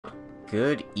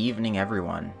Good evening,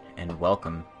 everyone, and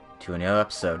welcome to another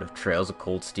episode of Trails of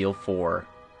Cold Steel 4,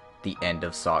 The End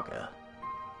of Saga.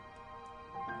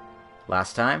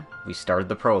 Last time, we started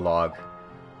the prologue,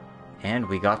 and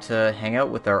we got to hang out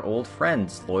with our old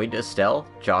friends, Lloyd, Estelle,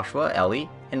 Joshua, Ellie,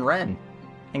 and Ren.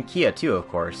 And Kia, too, of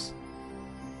course.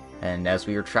 And as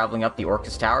we were traveling up the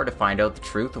Orcus Tower to find out the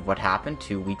truth of what happened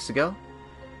 2 weeks ago,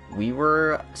 we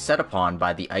were set upon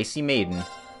by the Icy Maiden,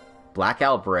 Black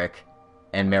Alberic,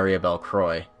 and Maribel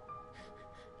Croy.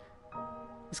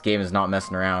 This game is not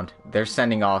messing around. They're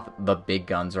sending off the big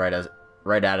guns right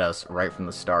at us right from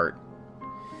the start.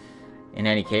 In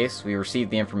any case, we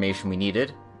received the information we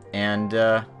needed, and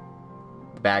the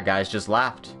bad guys just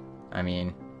laughed. I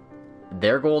mean,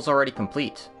 their goal's already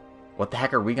complete. What the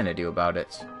heck are we gonna do about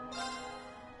it?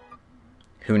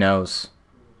 Who knows?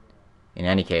 In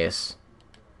any case,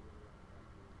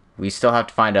 we still have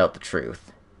to find out the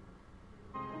truth.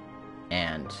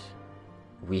 And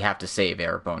we have to save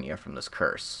Erebonia from this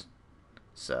curse.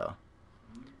 So,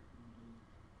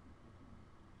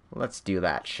 let's do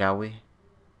that, shall we?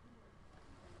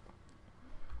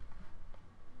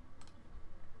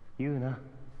 Yuna,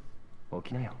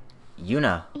 wake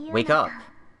up.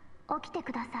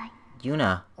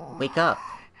 Yuna, wake up.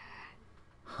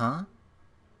 Huh?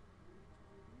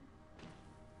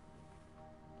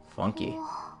 Funky.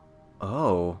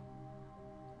 Oh.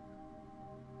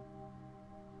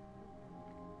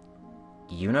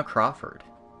 Yuna Crawford.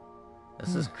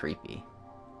 This is creepy.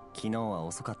 Were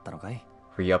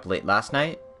you up late last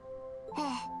night?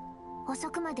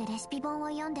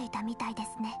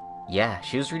 Yeah,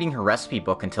 she was reading her recipe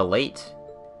book until late.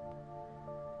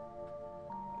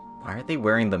 Why are they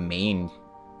wearing the main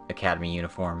academy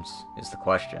uniforms, is the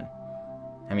question.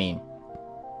 I mean,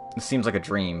 it seems like a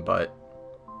dream, but...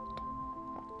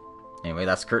 Anyway,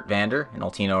 that's Kurt Vander and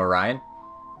Altino Orion.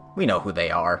 We know who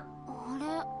they are.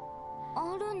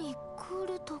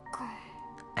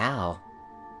 Al.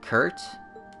 Kurt?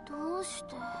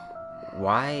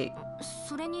 Why?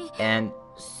 And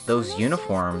those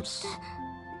uniforms.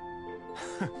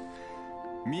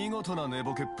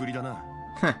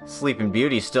 Sleeping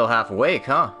Beauty's still half awake,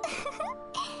 huh?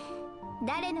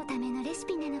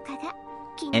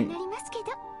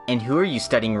 And who are you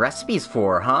studying recipes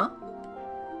for, huh?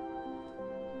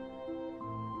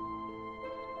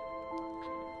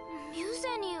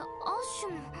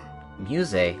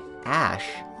 Muse? Ash?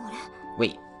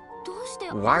 Wait,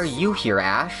 why are you here,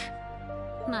 Ash?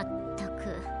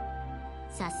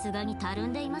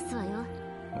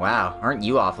 Wow, aren't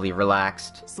you awfully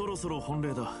relaxed?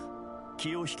 The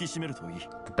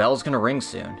bell's gonna ring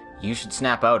soon. You should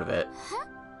snap out of it.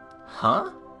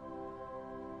 Huh?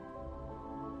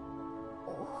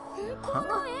 Huh?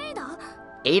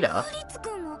 Ada?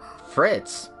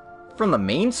 Fritz? From the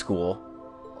main school?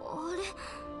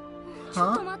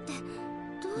 Huh?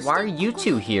 Why are you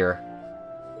two here?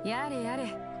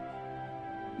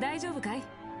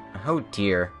 Oh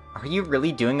dear, are you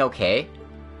really doing okay?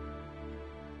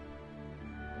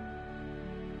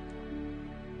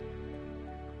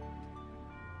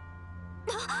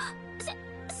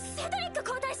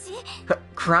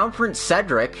 Crown Prince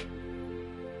Cedric?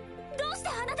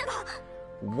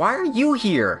 Why are you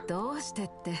here?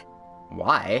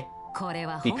 Why?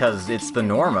 Because it's the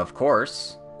norm, of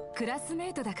course.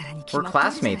 We're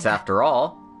classmates after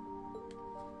all.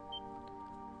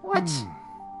 What?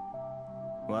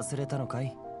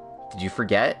 Did you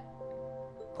forget?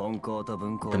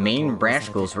 The main branch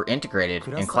schools were integrated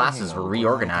and classes were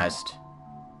reorganized.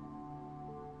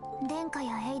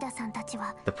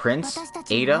 The Prince,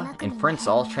 Ada, and Prince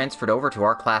all transferred over to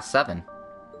our Class 7.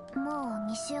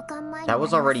 That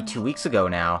was already 2 weeks ago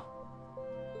now.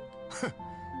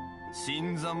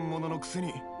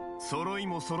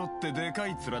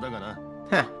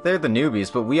 Heh, they're the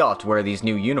newbies, but we ought to wear these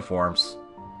new uniforms.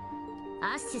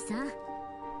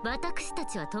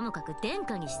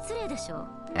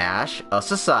 Ash,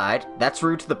 us aside, that's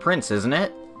rude to the prince, isn't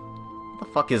it? What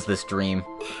the fuck is this dream?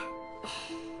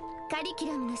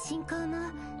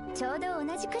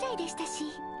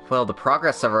 Well, the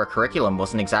progress of our curriculum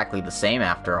wasn't exactly the same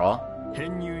after all.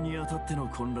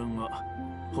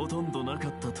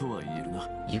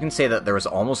 You can say that there was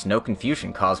almost no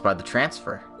confusion caused by the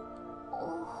transfer.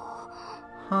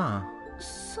 Huh.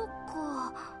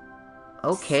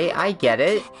 Okay, I get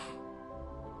it.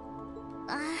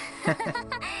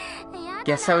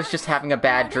 Guess I was just having a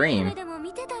bad dream.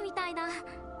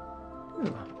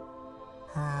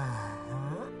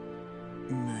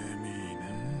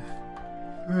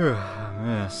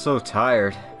 So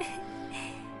tired.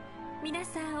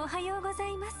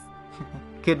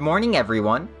 Good morning,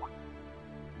 everyone.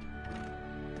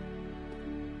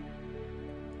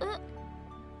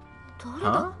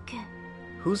 Huh?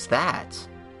 Who's that?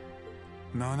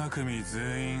 So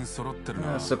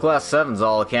Class 7's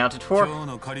all accounted for?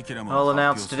 I'll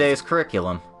announce today's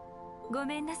curriculum.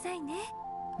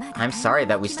 I'm sorry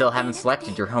that we still haven't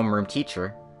selected your homeroom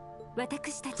teacher.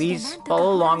 Please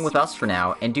follow along with us for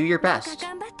now and do your best.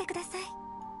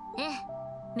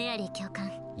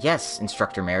 Yes,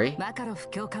 Instructor Mary.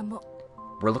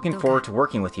 We're looking forward to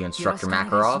working with you, Instructor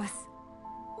Makarov.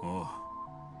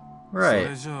 Right.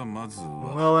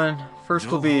 Well then,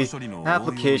 first will be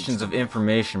Applications of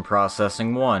Information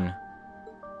Processing 1.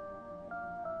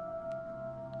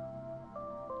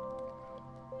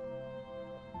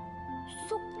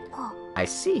 I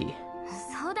see.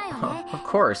 Oh, of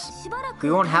course.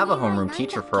 We won't have a homeroom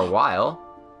teacher for a while.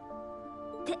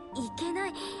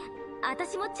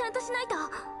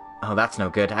 Oh, that's no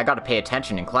good. I gotta pay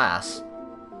attention in class.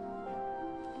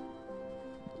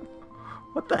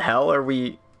 What the hell are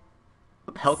we...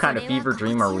 What hell kind of fever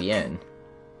dream are we in?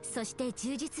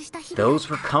 Those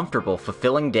were comfortable,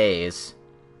 fulfilling days.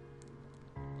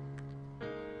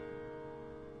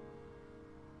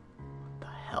 What the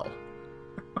hell?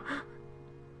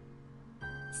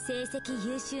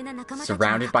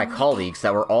 Surrounded by colleagues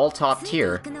that were all top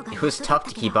tier, it was tough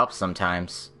to keep up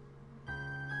sometimes.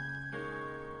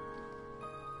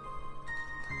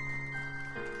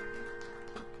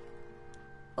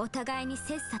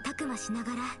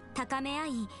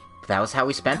 That was how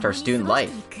we spent our student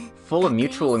life, full of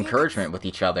mutual encouragement with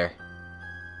each other.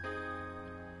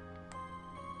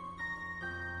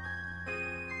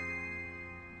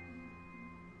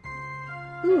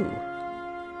 Ooh.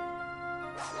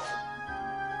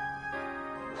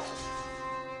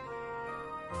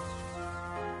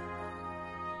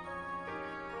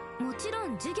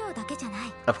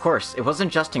 Of course, it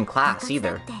wasn't just in class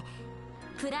either.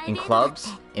 In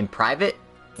clubs, in private,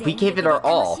 we gave it our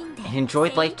all and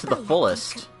enjoyed life to the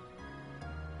fullest.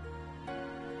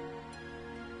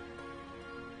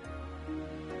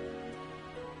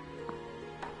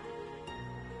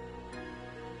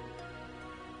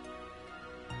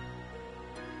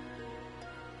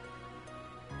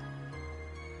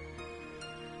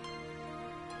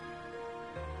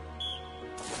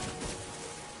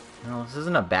 Well, this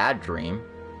isn't a bad dream,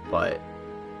 but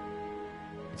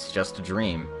it's just a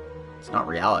dream. It's not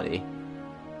reality.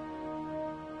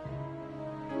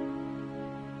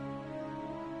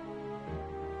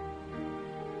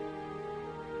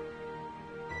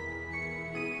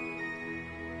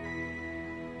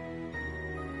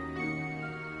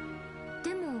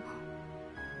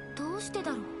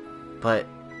 But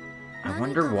I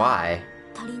wonder why.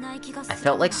 I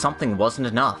felt like something wasn't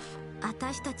enough.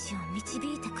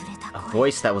 A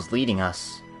voice that was leading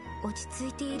us.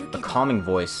 A calming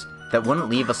voice that wouldn't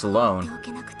leave us alone.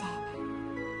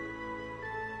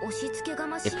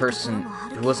 A person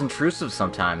who was intrusive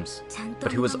sometimes,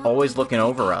 but who was always looking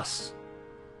over us.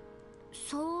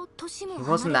 He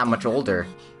wasn't that much older,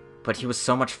 but he was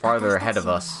so much farther ahead of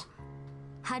us.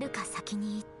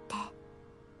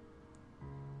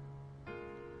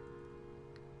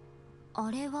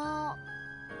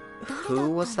 Who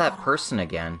was that person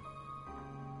again?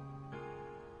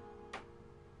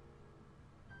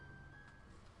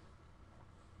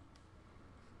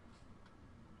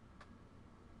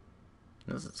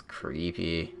 This is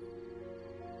creepy.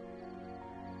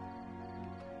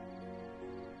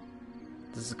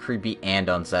 This is creepy and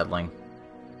unsettling.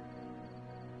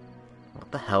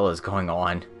 What the hell is going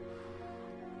on?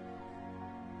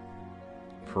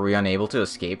 Were we unable to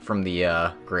escape from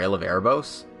the Grail of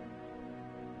Erebos?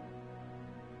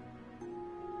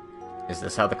 Is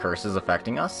this how the curse is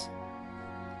affecting us?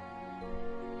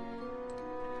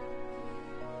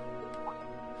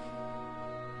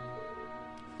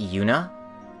 Yuna?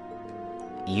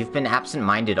 You've been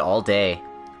absent-minded all day.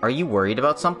 Are you worried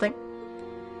about something?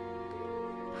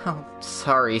 Oh,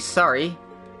 sorry.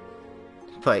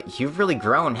 But you've really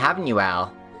grown, haven't you,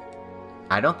 Al?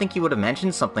 I don't think you would have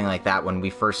mentioned something like that when we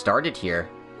first started here.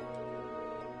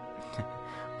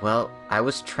 Well, I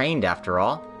was trained, after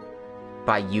all.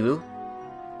 By you.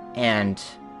 And...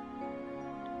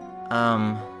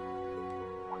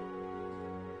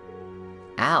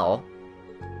 Al?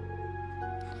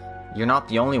 You're not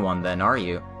the only one then, are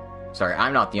you? Sorry,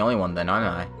 I'm not the only one then, am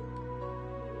I?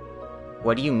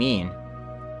 What do you mean?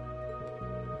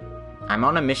 I'm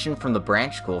on a mission from the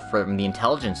branch school from the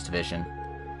intelligence division.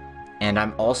 And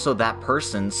I'm also that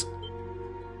person's...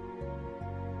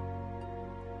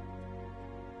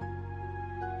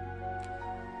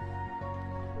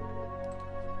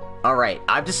 Alright,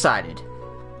 I've decided.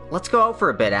 Let's go out for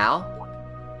a bit, Al.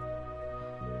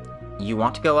 You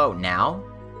want to go out now?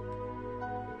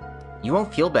 You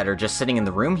won't feel better just sitting in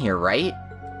the room here, right?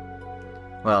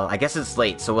 Well, I guess it's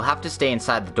late, so we'll have to stay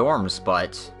inside the dorms,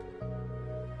 but...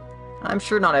 I'm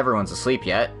sure not everyone's asleep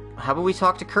yet. How about we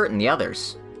talk to Kurt and the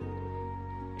others?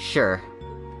 Sure.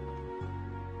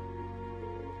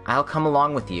 I'll come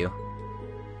along with you.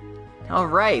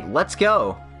 Alright, let's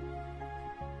go!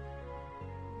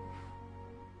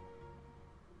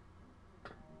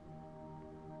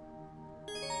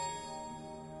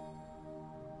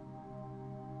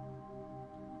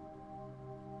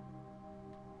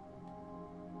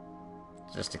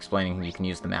 Just explaining you can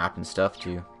use the map and stuff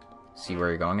to see where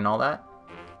you're going and all that.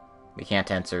 We can't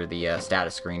enter the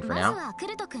status screen for now.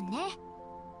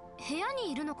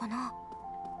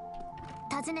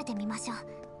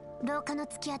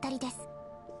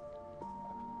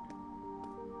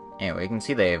 Anyway, you can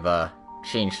see they've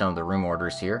changed some of the room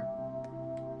orders here.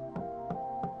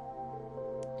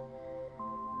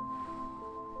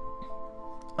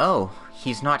 Oh,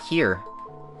 he's not here.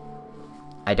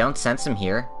 I don't sense him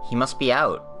here. He must be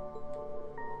out.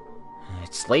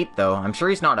 It's late, though. I'm sure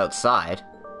he's not outside.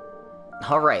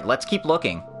 Alright, let's keep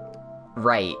looking.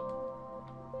 Right.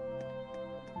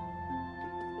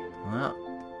 Well,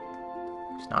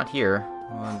 he's not here.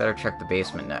 Well, I better check the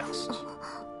basement next.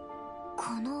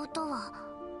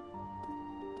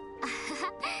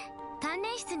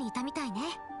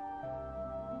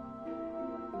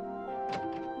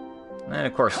 And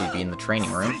of course he'd be in the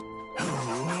training room.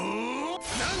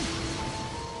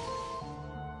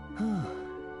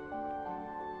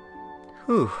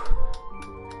 Whew.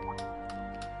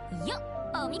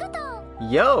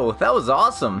 Yo, that was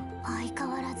awesome!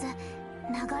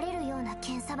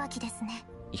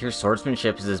 Your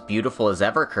swordsmanship is as beautiful as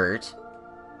ever, Kurt.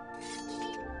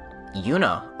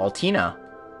 Yuna, Altina.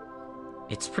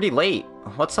 It's pretty late.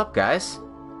 What's up, guys?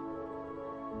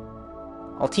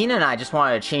 Altina and I just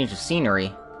wanted a change of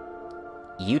scenery.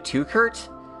 You too, Kurt?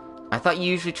 I thought you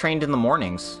usually trained in the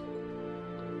mornings.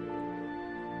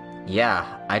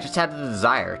 Yeah, I just had the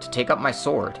desire to take up my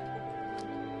sword.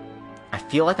 I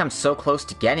feel like I'm so close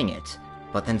to getting it,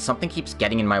 but then something keeps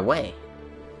getting in my way.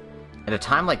 At a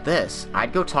time like this,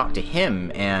 I'd go talk to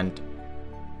him and...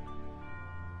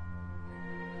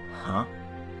 Huh?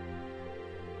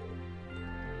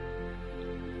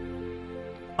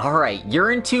 Alright,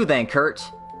 you're in too then, Kurt.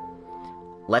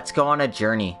 Let's go on a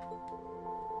journey.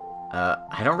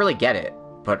 I don't really get it,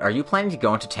 but are you planning to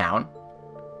go into town?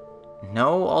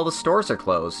 No, all the stores are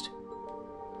closed.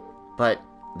 But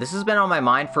this has been on my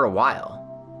mind for a while.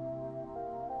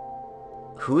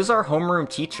 Who is our homeroom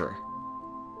teacher?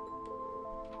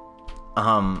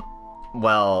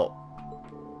 Well...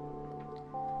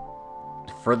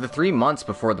 For the 3 months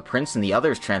before the prince and the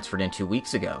others transferred in 2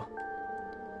 weeks ago.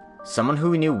 Someone who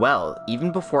we knew well,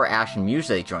 even before Ash and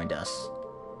Muse joined us.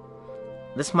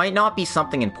 This might not be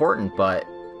something important, but...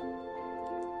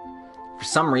 For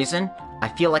some reason, I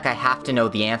feel like I have to know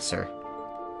the answer.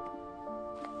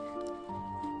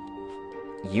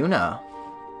 Yuna.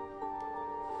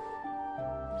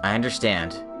 I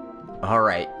understand.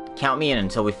 Alright, count me in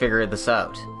until we figure this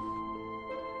out.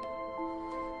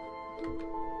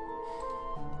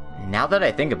 Now that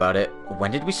I think about it,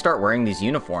 when did we start wearing these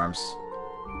uniforms?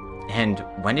 And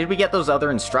when did we get those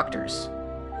other instructors?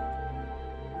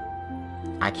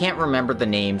 I can't remember the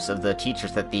names of the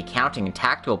teachers at the accounting and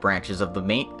tactical branches of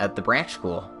the branch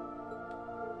school.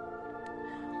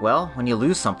 Well, when you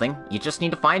lose something, you just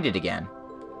need to find it again.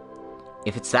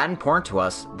 If it's that important to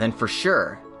us, then for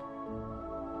sure.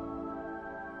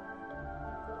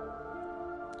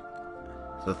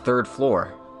 The 3rd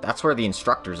floor. That's where the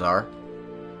instructors are.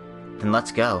 Then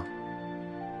let's go.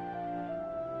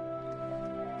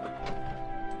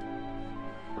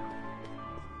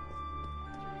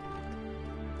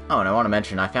 Oh, and I want to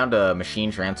mention, I found a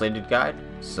machine-translated guide,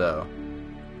 so...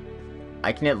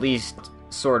 I can at least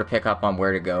sort of pick up on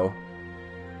where to go.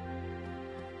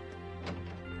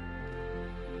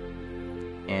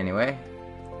 Anyway,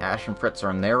 Ash and Fritz are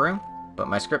in their room, but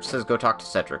my script says go talk to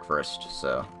Cedric first,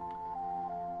 so...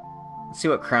 Let's see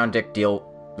what Crown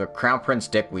Prince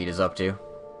Dickweed is up to.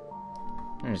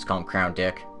 I'm just call him Crown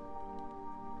Dick.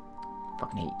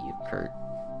 Fucking hate you, Kurt.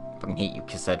 Fucking hate you,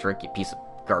 Cedric, you piece of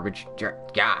garbage.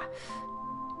 Gah!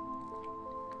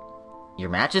 Your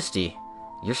Majesty,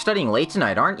 you're studying late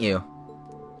tonight, aren't you?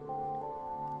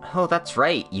 Oh, that's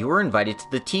right. You were invited to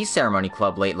the tea ceremony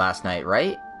club late last night,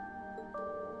 right?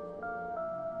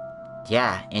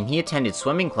 Yeah, and he attended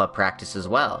swimming club practice as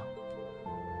well.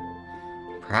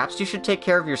 Perhaps you should take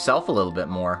care of yourself a little bit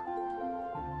more.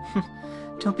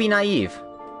 Don't be naive.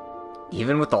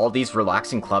 Even with all these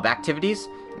relaxing club activities,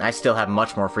 I still have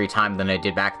much more free time than I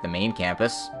did back at the main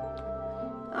campus.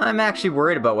 I'm actually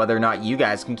worried about whether or not you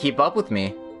guys can keep up with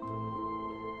me.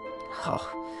 Oh,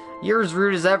 you're as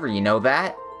rude as ever, you know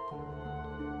that?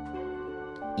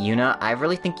 Yuna, I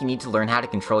really think you need to learn how to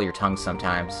control your tongue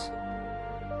sometimes.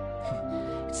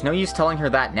 It's no use telling her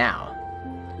that now.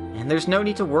 And there's no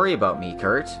need to worry about me,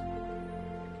 Kurt.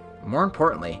 More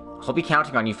importantly, I'll be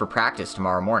counting on you for practice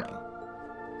tomorrow morning.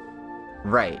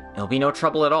 Right, it'll be no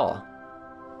trouble at all.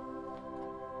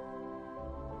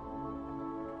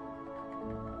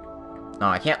 Oh,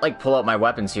 I can't, like, pull out my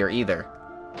weapons here either.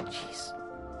 Jeez.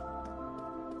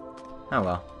 Oh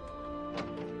well.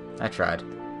 I tried.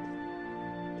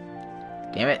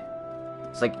 Damn it.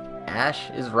 It's like, Ash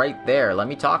is right there. Let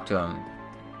me talk to him.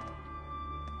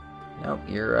 Nope,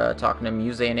 you're talking to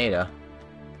Muse and Ada.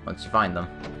 Once you find them.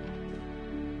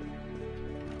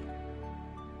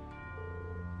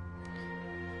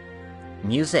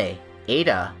 Muse,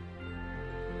 Ada.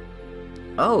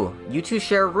 Oh, you two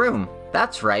share a room.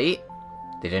 That's right.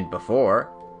 They didn't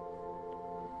before.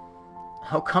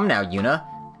 Oh, come now, Yuna.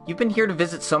 You've been here to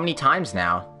visit so many times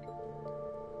now.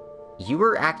 You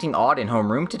were acting odd in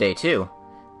homeroom today, too.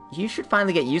 You should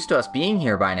finally get used to us being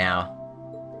here by now.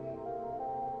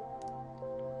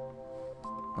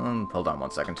 Hold on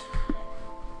one second.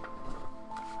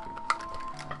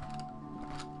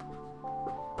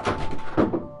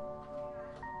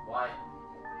 What?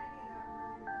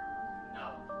 No,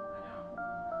 I know.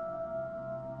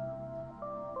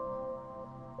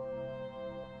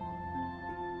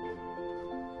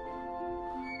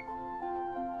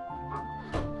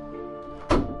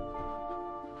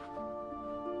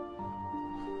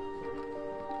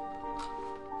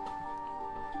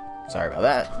 Sorry about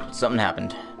that. Something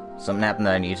happened. Something happened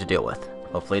that I need to deal with.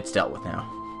 Hopefully it's dealt with now.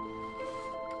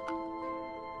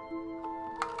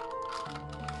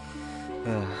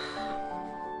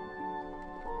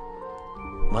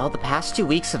 Well, the past 2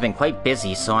 weeks have been quite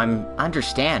busy, so I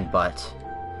understand, but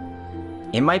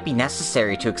it might be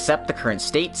necessary to accept the current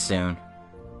state soon.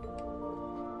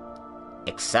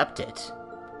 Accept it?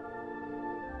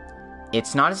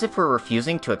 It's not as if we're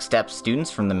refusing to accept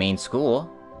students from the main school.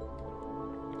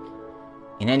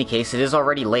 In any case, it is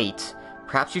already late.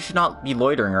 Perhaps you should not be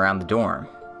loitering around the dorm.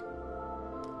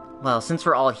 Well, since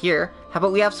we're all here, how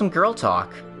about we have some girl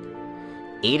talk?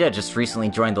 Ada just recently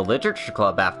joined the literature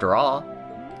club after all.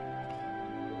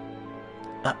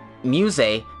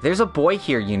 Muse, there's a boy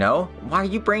here, you know. Why are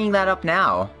you bringing that up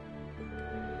now?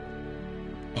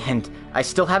 And I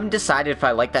still haven't decided if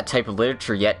I like that type of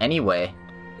literature yet anyway.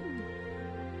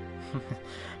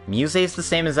 Muse's the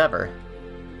same as ever.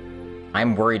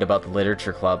 I'm worried about the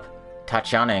literature club,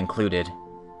 Tatiana included.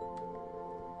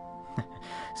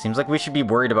 Seems like we should be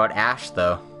worried about Ash,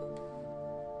 though.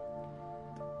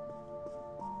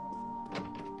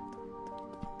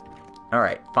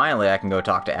 Alright, finally I can go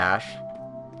talk to Ash.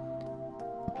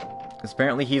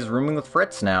 Apparently he's rooming with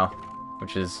Fritz now,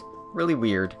 which is really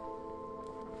weird.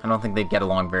 I don't think they'd get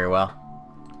along very well.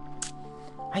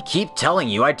 I keep telling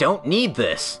you I don't need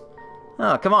this!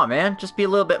 Oh, come on, man. Just be a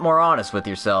little bit more honest with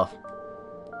yourself.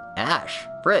 Ash,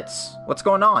 Fritz, what's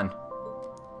going on?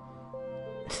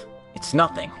 It's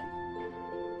nothing.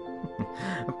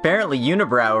 Apparently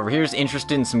Unibrow over here is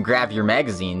interested in some Gravier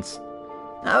magazines.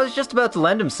 I was just about to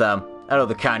lend him some, out of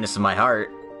the kindness of my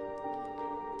heart.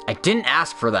 I didn't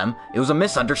ask for them, it was a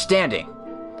misunderstanding.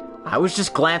 I was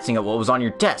just glancing at what was on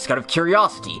your desk out of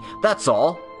curiosity, that's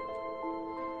all.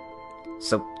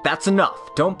 So that's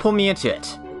enough, don't pull me into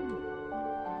it.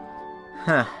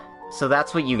 Huh, so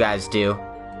that's what you guys do.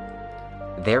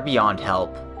 They're beyond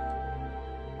help.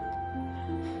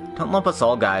 Don't lump us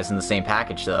all guys in the same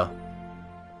package, though.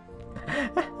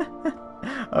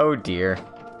 Oh dear.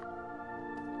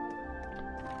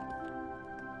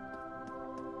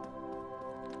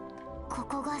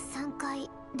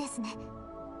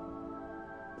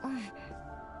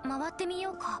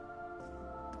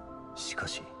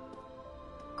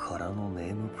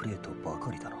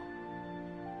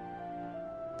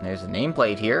 There's a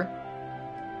nameplate here.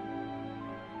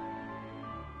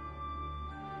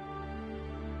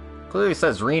 Clearly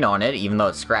says Reen on it, even though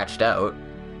it's scratched out.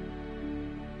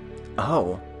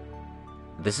 Oh.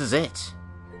 This is it.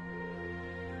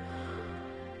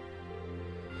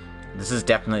 This is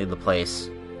definitely the place.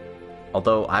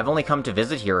 Although, I've only come to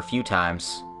visit here a few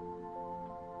times.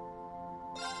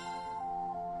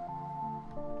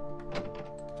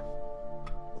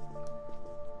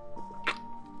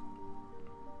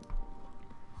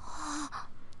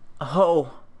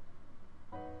 Oh.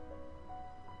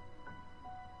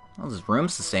 Well, this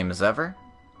room's the same as ever.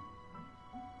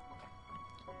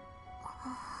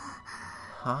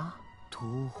 Huh?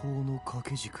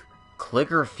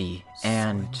 Calligraphy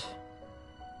and...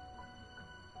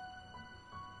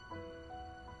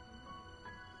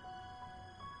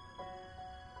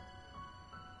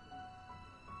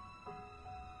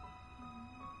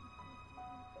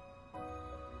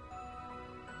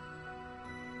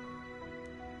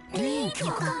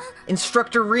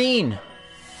 Instructor Reen!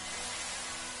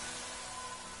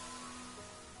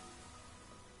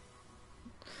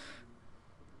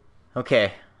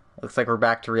 Okay, looks like we're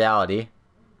back to reality.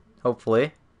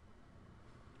 Hopefully.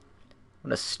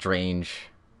 What a strange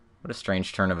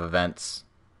turn of events.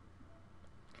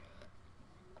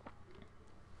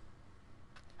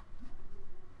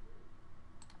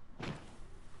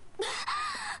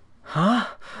 Huh?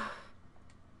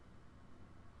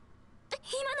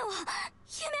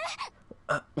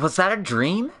 Was that a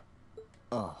dream?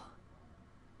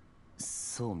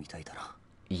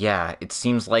 Yeah, it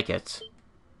seems like it.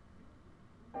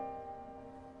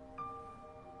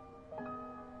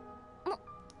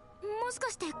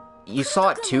 You saw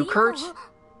it too, Kurt?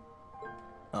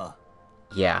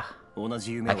 Yeah.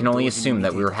 I can only assume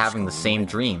that we were having the same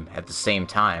dream at the same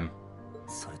time.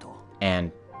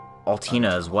 And Altina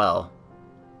as well.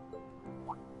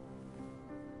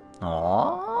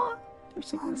 Aww, you're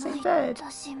sleeping in the same bed.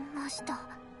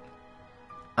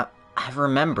 I've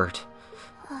remembered.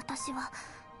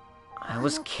 I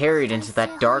was carried into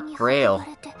that dark grail.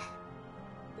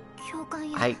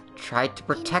 I tried to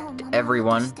protect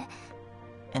everyone.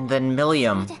 And then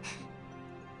Milliam.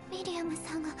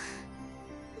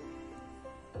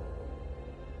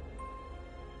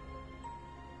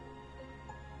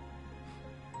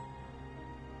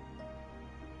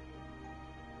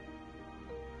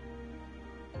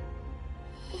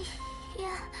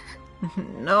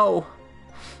 No.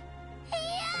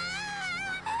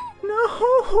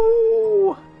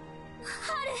 No.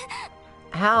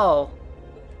 Hal.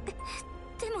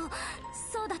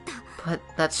 But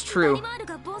that's true.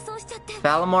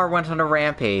 Valimar went on a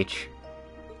rampage.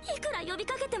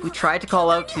 We tried to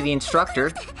call out to the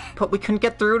instructor, but we couldn't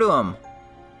get through to him.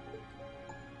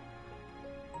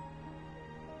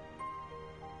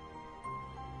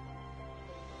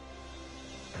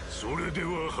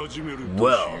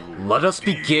 Well, let us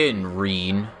begin,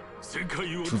 Reen.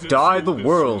 To dye the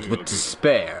world with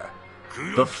despair.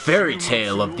 The fairy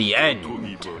tale of the end.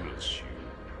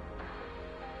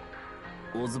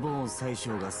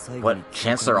 What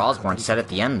Chancellor Osborne said at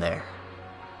the end there.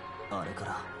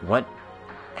 What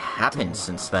happened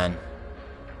since then?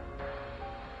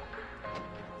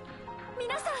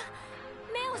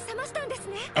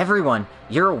 Everyone,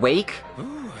 you're awake?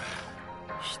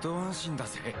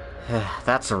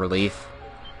 That's a relief.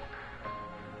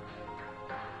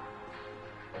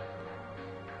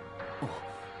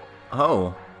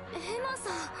 Oh.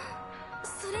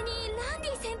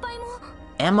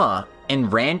 Emma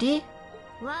and Randy?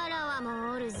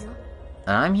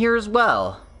 I'm here as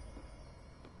well.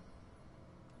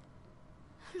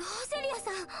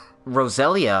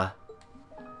 Roselia.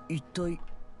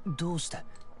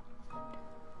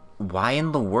 Why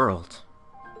in the world?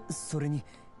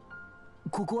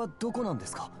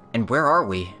 And where are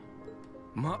we?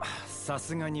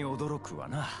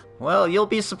 Well, you'll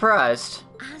be surprised.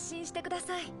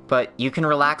 But you can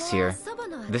relax here.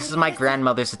 This is my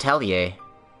grandmother's atelier.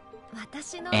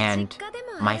 And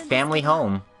my family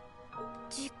home.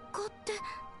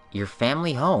 Your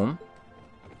family home?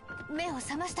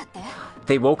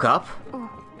 They woke up?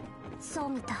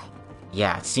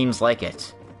 Yeah, it seems like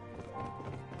it.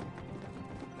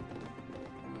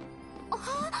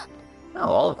 Oh,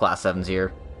 all of Class 7's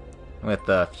here. With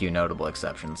a few notable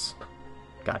exceptions.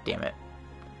 God damn it.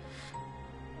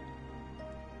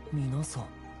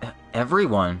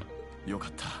 Everyone.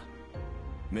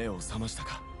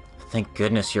 Thank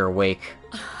goodness you're awake.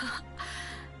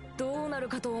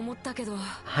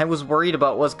 I was worried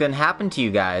about what's gonna happen to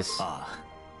you guys.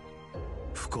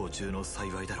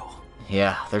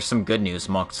 Yeah, there's some good news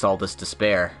amongst all this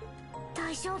despair.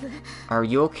 Are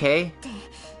you okay?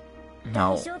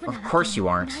 No, of course you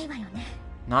aren't.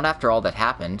 Not after all that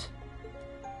happened.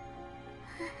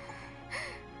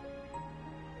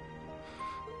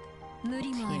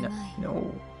 Tina,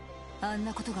 no. I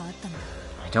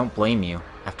don't blame you.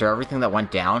 After everything that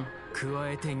went down,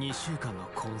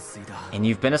 and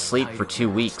you've been asleep for 2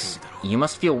 weeks, you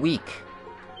must feel weak.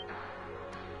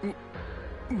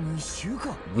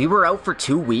 We were out for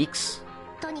 2 weeks?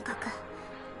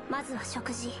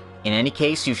 In any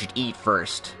case, you should eat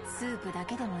first.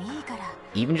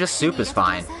 Even just soup is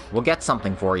fine. We'll get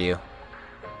something for you.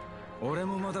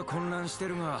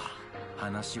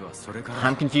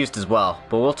 I'm confused as well,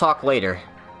 but we'll talk later.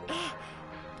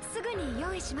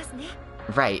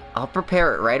 Right, I'll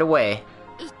prepare it right away.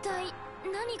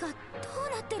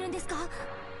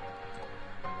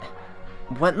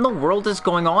 What in the world is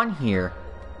going on here?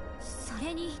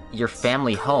 Your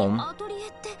family home?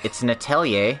 It's an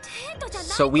atelier?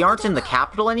 So we aren't in the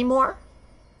capital anymore?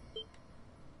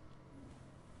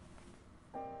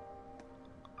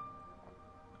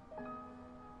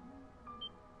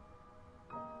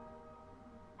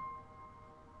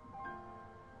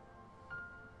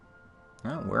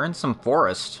 Oh, we're in some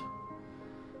forest.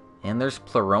 And there's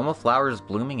pleroma flowers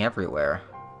blooming everywhere.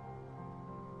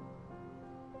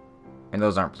 And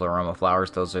those aren't pleroma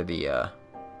flowers, those are the,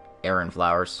 Aran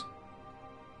flowers.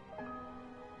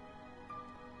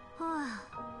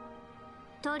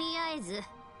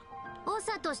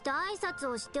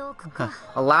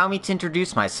 Allow me to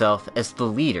introduce myself as the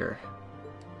leader.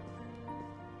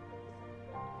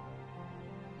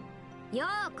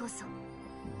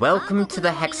 Welcome to the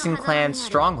Hexen Clan's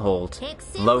stronghold,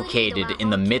 located in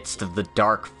the midst of the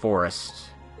dark forest.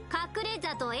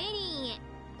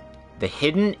 The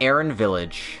hidden Aran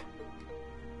village.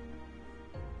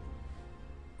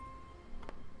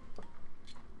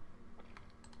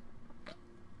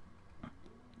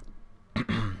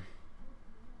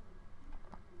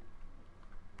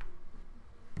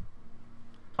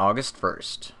 August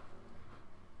 1st.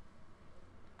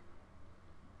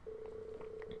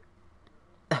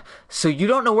 So you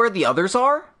don't know where the others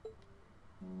are?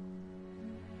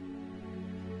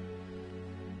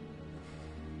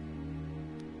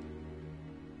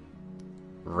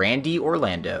 Randy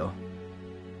Orlando.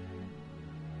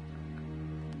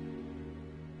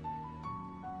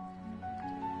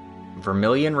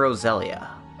 Vermilion Roselia.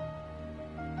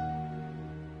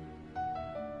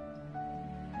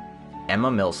 Emma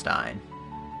Milstein.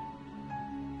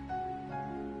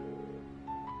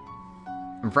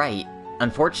 Right.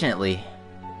 Unfortunately,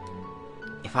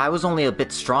 if I was only a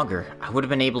bit stronger, I would have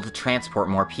been able to transport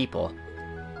more people.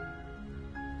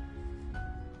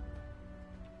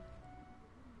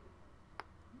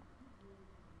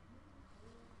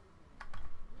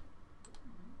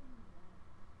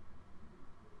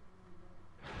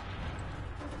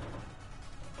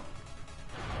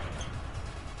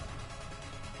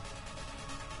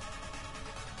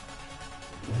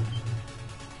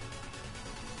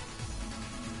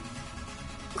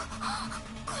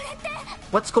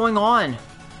 What's going on?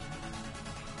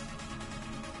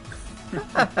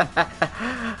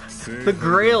 The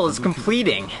Grail is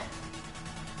completing.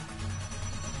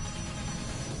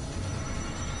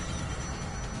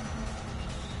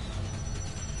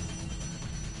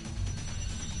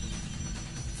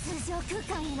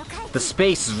 The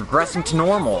space is regressing to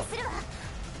normal.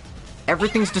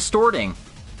 Everything's distorting.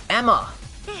 Emma!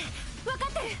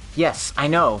 Yes, I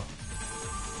know.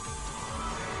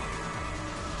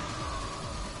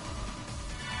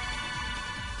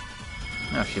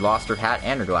 No, she lost her hat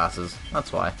and her glasses.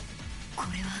 That's why.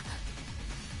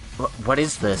 What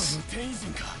is this?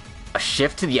 A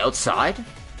shift to the outside?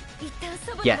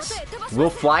 Yes. We'll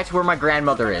fly to where my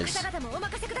grandmother is.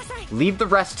 Leave the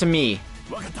rest to me.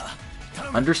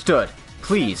 Understood.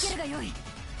 Please.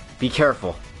 Be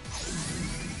careful.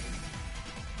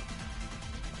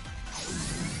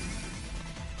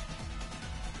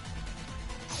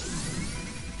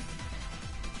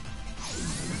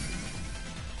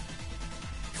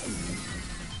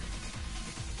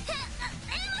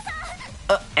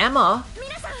 Emma?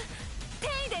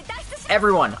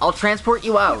 Everyone, I'll transport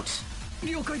you out.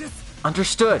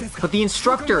 Understood, but the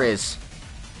instructor is...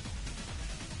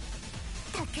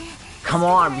 Come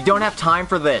on, we don't have time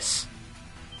for this.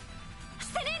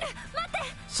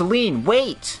 Celine,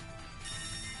 wait!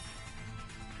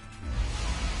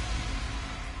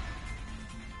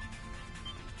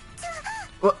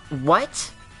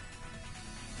 What?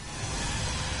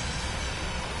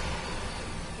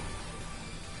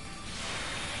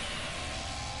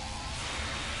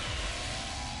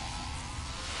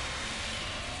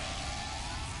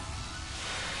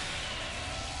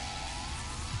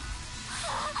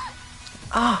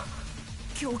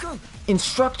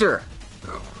 Instructor!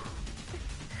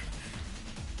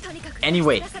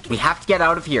 Anyway, we have to get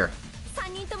out of here.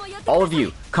 All of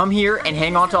you, come here and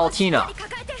hang on to Altina.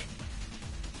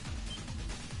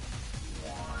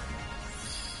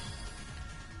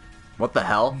 What the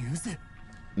hell?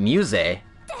 Muse?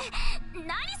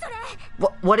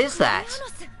 What is that?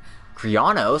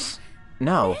 Krianos?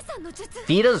 No.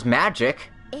 Vita's magic?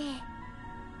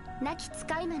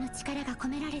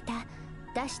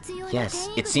 Yes,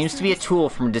 it seems to be a tool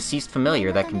from a deceased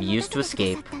familiar that can be used to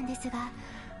escape.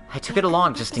 I took it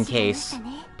along just in case,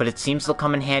 but it seems they'll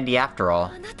come in handy after all.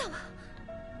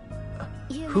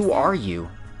 Who are you?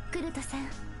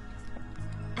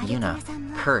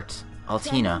 Yuna, Kurt,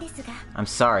 Altina. I'm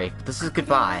sorry, but this is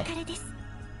goodbye.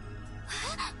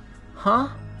 Huh?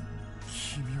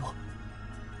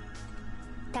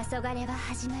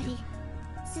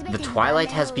 The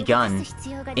twilight has begun.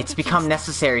 It's become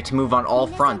necessary to move on all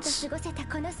fronts.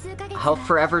 I'll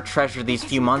forever treasure these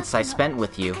few months I spent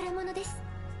with you.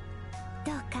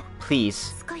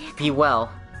 Please, be well.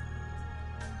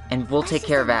 And we'll take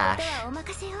care of Ash.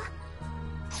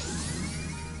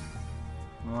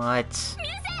 What?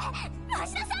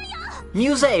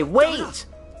 Muse, wait!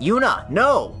 Yuna,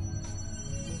 no!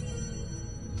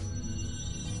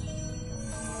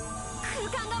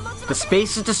 The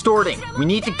space is distorting. We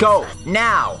need to go,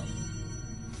 now!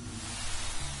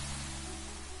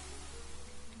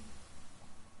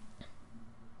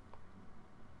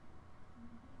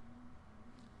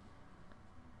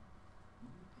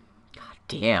 God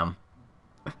damn.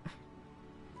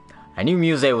 I knew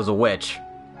Muse was a witch.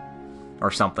 Or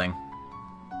something.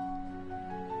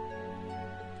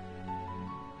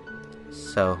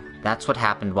 So, that's what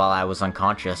happened while I was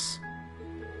unconscious.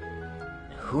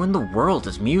 Who in the world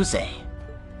is Muse?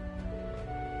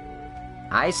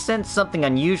 I sensed something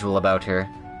unusual about her,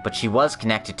 but she was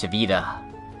connected to Vita.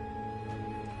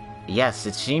 Yes,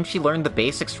 it seems she learned the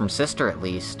basics from Sister at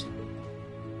least.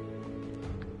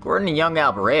 According to young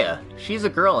Alberea, she's a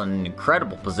girl in an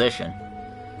incredible position.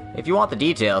 If you want the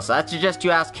details, I'd suggest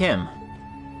you ask him.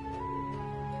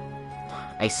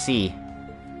 I see.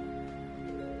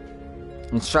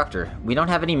 Instructor, we don't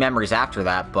have any memories after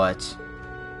that, but...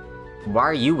 why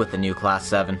are you with the new Class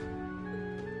 7?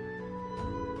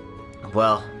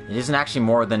 Well, it isn't actually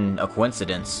more than a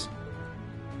coincidence.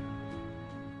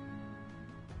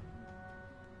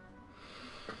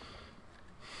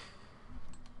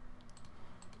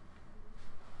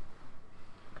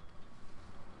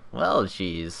 Well,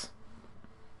 jeez.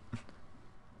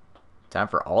 Time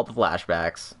for all the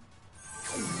flashbacks.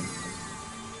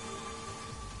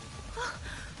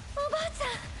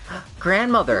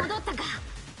 Grandmother!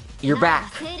 You're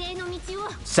back.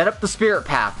 Set up the spirit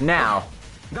path, now.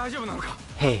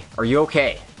 Hey, are you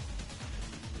okay?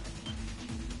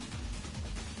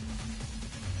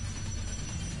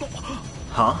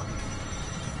 Huh?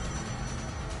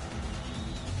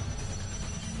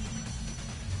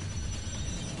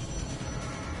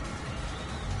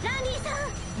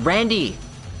 Randy!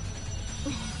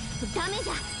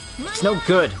 It's no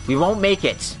good. We won't make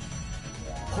it.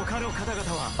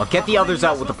 I'll get the others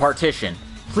out with the partition.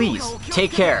 Please,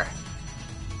 take care.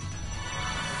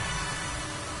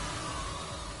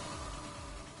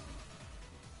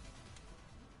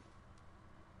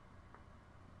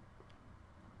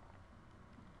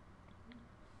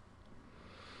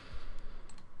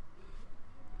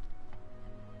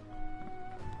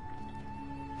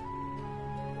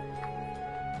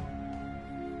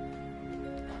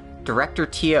 Director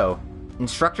Tio,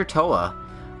 Instructor Toa,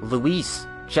 Luis,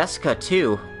 Jessica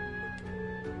too,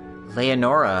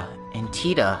 Leonora and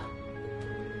Tita,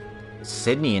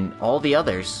 Sydney and all the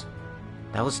others.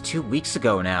 That was 2 weeks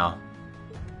ago now.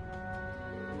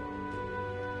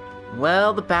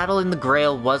 Well, the battle in the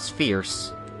Grail was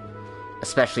fierce.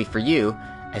 Especially for you,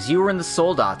 as you were in the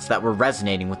soul dots that were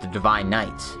resonating with the Divine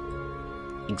Knight.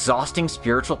 Exhausting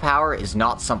spiritual power is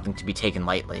not something to be taken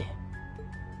lightly.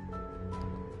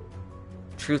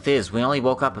 Truth is, we only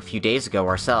woke up a few days ago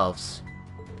ourselves.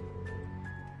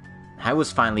 I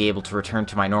was finally able to return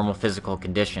to my normal physical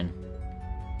condition.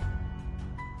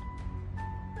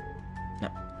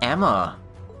 Now, Emma!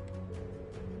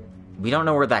 We don't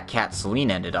know where that cat Celine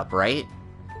ended up, right?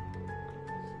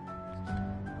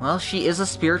 Well, she is a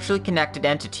spiritually connected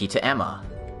entity to Emma.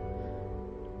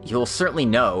 You'll certainly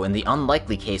know in the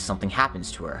unlikely case something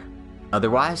happens to her.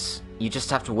 Otherwise, you just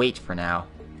have to wait for now.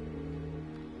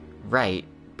 Right,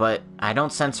 but I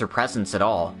don't sense her presence at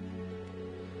all.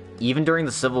 Even during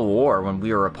the Civil War, when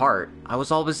we were apart, I was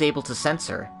always able to sense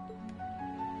her.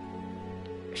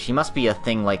 She must be a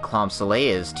thing like Clam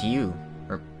Soleil is to you.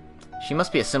 Or, she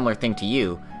must be a similar thing to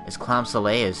you, as Clam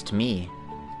Soleil is to me.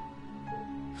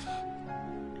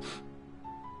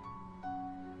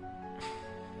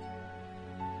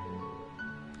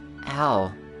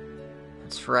 Al.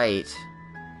 That's right.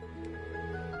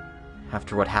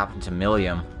 After what happened to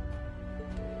Milliam.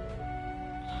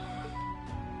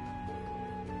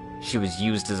 She was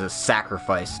used as a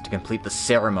sacrifice to complete the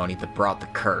ceremony that brought the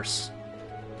curse.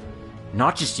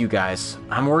 Not just you guys,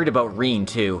 I'm worried about Reen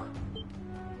too.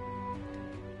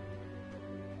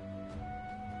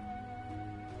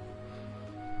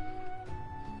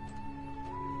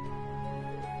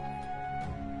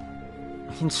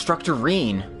 Instructor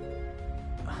Reen.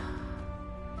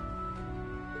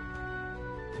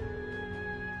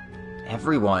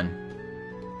 Everyone.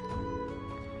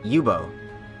 Yubo,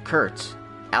 Kurt,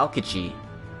 Alkachi.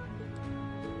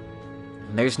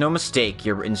 There's no mistake,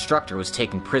 your instructor was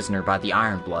taken prisoner by the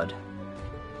Ironblood.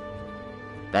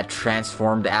 That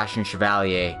transformed Ashen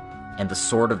Chevalier and the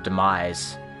Sword of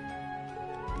Demise.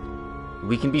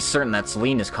 We can be certain that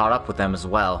Celine is caught up with them as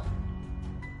well.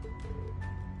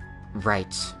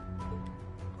 Right.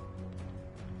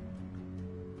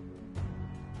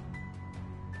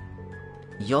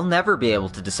 You'll never be able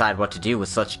to decide what to do with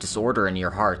such disorder in your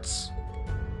hearts.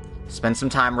 Spend some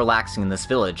time relaxing in this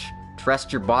village to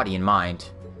rest your body and mind.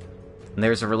 And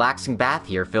there's a relaxing bath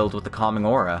here filled with a calming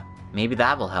aura. Maybe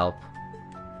that will help.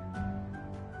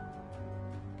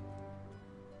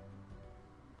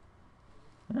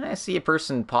 I see a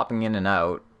person popping in and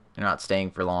out. They're not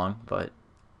staying for long, but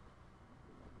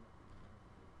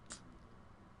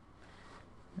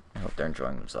I hope they're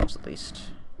enjoying themselves at least.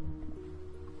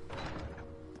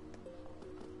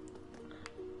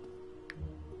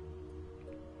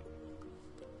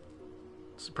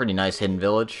 It's a pretty nice hidden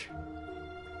village.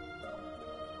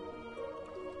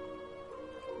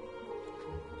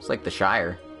 It's like the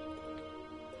Shire.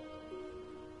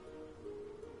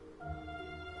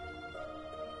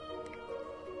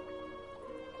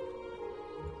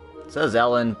 It says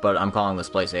Ellen, but I'm calling this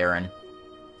place Aaron.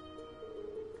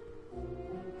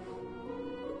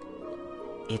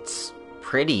 It's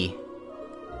pretty.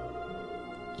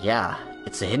 Yeah,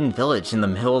 it's a hidden village in the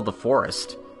middle of the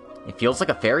forest. It feels like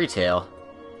a fairy tale.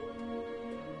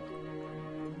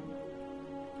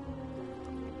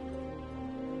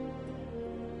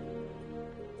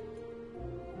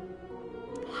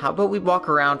 How about we walk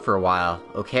around for a while,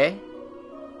 okay?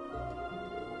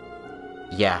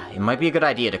 Yeah, it might be a good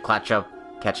idea to catch up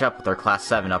with our Class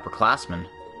 7 upperclassmen.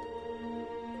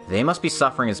 They must be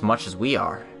suffering as much as we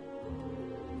are.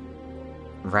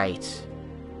 Right.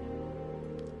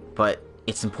 But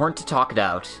it's important to talk it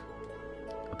out.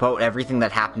 About everything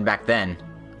that happened back then,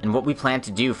 and what we plan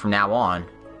to do from now on.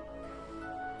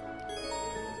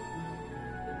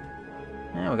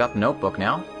 Yeah, we got the notebook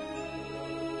now.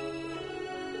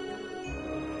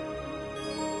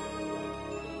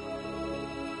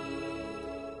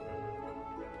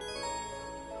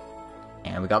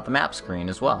 And we got the map screen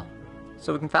as well,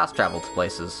 so we can fast travel to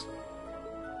places.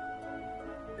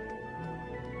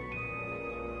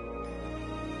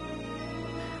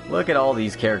 Look at all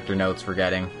these character notes we're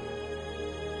getting.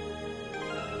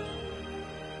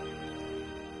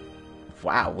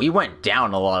 Wow, we went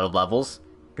down a lot of levels.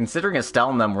 Considering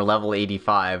Estelle and them were level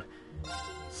 85,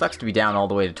 sucks to be down all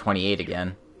the way to 28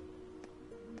 again.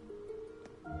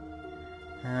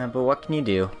 But what can you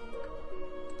do?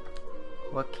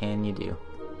 What can you do?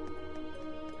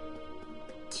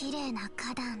 綺麗な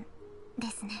花壇で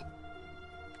すね。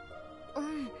う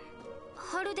ん、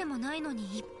春でもないの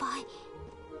にいっぱい。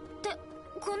で、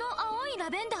この青いラ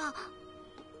ベンダ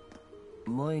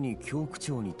ー。前に教区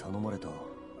長に頼まれた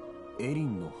エリ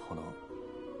ンの花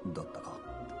だったか。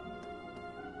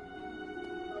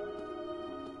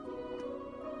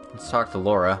Let's talk to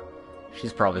Laura.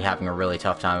 She's probably having a really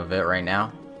tough time of it right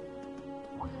now.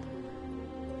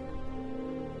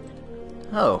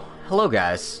 Oh, hello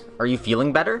guys. Are you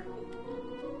feeling better?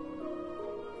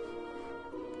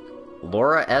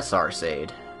 Laura S.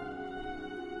 Arcade.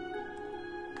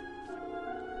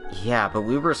 Yeah, but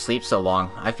we were asleep so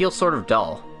long, I feel sort of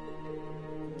dull.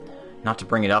 Not to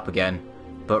bring it up again,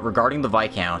 but regarding the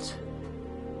Viscount.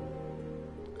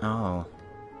 Oh.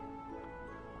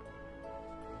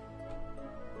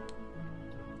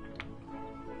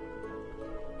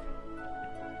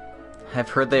 I've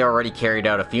heard they already carried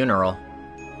out a funeral.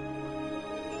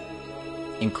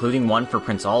 Including one for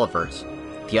Prince Olivert,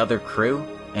 the other crew,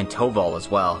 and Toval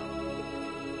as well.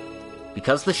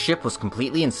 Because the ship was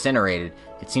completely incinerated,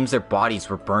 it seems their bodies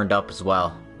were burned up as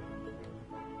well.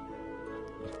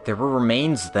 If there were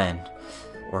remains then,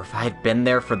 or if I had been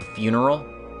there for the funeral.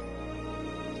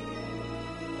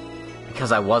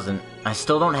 Because I wasn't, I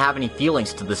still don't have any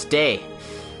feelings to this day.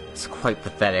 It's quite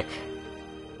pathetic.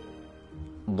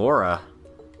 Laura,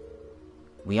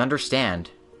 we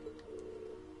understand.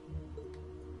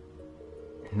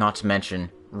 Not to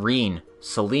mention Reen,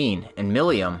 Celine, and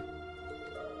Milliam.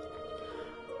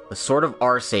 The Sword of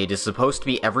Arcade is supposed to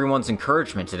be everyone's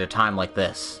encouragement at a time like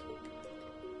this.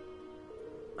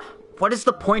 What is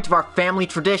the point of our family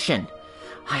tradition?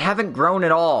 I haven't grown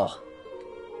at all.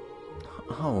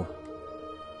 Oh.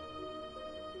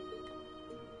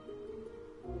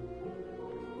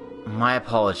 My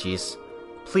apologies.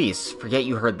 Please, forget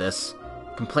you heard this.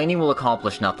 Complaining will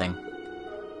accomplish nothing.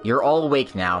 You're all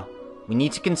awake now. We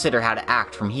need to consider how to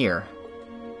act from here.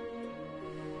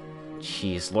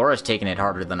 Jeez, Laura's taking it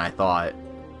harder than I thought.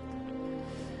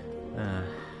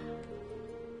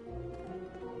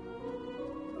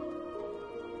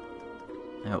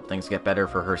 I hope things get better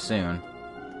for her soon.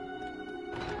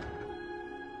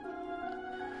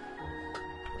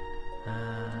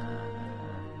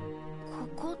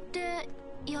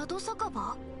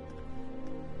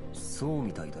そう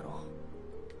みたいだな。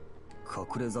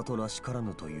隠れ里らしから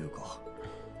ぬというか。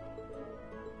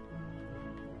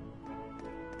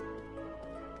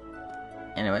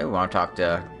Anyway, we want to talk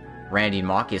to Randy and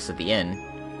Machias at the inn.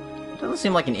 It doesn't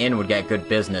seem like an inn would get good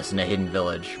business in a hidden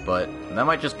village, but that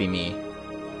might just be me.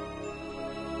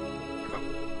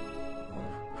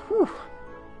 Whew.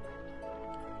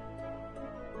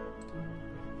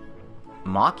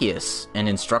 Machias and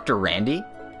Instructor Randy?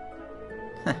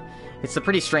 It's a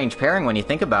pretty strange pairing when you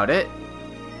think about it.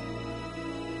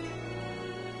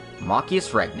 Machias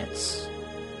Regnitz.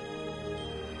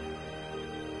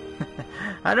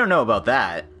 I don't know about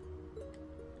that.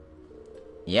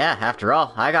 Yeah, after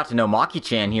all, I got to know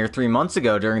Maki-chan here 3 months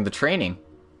ago during the training.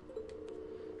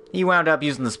 He wound up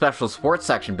using the special sports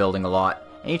section building a lot,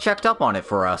 and he checked up on it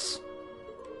for us.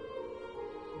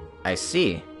 I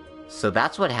see. So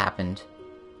that's what happened.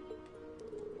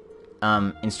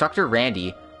 Instructor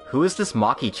Randy, who is this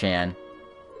Maki-chan?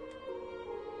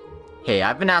 Hey,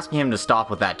 I've been asking him to stop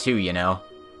with that too, you know.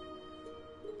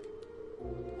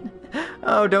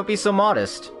 Oh, don't be so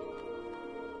modest.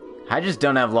 I just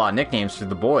don't have a lot of nicknames for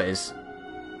the boys.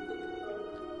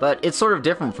 But it's sort of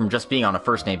different from just being on a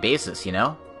first-name basis, you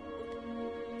know?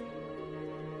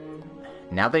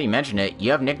 Now that you mention it,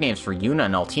 you have nicknames for Yuna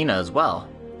and Altina as well.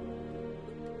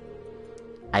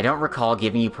 I don't recall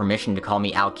giving you permission to call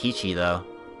me Aokichi, though.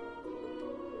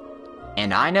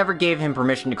 And I never gave him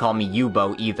permission to call me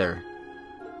Yubo, either.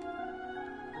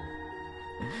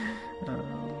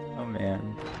 Oh,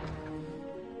 man.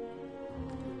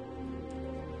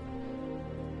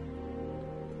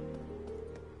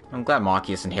 I'm glad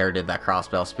Machias inherited that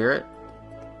crossbell spirit.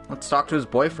 Let's talk to his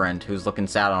boyfriend, who's looking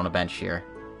sad on a bench here.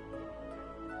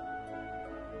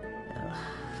 Ugh,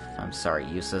 I'm sorry,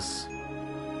 Eustace.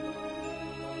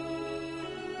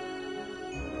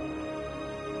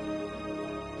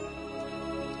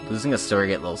 Losing a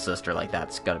surrogate little sister like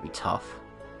that's gotta be tough.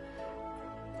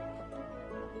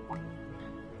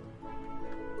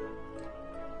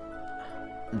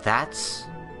 That's...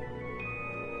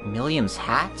 Milliam's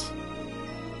hat?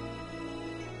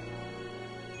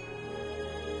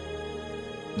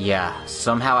 Yeah,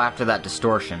 somehow after that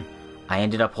distortion, I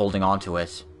ended up holding on to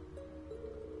it.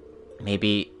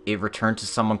 Maybe it returned to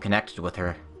someone connected with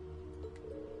her.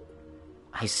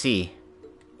 I see.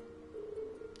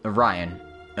 Ryan.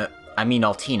 I mean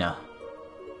Altina.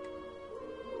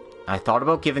 I thought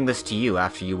about giving this to you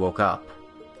after you woke up.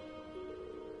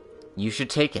 You should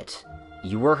take it.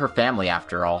 You were her family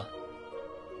after all.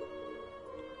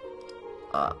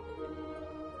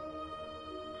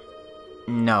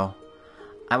 No.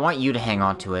 I want you to hang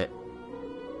on to it.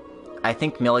 I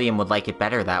think Milliam would like it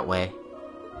better that way.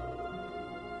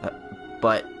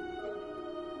 But...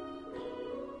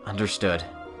 Understood.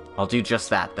 I'll do just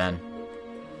that, then.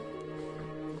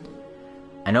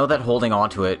 I know that holding on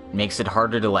to it makes it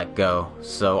harder to let go,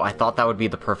 so I thought that would be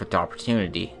the perfect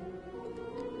opportunity.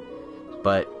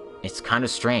 But it's kind of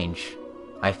strange.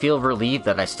 I feel relieved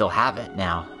that I still have it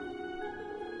now.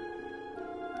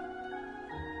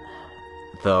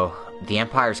 Though, the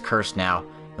Empire's cursed now,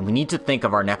 and we need to think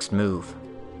of our next move.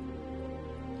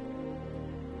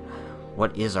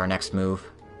 What is our next move?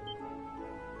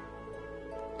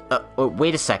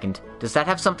 Wait a second. Does that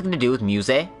have something to do with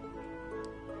Muse?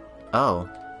 Oh.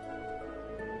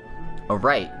 Oh,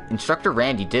 right. Instructor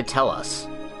Randy did tell us.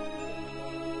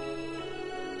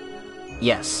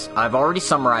 Yes, I've already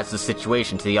summarized the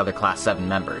situation to the other Class VII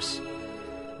members.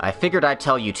 I figured I'd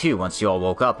tell you too once you all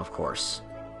woke up, of course.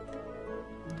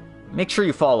 Make sure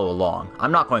you follow along.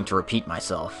 I'm not going to repeat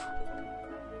myself.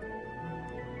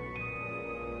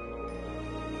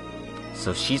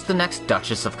 So she's the next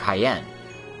Duchess of Cayenne,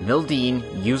 Mildine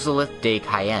Uzalith de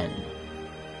Cayenne.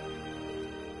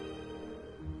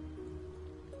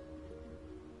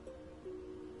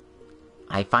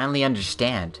 I finally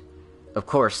understand. Of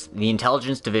course, the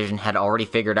Intelligence Division had already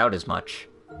figured out as much.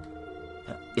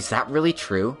 Is that really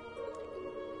true?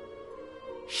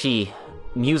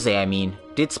 Muse, I mean,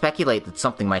 did speculate that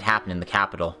something might happen in the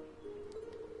capital.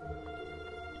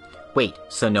 Wait,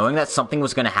 so knowing that something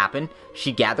was going to happen,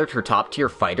 she gathered her top-tier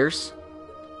fighters?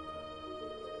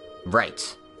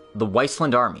 Right. The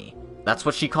Wasteland Army. That's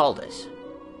what she called it.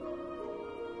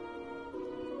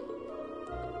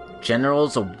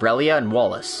 Generals Aurelia and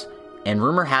Wallace, and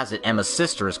rumor has it Emma's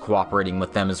sister is cooperating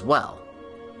with them as well.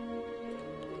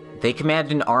 They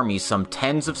command an army some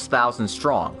tens of thousands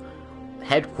strong,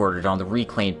 headquartered on the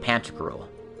reclaimed Pantagruel.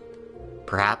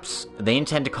 Perhaps they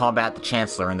intend to combat the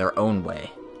Chancellor in their own way.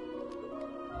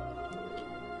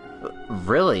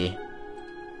 Really?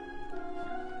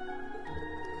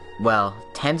 Well,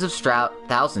 tens of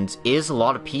thousands is a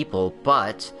lot of people,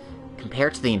 but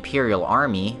compared to the Imperial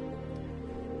Army...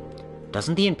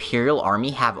 Doesn't the Imperial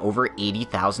Army have over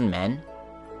 80,000 men?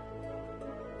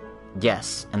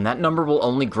 Yes, and that number will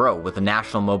only grow with the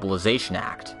National Mobilization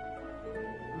Act.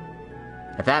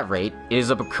 At that rate, it is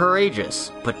a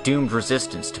courageous, but doomed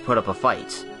resistance to put up a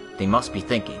fight, they must be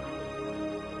thinking.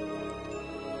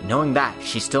 Knowing that,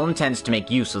 she still intends to make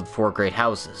use of the 4 great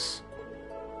houses.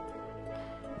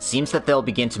 It seems that they'll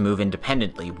begin to move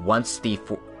independently once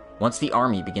the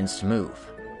army begins to move.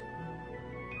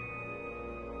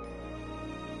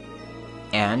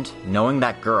 And, knowing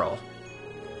that girl,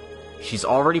 she's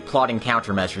already plotting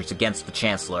countermeasures against the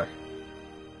Chancellor.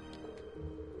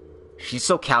 She's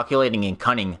so calculating and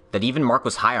cunning that even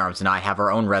Marcos High Arms and I have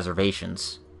our own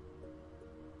reservations.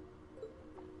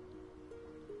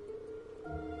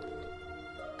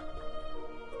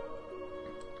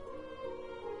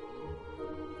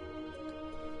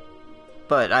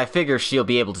 But I figure she'll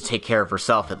be able to take care of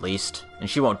herself at least, and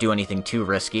she won't do anything too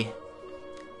risky.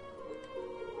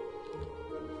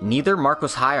 Neither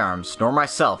Marcos High Arms nor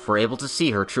myself were able to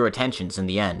see her true intentions in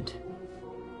the end.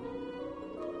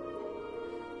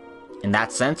 In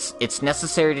that sense, it's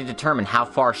necessary to determine how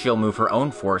far she'll move her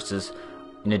own forces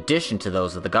in addition to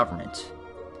those of the government.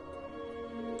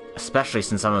 Especially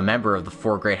since I'm a member of the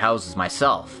 4 great houses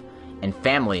myself, and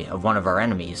family of one of our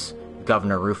enemies,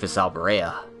 Governor Rufus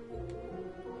Alberea.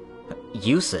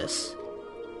 Usus.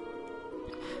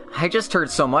 I just heard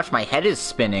so much my head is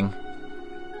spinning.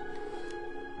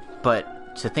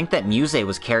 But to think that Muse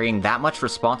was carrying that much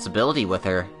responsibility with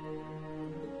her...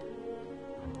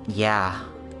 Yeah.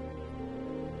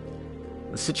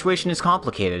 The situation is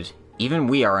complicated. Even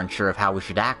we are unsure of how we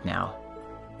should act now.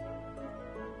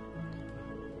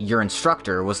 Your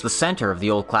instructor was the center of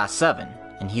the old Class VII,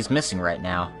 and he's missing right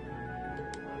now.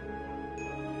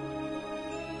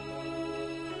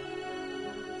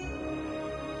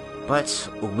 But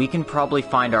we can probably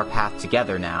find our path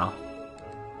together now.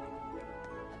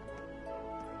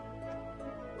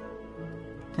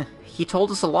 He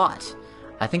told us a lot.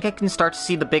 I think I can start to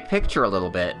see the big picture a little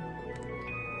bit.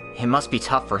 It must be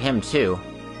tough for him, too.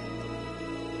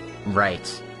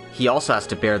 Right. He also has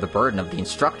to bear the burden of the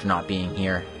instructor not being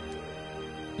here.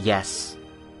 Yes.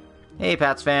 Hey,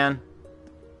 Pats fan.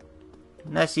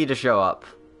 Nice of you to show up.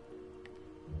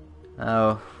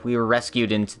 Oh, we were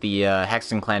rescued into the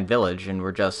Hexen Clan village, and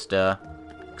we're just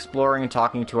exploring and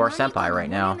talking to our senpai right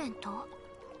now.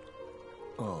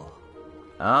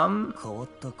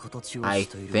 I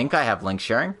think I have link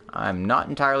sharing. I'm not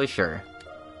entirely sure.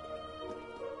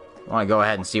 I want to go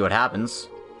ahead and see what happens.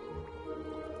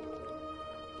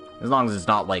 As long as it's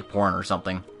not like porn or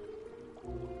something.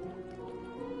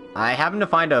 I happen to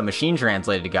find a machine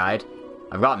translated guide.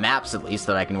 I've got maps at least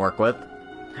that I can work with.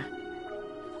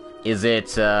 Is it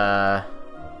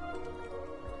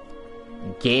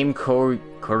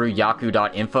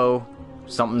gamekoruyaku.info?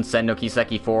 Something Senno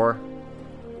Kiseki 4?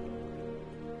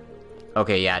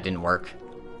 Okay, yeah, it didn't work.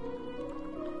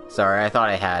 Sorry, I thought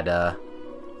I had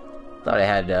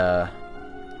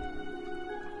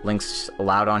links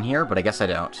allowed on here, but I guess I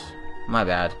don't. My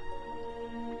bad.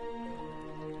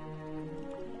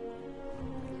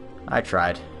 I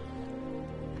tried.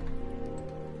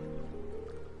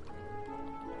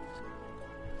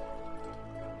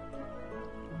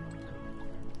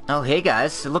 Oh, hey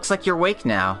guys, it looks like you're awake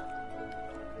now.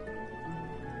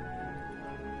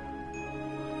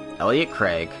 Elliot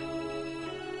Craig.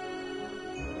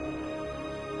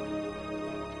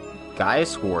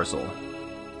 Gaius Warzel.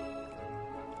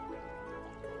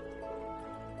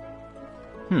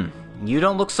 You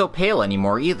don't look so pale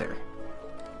anymore either.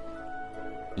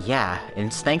 Yeah, and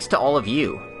it's thanks to all of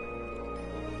you.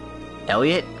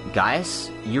 Elliot,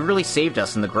 Gaius, you really saved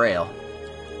us in the Grail.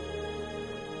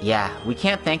 Yeah, we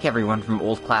can't thank everyone from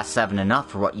Old Class 7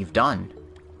 enough for what you've done.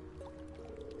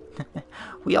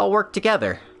 We all worked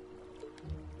together.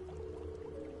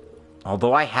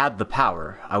 Although I had the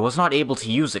power, I was not able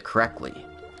to use it correctly.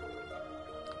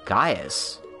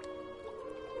 Gaius?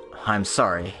 I'm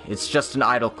sorry, it's just an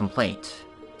idle complaint.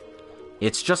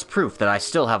 It's just proof that I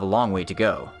still have a long way to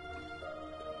go.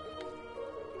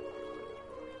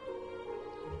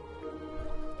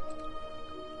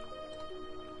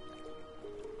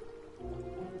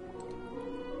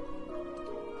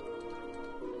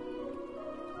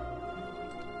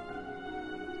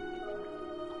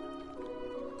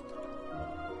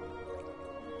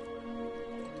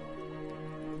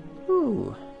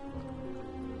 Ooh.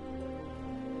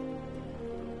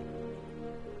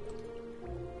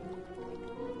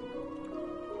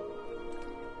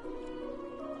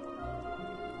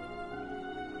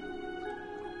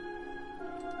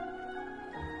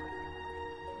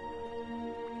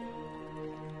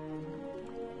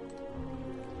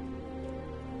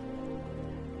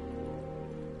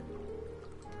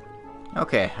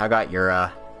 Okay, I got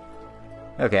your,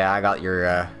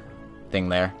 thing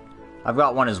there. I've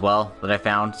got one as well that I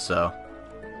found, so...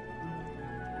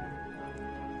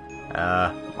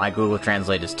 my Google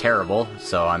Translate is terrible,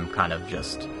 so I'm kind of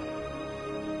just...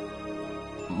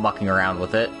 mucking around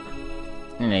with it.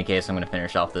 In any case, I'm gonna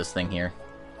finish off this thing here.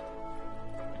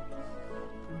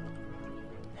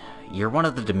 You're one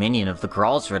of the Dominion of the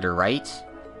Gralsritter, right?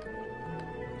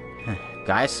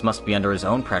 Gaius must be under his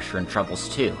own pressure and troubles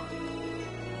too.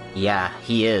 Yeah,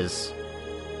 he is.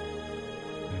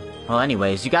 Well,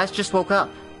 anyways, you guys just woke up.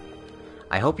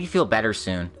 I hope you feel better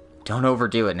soon. Don't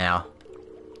overdo it now.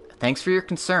 Thanks for your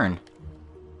concern.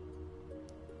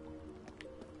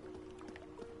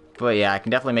 But yeah, I can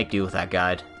definitely make do with that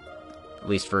guide. At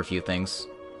least for a few things.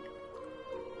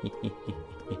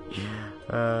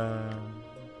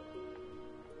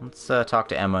 Let's talk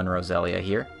to Emma and Roselia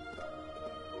here.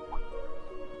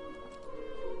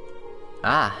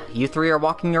 Ah, you three are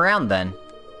walking around then.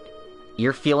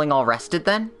 You're feeling all rested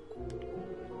then?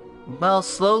 Well,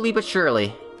 slowly but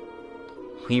surely.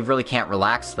 We really can't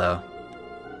relax though.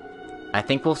 I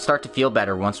think we'll start to feel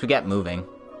better once we get moving.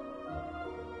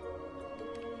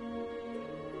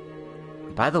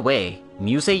 By the way,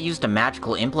 Muse used a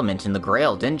magical implement in the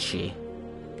Grail, didn't she?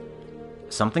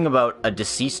 Something about a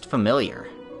deceased familiar.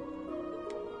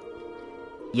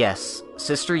 Yes,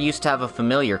 Sister used to have a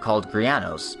familiar called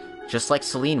Grianos, just like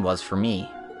Celine was for me.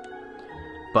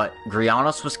 But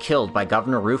Grianos was killed by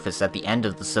Governor Rufus at the end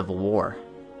of the Civil War.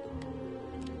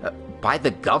 By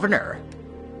the Governor?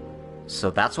 So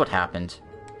that's what happened.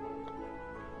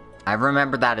 I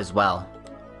remember that as well.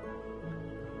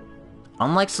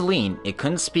 Unlike Celine, it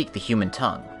couldn't speak the human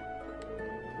tongue.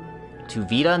 To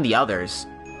Vita and the others,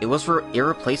 it was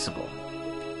irreplaceable.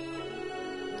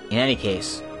 In any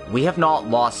case, we have not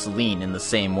lost Celine in the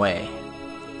same way.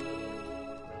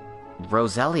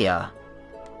 Roselia.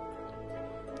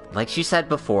 Like she said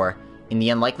before, in the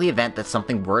unlikely event that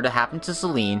something were to happen to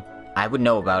Celine, I would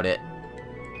know about it.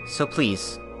 So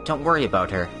please, don't worry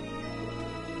about her.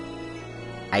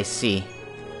 I see.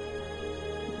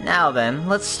 Now then,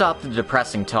 let's stop the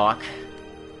depressing talk.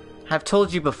 I've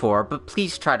told you before, but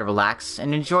please try to relax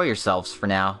and enjoy yourselves for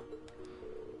now.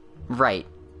 Right.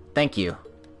 Thank you.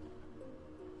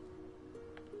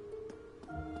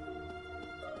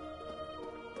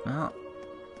 Well...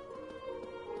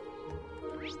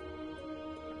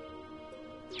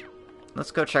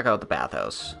 let's go check out the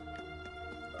bathhouse.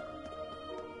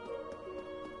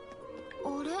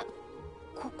 あれ？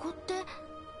ここって？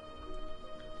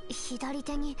左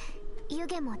手に湯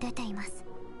気も出ています。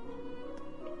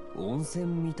温泉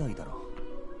みたいだな。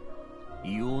硫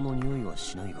黄の匂いは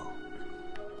しないが。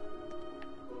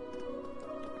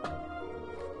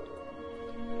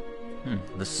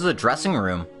This is a dressing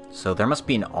room, so there must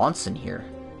be an onsen here.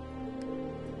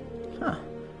 Huh.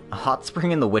 A hot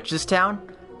spring in the witch's town?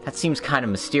 That seems kind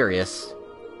of mysterious.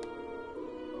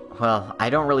 Well, I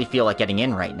don't really feel like getting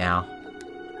in right now.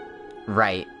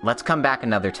 Right, let's come back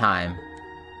another time.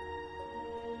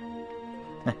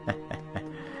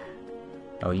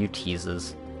 Oh, you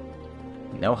teases.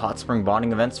 No hot spring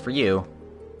bonding events for you.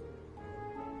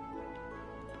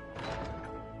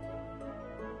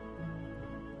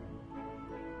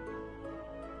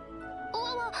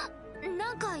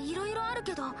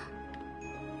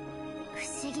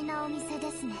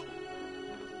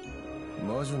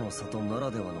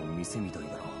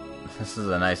 This is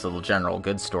a nice little general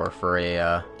goods store for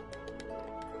a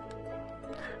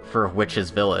witch's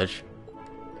village.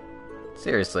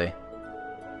 Seriously.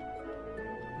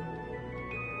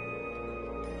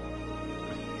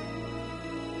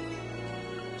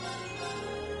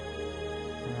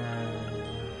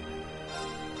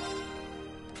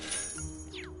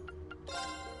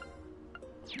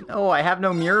 No, I have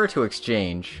no mirror to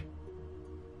exchange.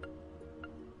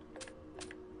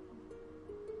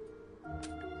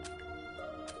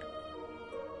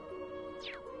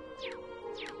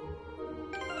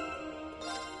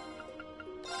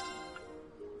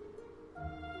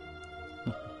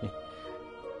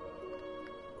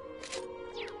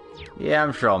 Yeah,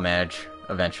 I'm sure I'll manage,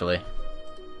 eventually.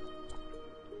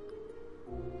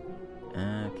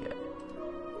 Okay.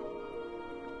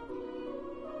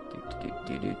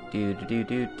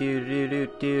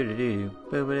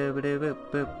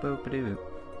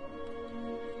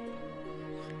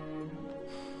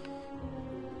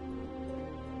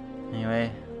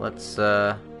 Anyway, let's,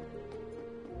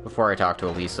 before I talk to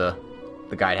Elisa,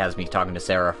 the guide has me talking to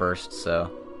Sarah first,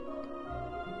 so...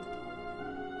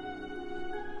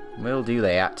 we'll do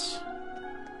that.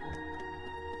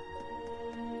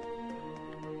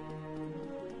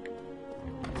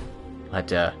 Let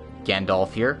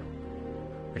Gandalf here.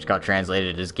 which got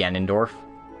translated as Ganondorf.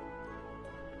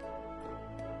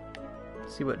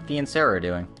 Let's see what Fee and Sarah are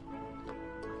doing.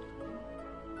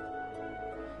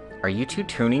 Are you two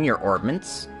tuning your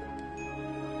orbments?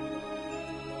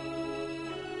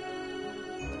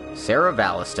 Sarah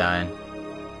Valentine.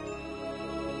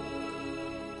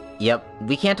 Yep,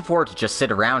 we can't afford to just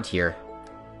sit around here.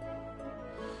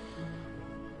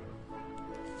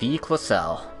 Fee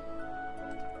Classell.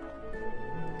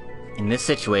 In this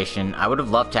situation, I would have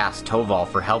loved to ask Toval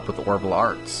for help with Orbital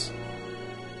Arts.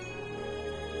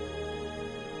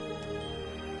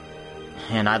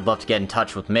 And I'd love to get in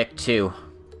touch with Mick, too.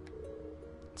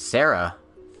 Sarah.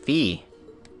 Fee.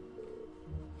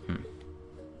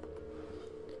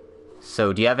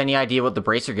 So, do you have any idea what the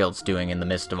Bracer Guild's doing in the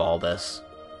midst of all this?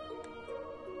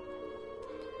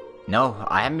 No,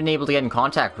 I haven't been able to get in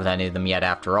contact with any of them yet,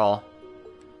 after all.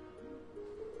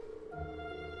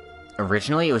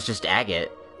 Originally, it was just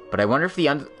Agate, but I wonder if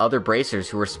the other Bracers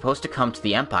who were supposed to come to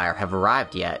the Empire have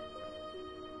arrived yet.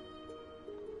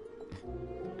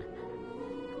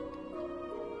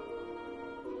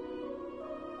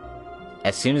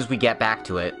 As soon as we get back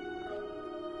to it.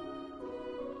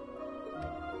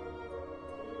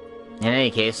 In any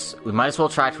case, we might as well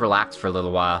try to relax for a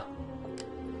little while.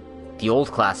 The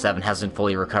old Class 7 hasn't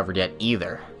fully recovered yet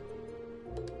either.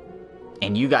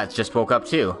 And you guys just woke up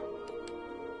too.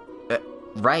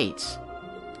 Right.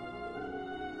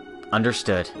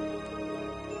 Understood.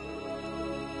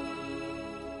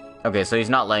 Okay, so he's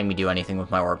not letting me do anything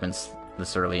with my orbments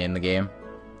this early in the game.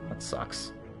 That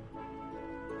sucks.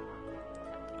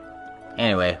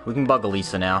 Anyway, we can bug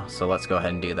Elisa now, so let's go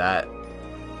ahead and do that.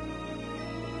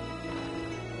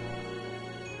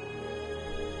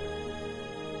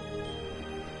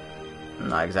 I'm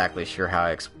not exactly sure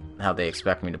how they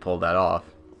expect me to pull that off.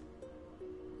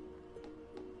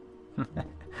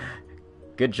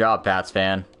 Good job, Pats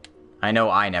fan. I know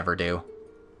I never do.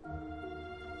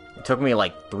 It took me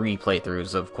like 3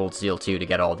 playthroughs of Cold Steel 2 to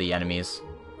get all the enemies.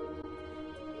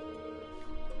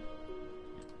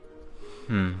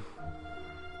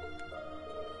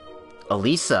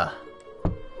 Elisa,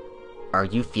 are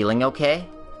you feeling okay?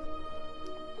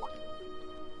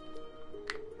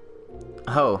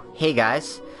 Oh, hey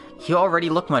guys. You already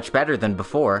look much better than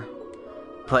before.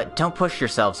 But don't push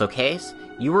yourselves, okay?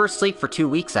 You were asleep for 2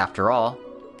 weeks after all.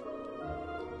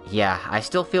 Yeah, I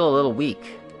still feel a little weak.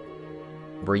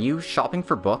 Were you shopping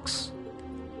for books?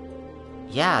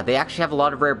 Yeah, they actually have a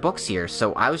lot of rare books here,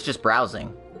 so I was just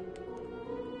browsing.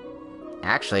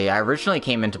 Actually, I originally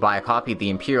came in to buy a copy of the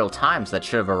Imperial Times that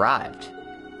should have arrived.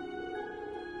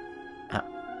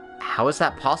 How is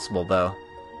that possible, though?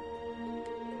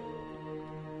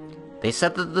 They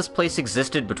said that this place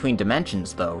existed between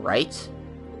dimensions, though, right?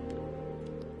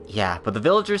 Yeah, but the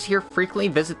villagers here frequently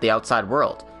visit the outside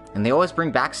world, and they always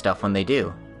bring back stuff when they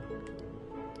do.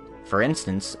 For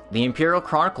instance, the Imperial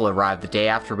Chronicle arrived the day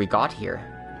after we got here.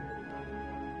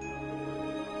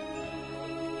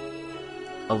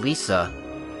 Elisa,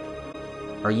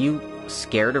 are you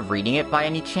scared of reading it by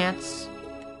any chance?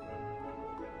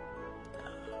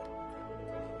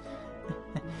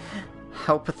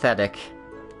 How pathetic.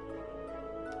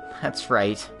 That's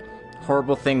right.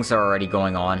 Horrible things are already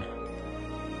going on.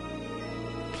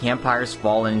 The Empire's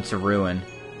fallen into ruin.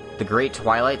 The Great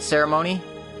Twilight ceremony?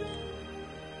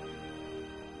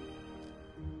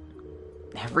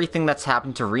 Everything that's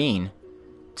happened to Reen,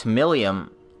 to Milliam,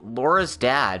 Laura's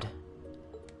dad.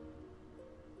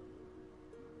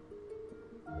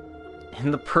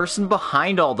 And the person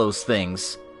behind all those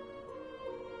things.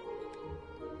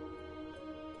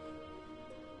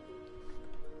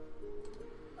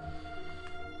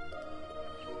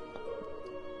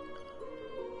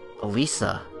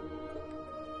 Elisa.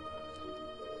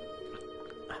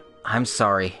 I'm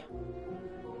sorry.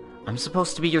 I'm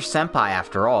supposed to be your senpai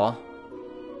after all.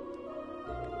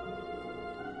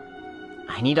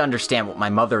 I need to understand what my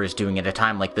mother is doing at a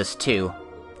time like this too.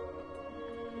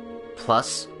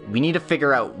 Plus, we need to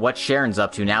figure out what Sharon's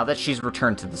up to now that she's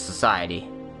returned to the society.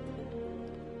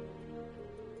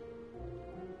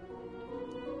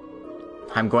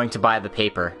 I'm going to buy the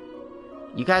paper.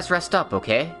 You guys rest up,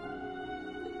 okay?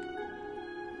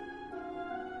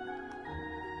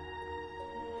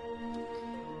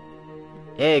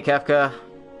 Hey, Kefka.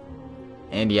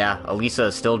 And yeah, Elisa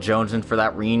is still jonesing for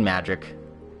that Reen magic.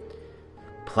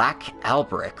 Black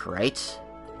Albrecht, right?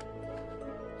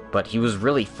 But he was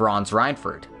really Franz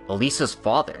Reinford, Elisa's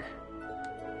father.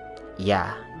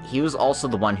 Yeah, he was also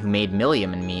the one who made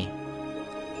Milliam and me.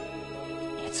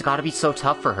 It's gotta be so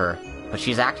tough for her, but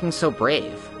she's acting so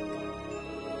brave.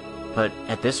 But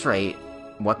at this rate,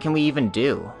 what can we even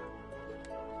do?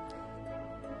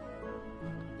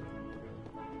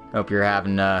 Hope you're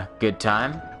having a good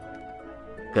time.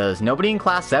 Because nobody in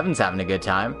Class 7's having a good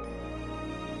time.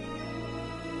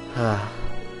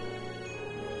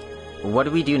 What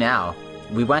do we do now?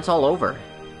 We went all over.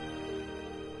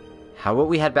 How about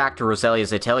we head back to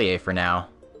Roselia's atelier for now?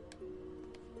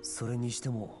 それにして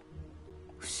も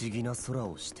不思議な空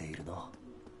をしているな。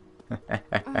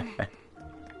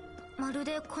まる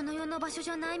でこの世の場所じ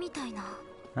ゃないみたいな。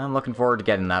I'm looking forward to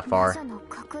getting that far. 魔女の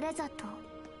隠れ里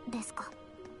ですか。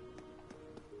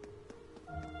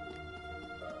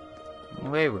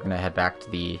Anyway, we're gonna head back to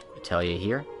the atelier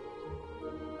here.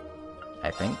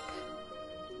 I think.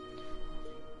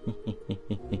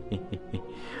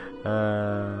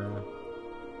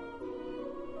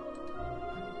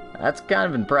 That's kind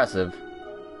of impressive.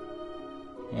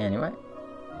 Anyway.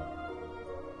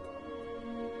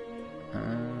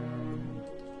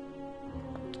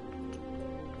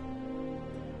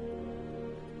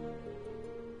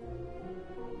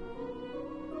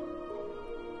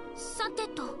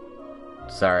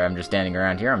 Sorry, I'm just standing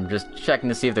around here. I'm just checking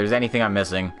to see if there's anything I'm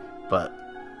missing, but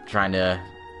trying to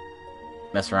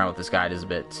mess around with this guide is a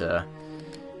bit, it's a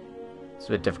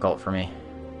bit difficult for me.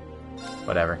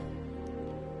 Whatever.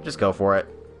 Just go for it.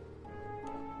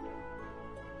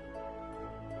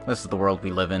 This is the world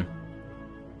we live in.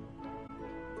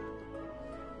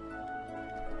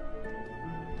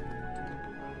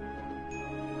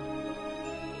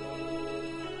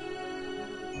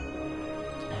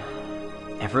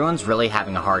 Everyone's really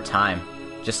having a hard time,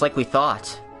 just like we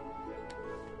thought.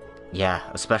 Yeah,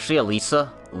 especially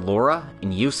Elisa, Laura,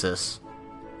 and Eustace.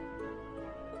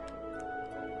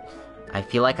 I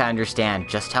feel like I understand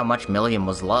just how much Milliam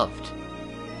was loved.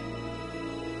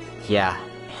 Yeah,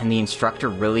 and the instructor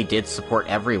really did support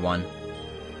everyone.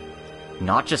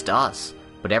 Not just us,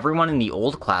 but everyone in the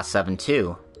old Class 7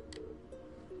 too.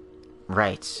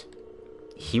 Right.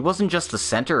 He wasn't just the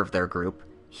center of their group,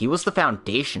 he was the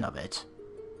foundation of it.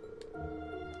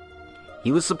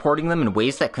 He was supporting them in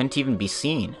ways that couldn't even be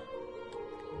seen.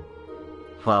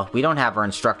 Well, we don't have our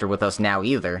instructor with us now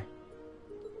either.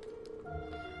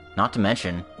 Not to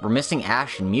mention, we're missing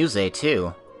Ash and Muse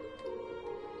too.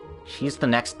 She's the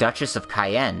next Duchess of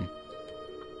Cayenne.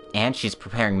 And she's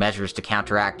preparing measures to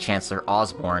counteract Chancellor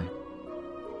Osborne.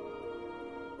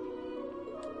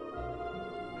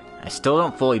 I still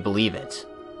don't fully believe it.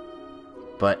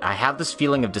 But I have this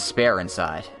feeling of despair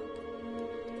inside.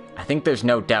 I think there's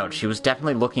no doubt she was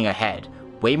definitely looking ahead,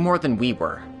 way more than we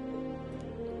were.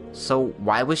 So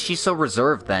why was she so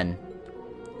reserved then?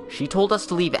 She told us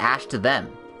to leave Ash to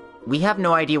them. We have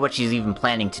no idea what she's even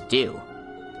planning to do.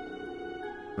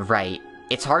 Right,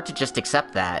 it's hard to just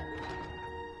accept that.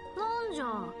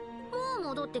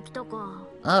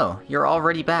 Oh, you're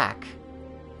already back.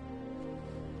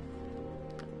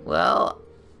 Well,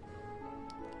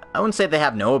 I wouldn't say they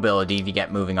have no ability to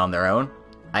get moving on their own.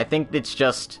 I think it's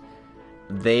just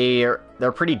they're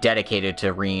pretty dedicated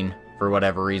to Reen for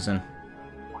whatever reason.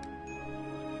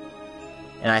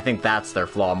 And I think that's their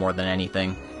flaw more than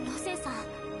anything.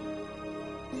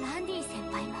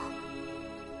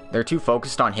 They're too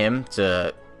focused on him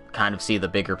to kind of see the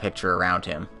bigger picture around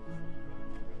him.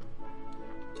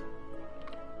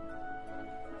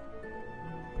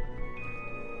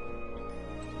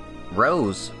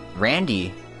 Rose,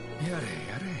 Randy.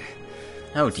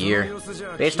 Oh dear.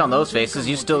 Based on those faces,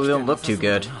 you still don't look too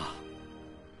good.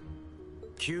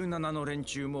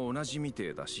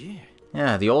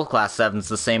 Yeah, the old Class 7's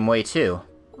the same way too.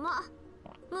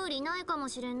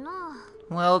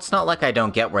 Well, it's not like I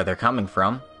don't get where they're coming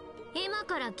from.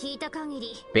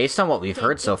 Based on what we've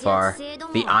heard so far,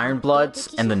 the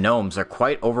Ironbloods and the Gnomes are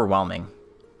quite overwhelming.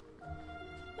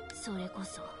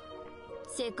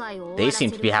 They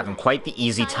seem to be having quite the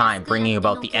easy time bringing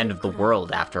about the end of the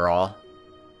world, after all.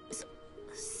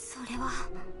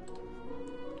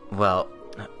 Well,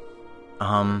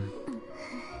 to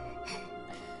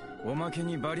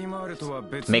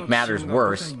make matters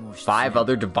worse, 5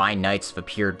 other Divine Knights have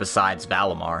appeared besides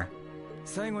Valimar.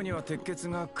 And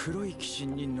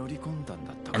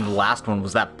the last one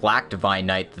was that Black Divine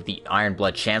Knight that the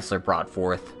Ironblood Chancellor brought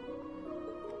forth.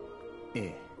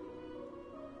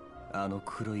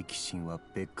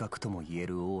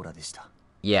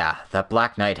 Yeah, that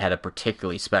Black Knight had a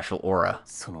particularly special aura,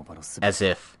 as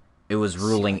if it was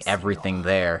ruling everything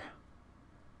there.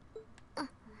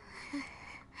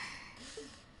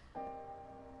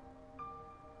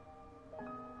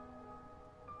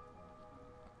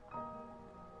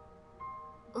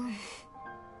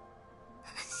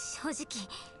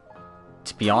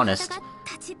 To be honest,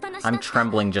 I'm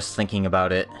trembling just thinking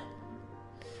about it.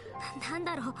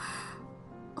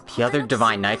 The other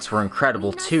Divine Knights were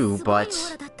incredible too,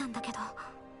 but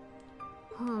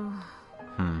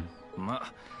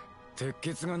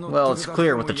Well, it's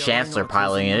clear with the Chancellor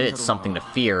piloting it, it's something to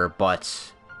fear,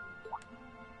 but...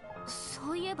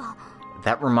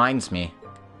 That reminds me.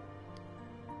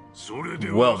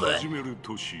 Well then,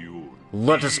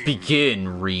 let us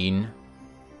begin, Reen.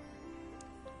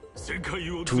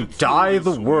 To dye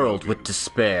the world with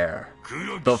despair,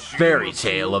 the fairy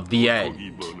tale of the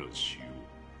end.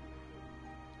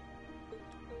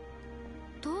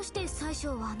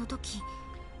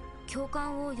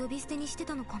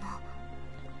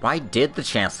 Why did the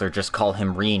Chancellor just call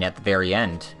him Reen at the very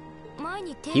end?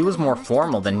 He was more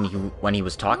formal than when he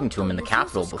was talking to him in the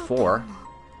capital before.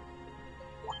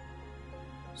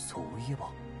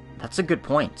 That's a good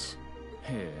point.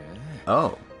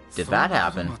 Oh, did that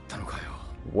happen?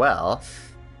 Well...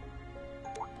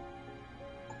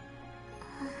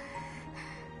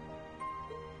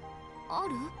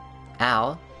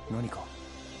 Al?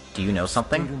 Do you know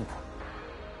something?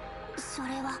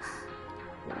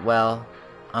 Well,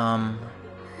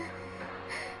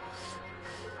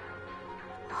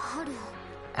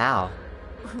 Al.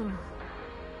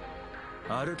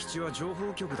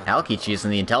 Aokichi is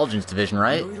in the intelligence division,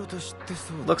 right?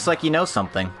 Looks like you know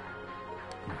something.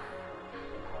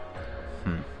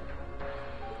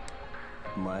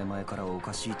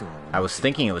 I was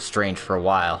thinking it was strange for a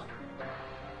while.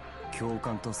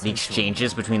 The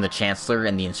exchanges between the Chancellor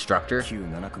and the instructor,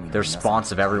 the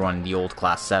response of everyone in the old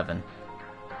Class VII,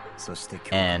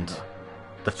 and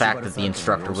the fact that the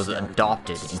instructor was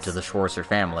adopted into the Schwarzer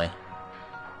family.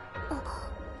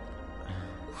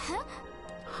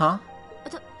 Huh?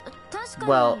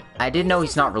 Well, I did know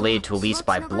he's not related to Elise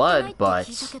by blood, but...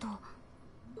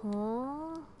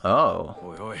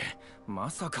 Oh.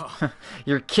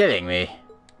 You're kidding me.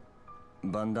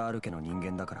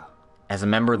 As a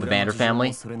member of the Vander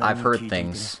family, I've heard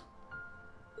things.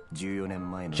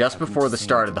 Just before the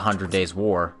start of the 100 Days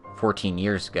War, 14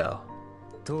 years ago,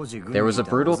 there was a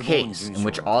brutal case in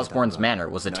which Osborne's manor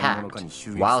was attacked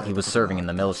while he was serving in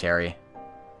the military.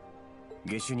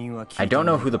 I don't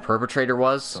know who the perpetrator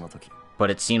was,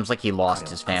 but it seems like he lost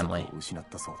his family.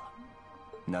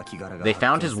 They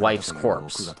found his wife's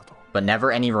corpse, but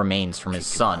never any remains from his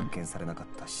son.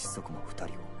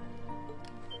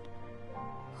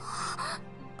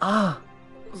 Ah!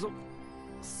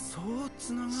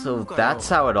 So that's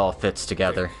how it all fits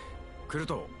together.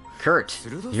 Kurt,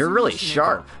 you're really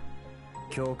sharp.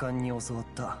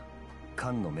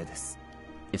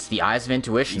 It's the eyes of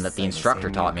intuition that the instructor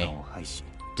taught me.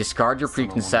 Discard your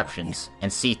preconceptions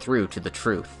and see through to the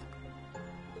truth.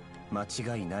 From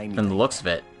the looks of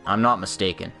it, I'm not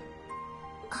mistaken.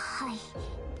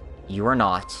 You are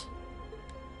not.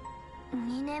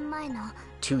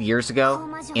 2 years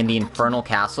ago, in the Infernal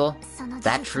Castle,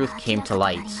 that truth came to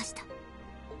light.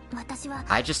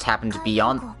 I just happened to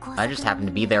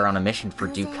be there on a mission for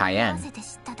Duke Cayenne.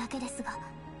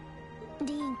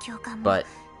 But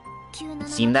it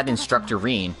seemed that Instructor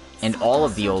Reen and all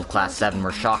of the old Class 7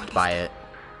 were shocked by it.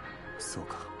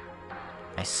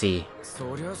 I see.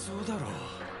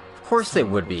 Of course they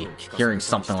would be, hearing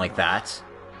something like that.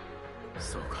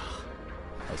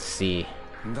 I see.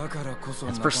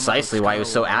 That's precisely why he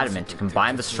was so adamant to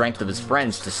combine the strength of his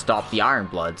friends to stop the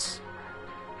Ironbloods.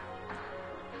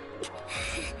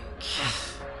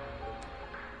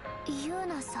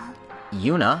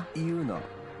 Yuna?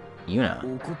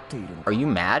 Yuna? Are you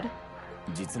mad?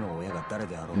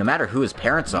 No matter who his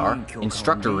parents are,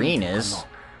 Instructor Reen is.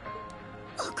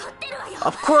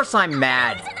 Of course I'm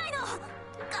mad!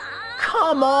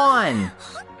 Come on!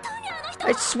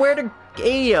 I swear to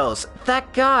Eios,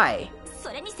 that guy!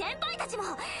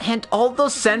 And all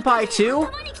those senpai too?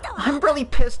 I'm really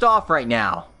pissed off right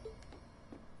now.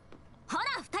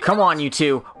 Come on, you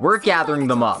two, we're gathering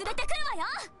them up.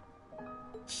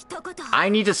 I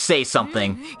need to say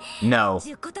something. No,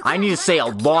 I need to say a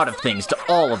lot of things to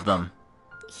all of them.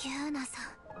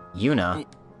 Yuna?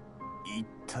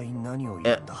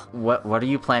 What are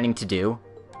you planning to do?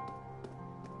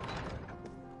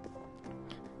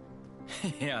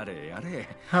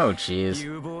 Oh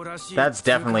jeez. That's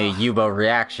definitely a Yubo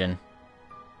reaction.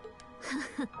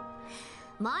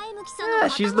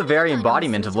 She's the very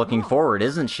embodiment of looking forward,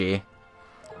 isn't she?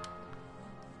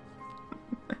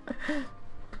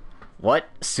 What?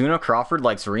 Suna Crawford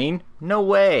likes Reen? No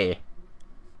way!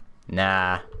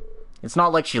 Nah. It's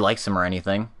not like she likes him or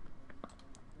anything.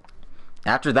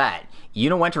 After that,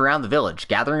 Yuna went around the village,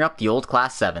 gathering up the old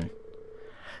Class 7.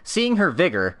 Seeing her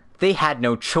vigor, they had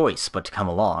no choice but to come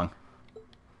along.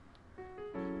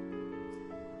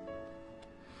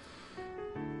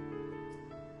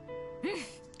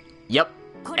 Yep,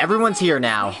 everyone's here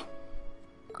now.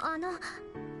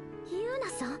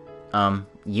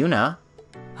 Yuna?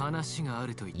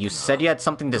 You said you had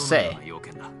something to say.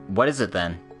 What is it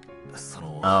then?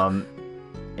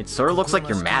 It sort of looks like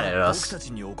you're mad at us.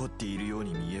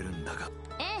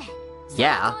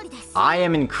 Yeah, I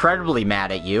am incredibly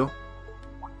mad at you.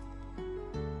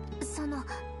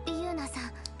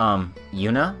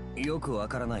 Yuna?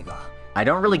 I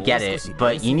don't really get it,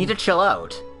 but you need to chill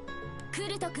out.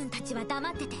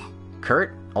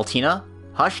 Kurt, Altina,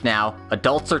 hush now.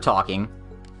 Adults are talking.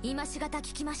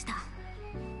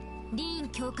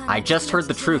 I just heard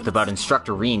the truth about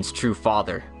Instructor Reen's true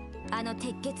father.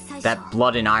 That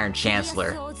Blood and Iron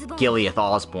Chancellor, Gileath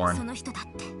Osborne.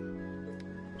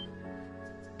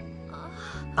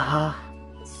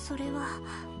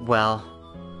 Well,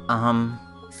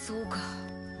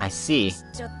 I see.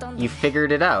 You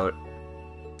figured it out.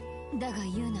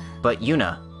 But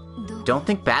Yuna, don't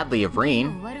think badly of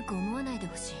Reen.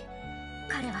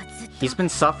 He's been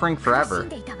suffering forever.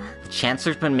 The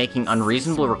Chancellor's been making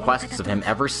unreasonable requests of him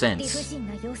ever since.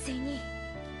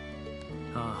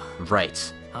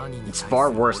 Right. It's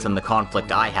far worse than the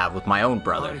conflict I have with my own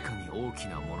brother.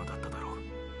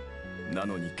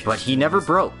 But he never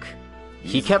broke.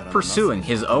 He kept pursuing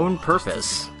his own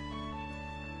purpose.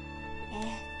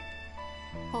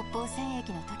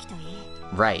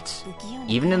 Right.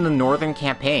 Even in the Northern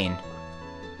Campaign.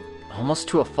 Almost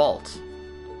to a fault.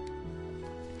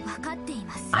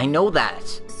 I know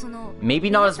that. Maybe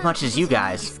not as much as you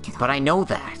guys, but I know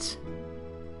that.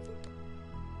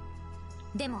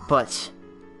 But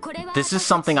this is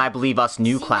something I believe us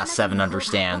new Class 7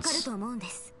 understands.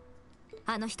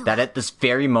 That at this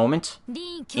very moment,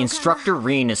 Instructor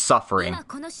Reen is suffering.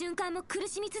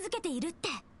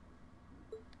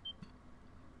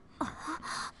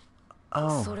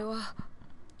 Oh.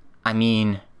 I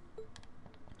mean,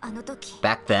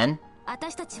 back then,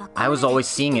 I was always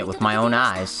seeing it with my own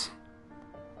eyes.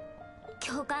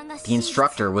 The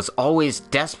instructor was always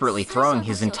desperately throwing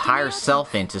his entire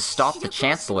self in to stop the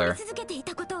Chancellor.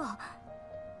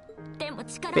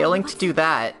 Failing to do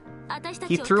that,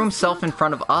 he threw himself in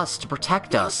front of us to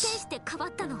protect us.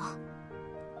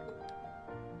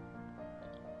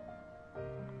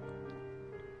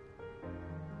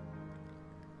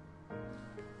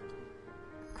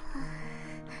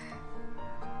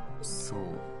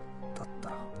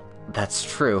 That's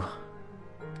true.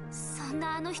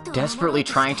 Desperately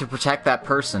trying to protect that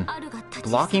person,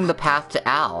 blocking the path to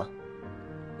Al.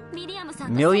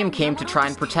 Milliam came to try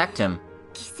and protect him,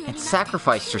 and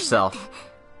sacrificed herself,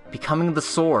 becoming the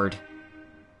sword.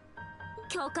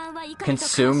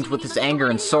 Consumed with his anger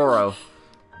and sorrow,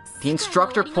 the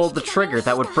instructor pulled the trigger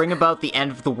that would bring about the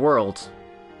end of the world.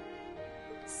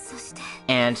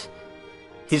 And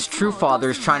his true father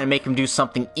is trying to make him do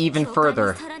something even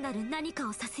further.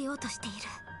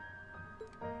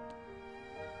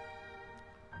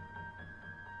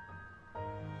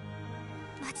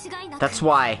 That's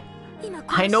why,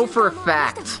 I know for a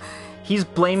fact, he's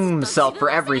blaming himself for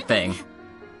everything.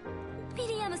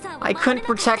 I couldn't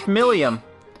protect Milliam.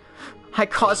 I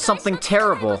caused something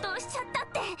terrible.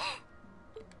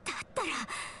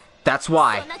 That's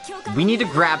why, we need to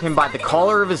grab him by the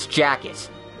collar of his jacket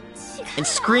and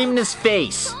scream in his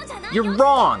face, "You're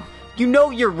wrong! You know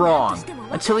you're wrong!"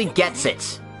 until he gets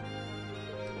it.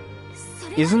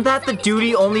 Isn't that the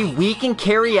duty only we can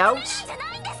carry out?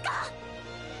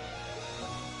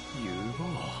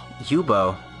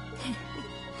 Yubo.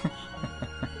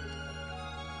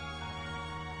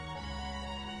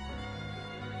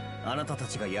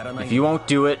 If you won't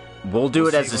do it, we'll do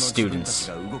it as the students.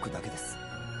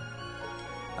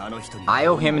 I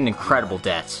owe him an incredible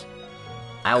debt.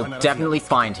 I'll definitely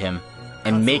find him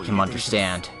and make him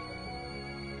understand.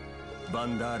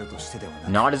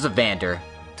 Not as a Vander,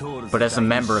 but as a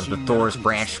member of the Thor's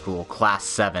Branch School, Class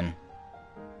 7.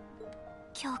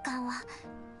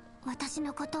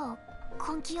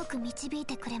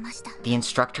 The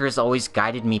instructor has always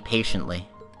guided me patiently.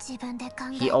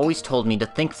 He always told me to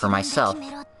think for myself,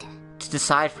 to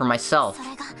decide for myself.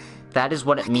 That is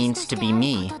what it means to be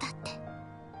me.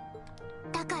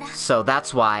 So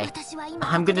that's why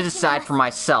I'm gonna decide for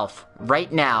myself,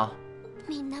 right now,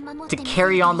 to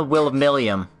carry on the will of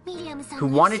Milliam, who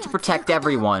wanted to protect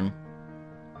everyone.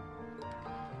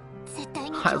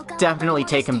 I'll definitely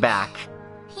take him back,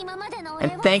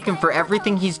 and thank him for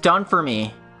everything he's done for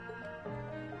me.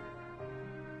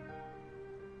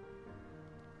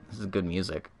 This is good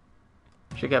music.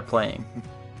 Should get playing.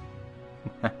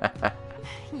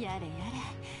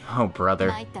 Oh,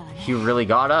 brother. You really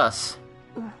got us.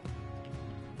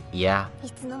 Yeah.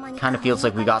 Kinda feels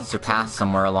like we got surpassed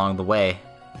somewhere along the way.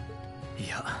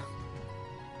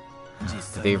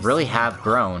 They really have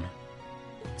grown.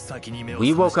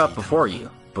 We woke up before you,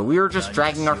 but we were just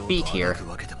dragging our feet here.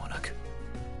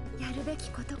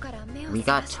 We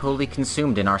got totally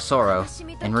consumed in our sorrow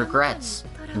and regrets,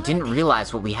 and didn't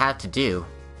realize what we had to do.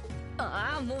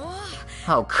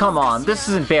 Oh, come on, this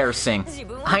is embarrassing.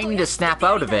 I need to snap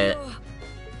out of it.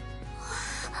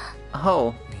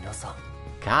 Oh,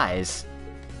 guys.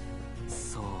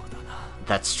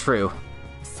 That's true.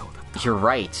 You're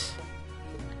right.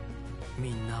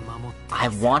 I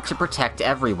want to protect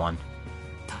everyone.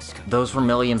 Those were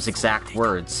Milliam's exact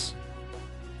words.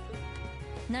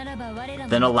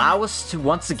 Then allow us to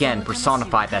once again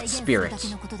personify that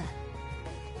spirit.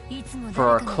 For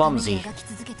our clumsy,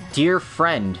 dear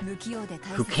friend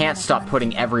who can't stop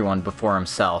putting everyone before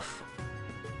himself.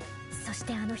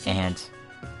 And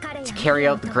to carry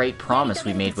out the great promise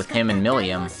we made with him and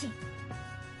Milliam.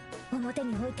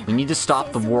 We need to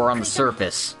stop the war on the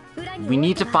surface. We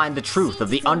need to find the truth of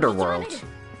the underworld.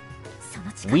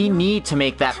 We need to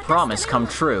make that promise come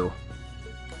true.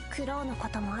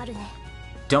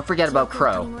 Don't forget about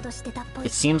Crow.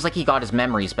 It seems like he got his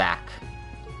memories back.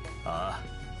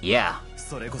 Yeah.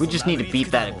 We just need to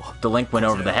beat that delinquent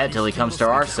over the head till he comes to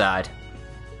our side.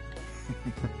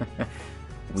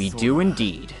 We do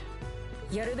indeed.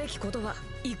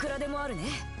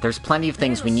 There's plenty of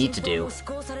things we need to do.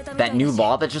 That new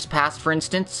law that just passed, for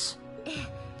instance?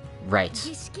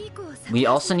 Right. We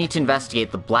also need to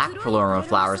investigate the black Paloma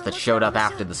flowers that showed up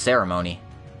after the ceremony.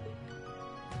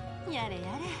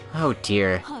 Oh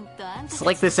dear. It's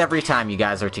like this every time you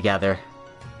guys are together.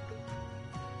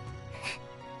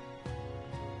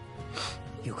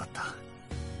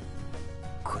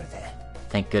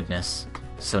 Thank goodness.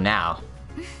 So now...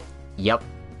 Yep.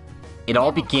 It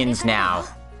all begins now.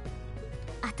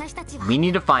 We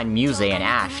need to find Muse and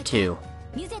Ash, too.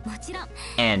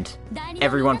 And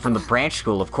everyone from the branch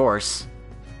school, of course.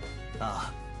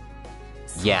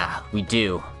 Yeah, we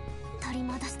do.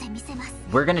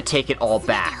 We're gonna take it all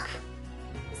back.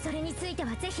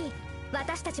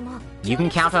 You can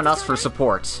count on us for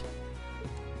support.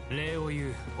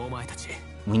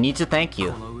 We need to thank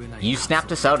you. You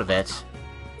snapped us out of it.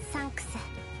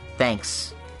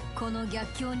 Thanks.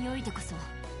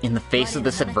 In the face of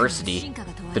this adversity,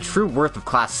 the true worth of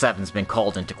Class 7's been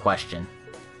called into question.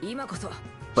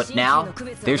 But now,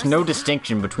 there's no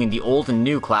distinction between the old and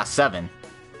new Class 7.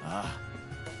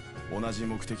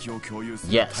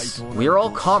 Yes, we are all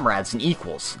comrades and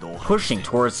equals, pushing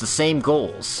towards the same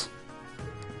goals.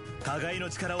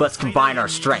 Let's combine our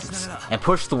strengths and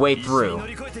push the way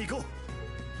through.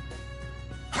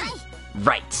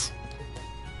 Right.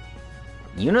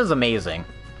 Yuna's amazing.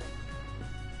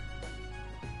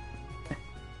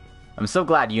 I'm so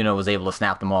glad Yuna was able to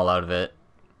snap them all out of it.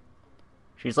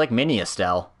 She's like mini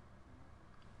Estelle.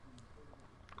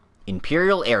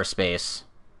 Imperial airspace.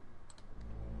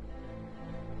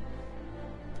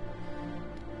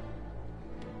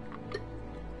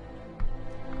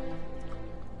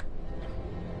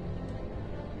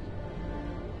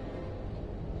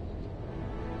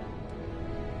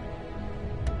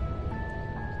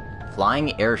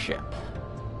 Flying airship.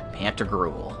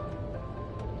 Pantagruel.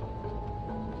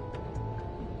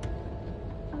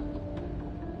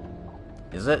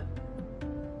 Is it?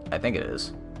 I think it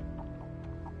is.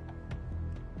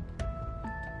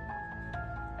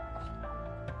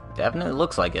 Definitely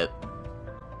looks like it.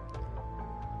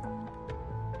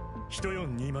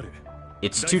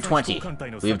 It's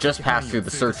 2:20. We have just passed through the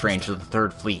search range of the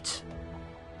 3rd Fleet.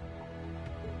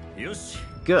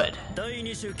 Good.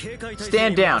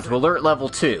 Stand down to alert level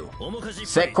 2.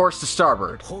 Set course to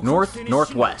starboard,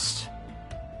 north-northwest.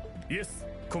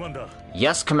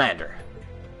 Yes, Commander.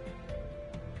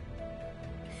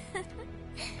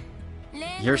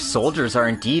 Your soldiers are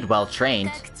indeed well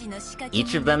trained.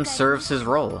 Each of them serves his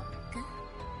role.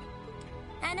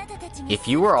 If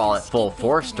you were all at full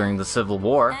force during the Civil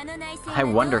War, I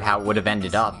wonder how it would have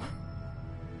ended up.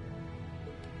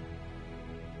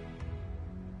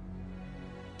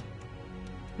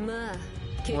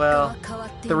 Well,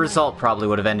 the result probably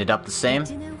would have ended up the same.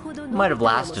 Might have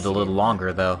lasted a little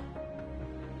longer, though.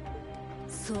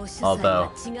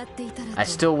 Although, I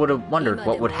still would have wondered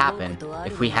what would happen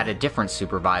if we had a different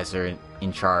supervisor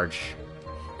in charge.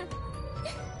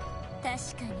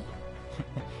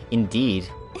 Indeed.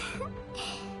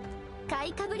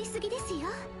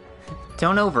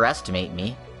 Don't overestimate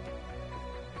me.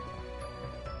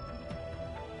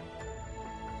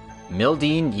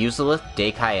 Mildine Uzalith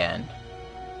de Cayenne.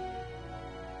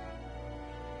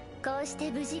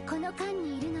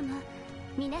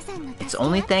 It's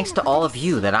only thanks to all of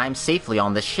you that I'm safely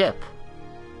on this ship.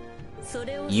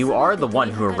 You are the one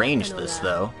who arranged this,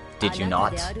 though, did you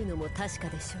not?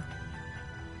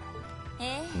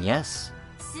 Yes.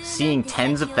 Seeing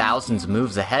tens of thousands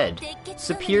moves ahead,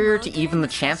 superior to even the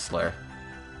Chancellor.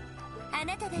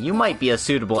 You might be a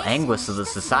suitable anguist of the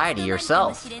society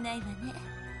yourself.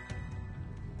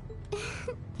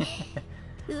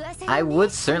 I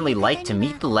would certainly like to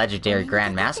meet the legendary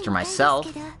Grand Master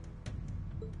myself.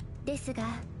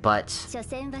 But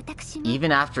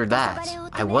even after that,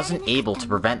 I wasn't able to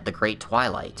prevent the Great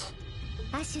Twilight.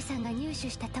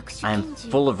 I am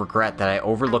full of regret that I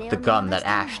overlooked the gun that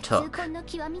Ash took.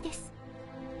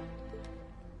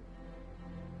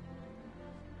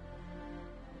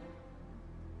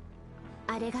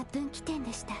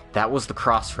 That was the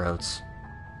crossroads.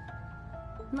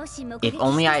 If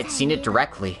only I had seen it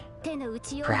directly,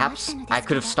 perhaps I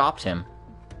could have stopped him.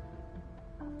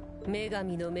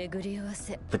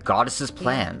 The goddess's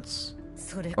plans.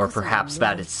 Or perhaps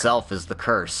that itself is the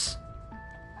curse.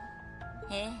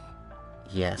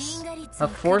 Yes, a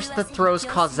force that throws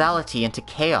causality into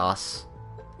chaos.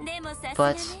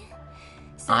 But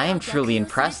I am truly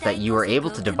impressed that you were able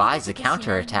to devise a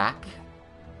counterattack.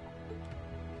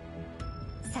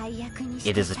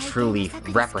 It is a truly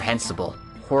reprehensible,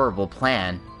 horrible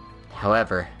plan.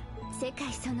 However,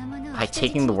 by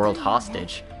taking the world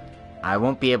hostage, I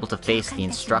won't be able to face the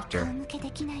instructor,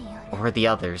 or the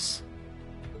others.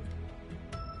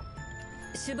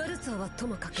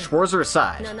 Schwarzer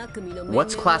aside,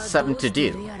 what's Class 7 to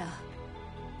do?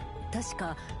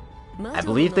 I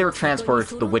believe they were transported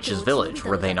to the witch's village,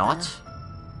 were they not?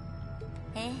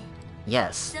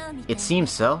 Yes, it seems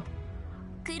so.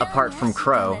 Apart from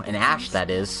Crow and Ash,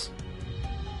 that is.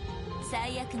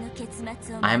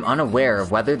 I am unaware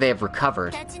of whether they have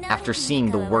recovered after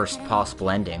seeing the worst possible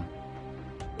ending.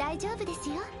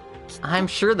 I'm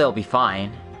sure they'll be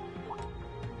fine.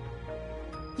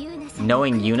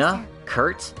 Knowing Yuna,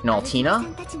 Kurt, and Altina,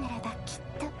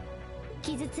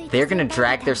 they're gonna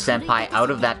drag their senpai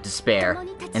out of that despair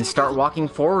and start walking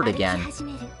forward again.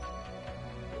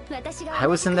 I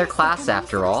was in their class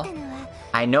after all.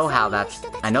 I know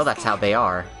that's how they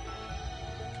are.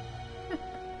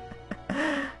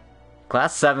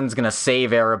 Class 7's gonna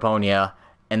save Erebonia,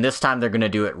 and this time they're gonna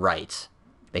do it right.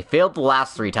 They failed the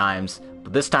last 3 times,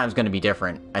 but this time's gonna be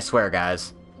different. I swear,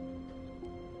 guys.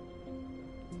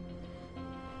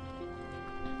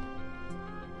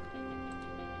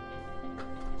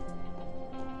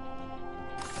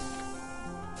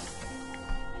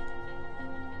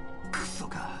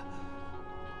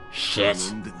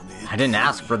 Shit. I didn't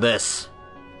ask for this.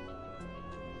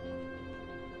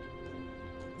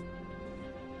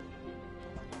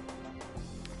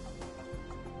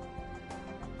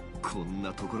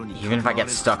 Even if I get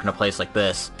stuck in a place like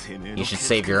this, you should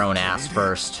save your own ass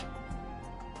first.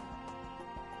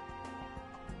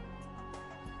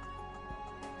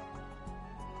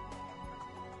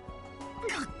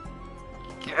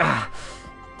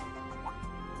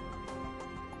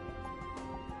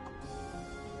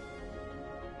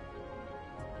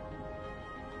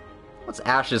 What's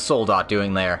Ash's soul dot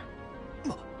doing there?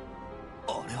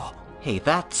 Hey,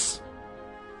 that's...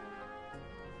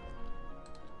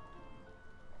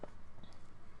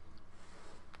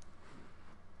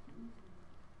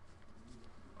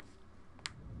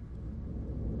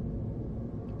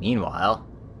 Meanwhile,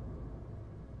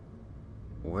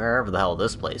 wherever the hell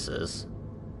this place is.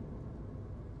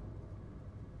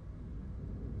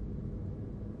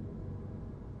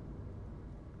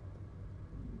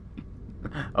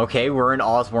 Okay, we're in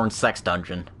Osborne's sex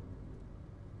dungeon.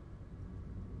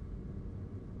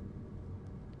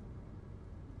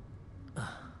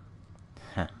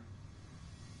 Huh.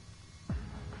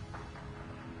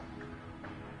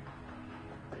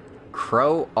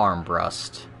 Crow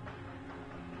Armbrust.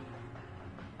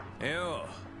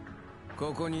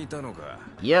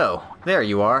 Yo, there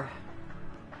you are.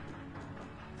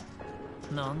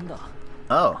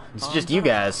 Oh, it's just you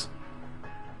guys.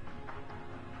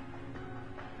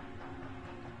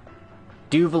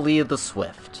 Duvalia the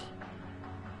Swift.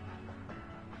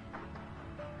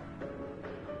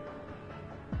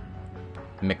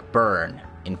 McBurn,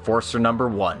 Enforcer number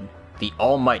 1, the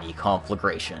Almighty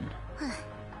Conflagration.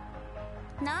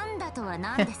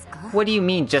 What do you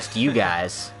mean, just you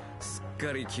guys?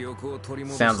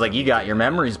 Sounds like you got your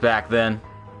memories back then.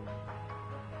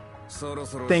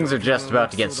 Things are just about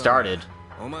to get started.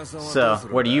 So,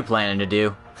 what are you planning to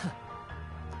do?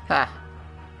 Ha.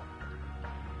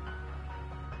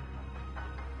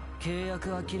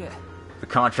 The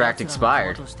contract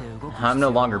expired. I'm no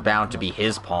longer bound to be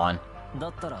his pawn.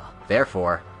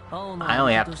 Therefore, I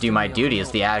only have to do my duty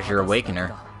as the Azure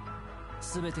Awakener.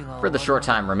 For the short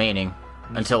time remaining,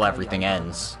 until everything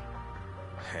ends.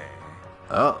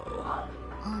 Oh.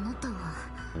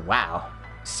 Wow.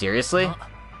 Seriously?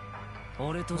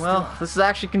 Well, this is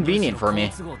actually convenient for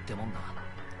me.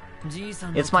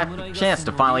 It's my chance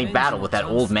to finally battle with that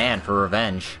old man for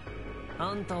revenge.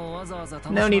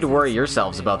 No need to worry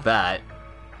yourselves about that.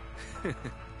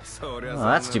 Well,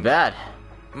 that's too bad.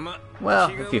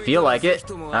 Well, if you feel like it,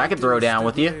 I could throw down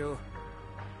with you.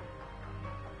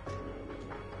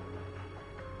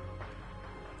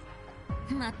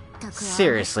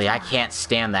 Seriously, I can't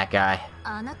stand that guy.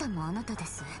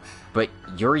 But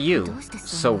you're you,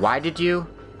 so why did you...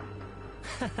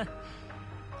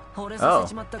 Oh,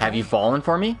 have you fallen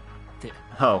for me?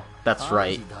 Oh, that's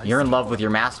right. You're in love with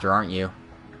your master, aren't you?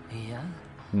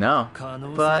 No,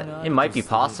 but it might be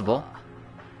possible.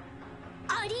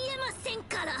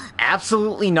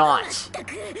 Absolutely not!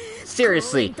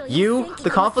 Seriously, you, the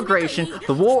conflagration,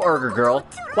 the wool erger girl,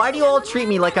 why do you all treat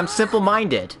me like I'm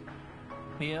simple-minded?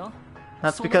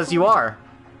 That's because you are.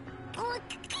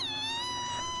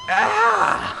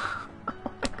 Ah!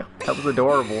 That was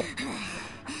adorable.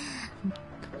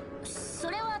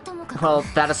 Well,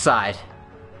 that aside,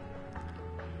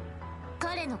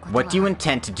 what do you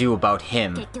intend to do about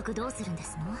him?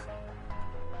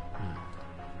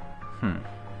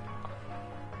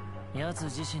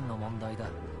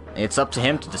 It's up to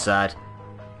him to decide.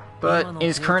 But in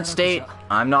his current state,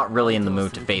 I'm not really in the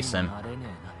mood to face him.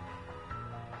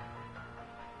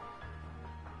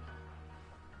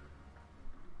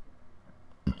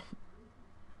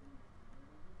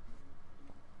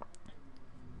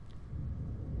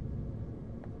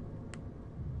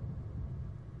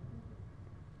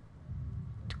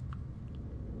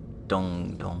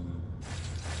 Dong dong.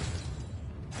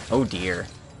 Oh dear.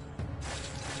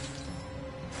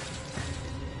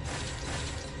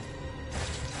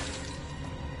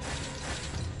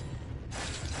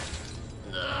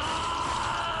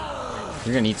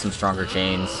 You're gonna need some stronger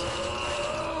chains.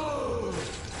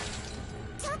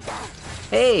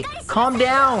 Hey, calm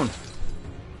down!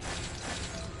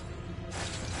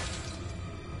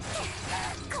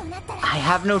 I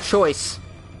have no choice.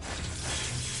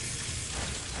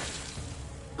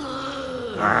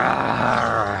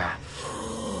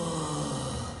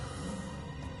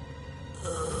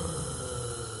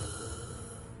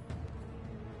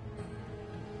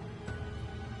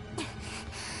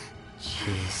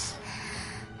 Jeez.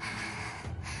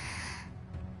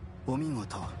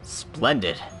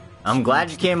 Splendid. I'm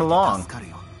glad you came along.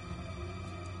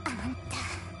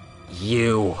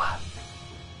 You.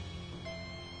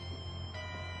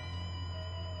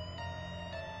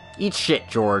 Eat shit,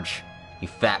 George. You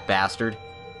fat bastard.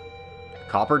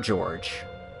 Copper George.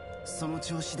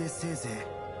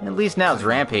 At least now his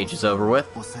rampage is over with.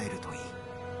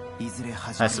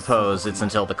 I suppose it's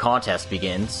until the contest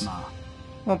begins.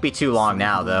 Won't be too long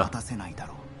now, though.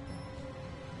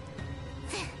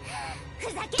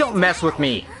 Don't mess with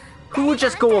me! Who would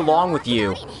just go along with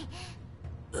you?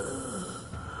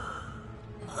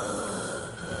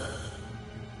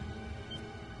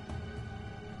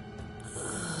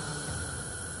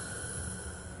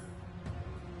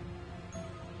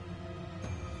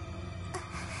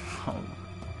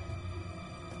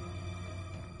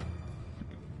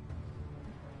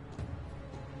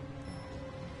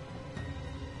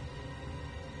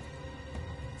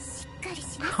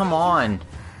 Come on.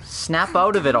 Snap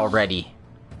out of it already.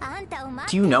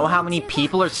 Do you know how many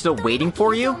people are still waiting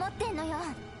for you?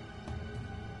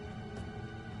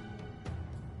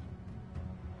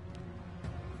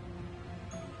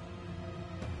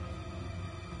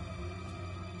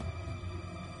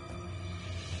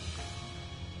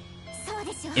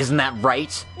 Isn't that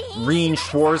right, Reen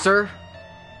Schwarzer?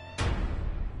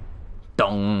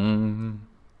 Dong.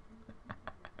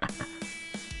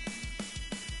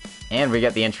 And we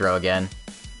get the intro again.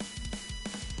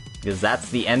 Because that's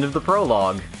the end of the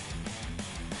prologue.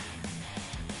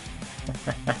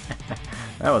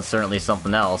 That was certainly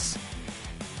something else.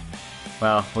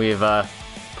 Well, we've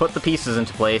put the pieces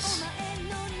into place.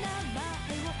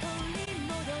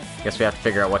 Guess we have to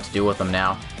figure out what to do with them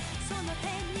now.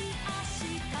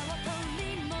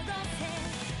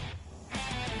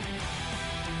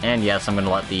 And yes, I'm going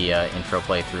to let the intro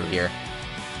play through here.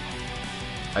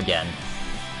 Again.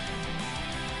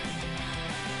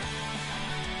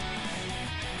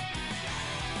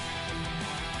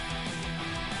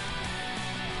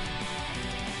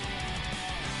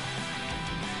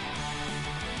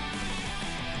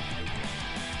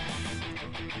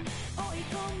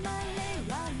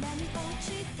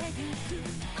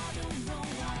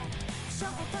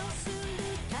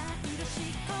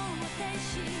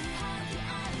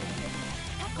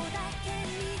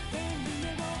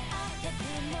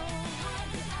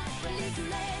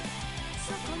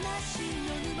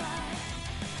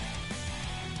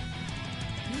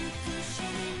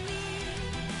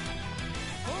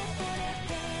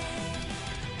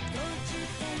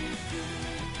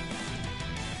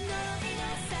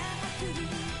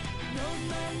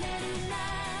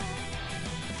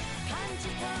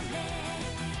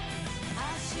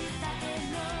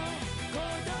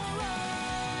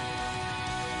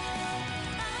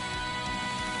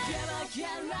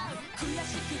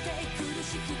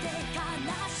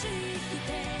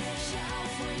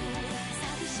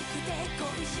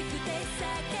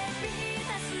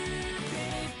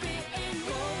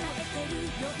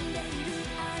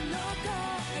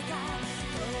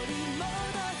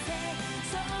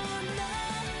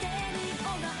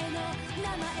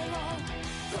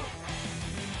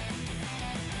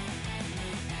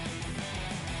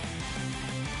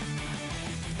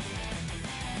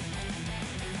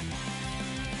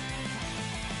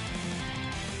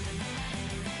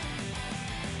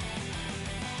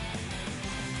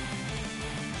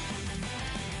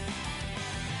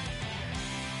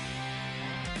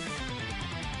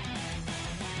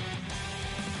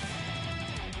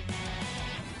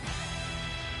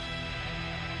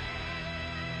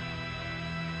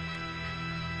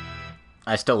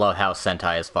 I still love how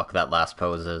Sentai as fuck that last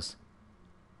pose is.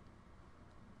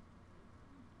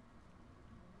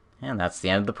 And that's the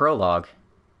end of the prologue.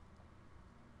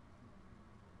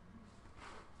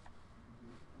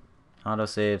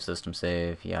 Autosave, system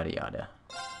save, yada yada.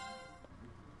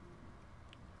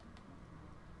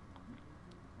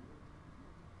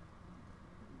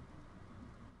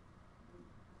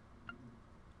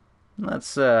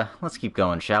 Let's keep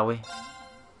going, shall we?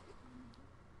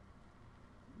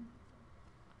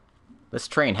 This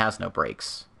train has no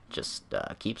brakes. Just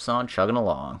keeps on chugging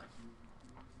along.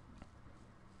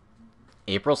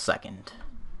 April 2nd.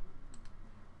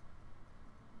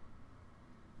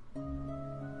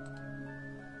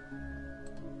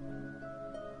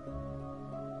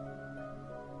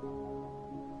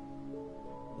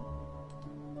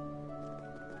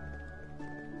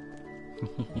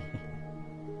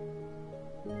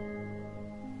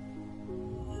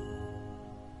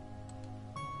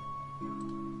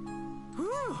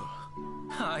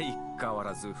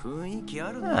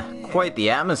 Quite the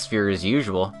atmosphere as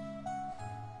usual.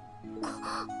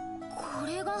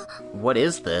 What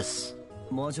is this?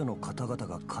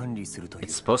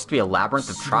 It's supposed to be a labyrinth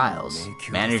of trials,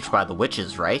 managed by the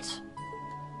witches, right?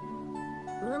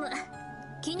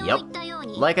 Yep.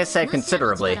 Like I said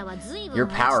considerably, your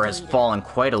power has fallen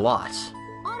quite a lot.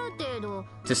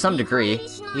 To some degree,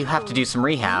 you have to do some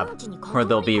rehab, or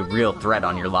there'll be a real threat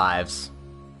on your lives.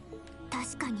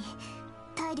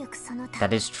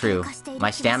 That is true.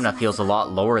 My stamina feels a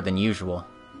lot lower than usual.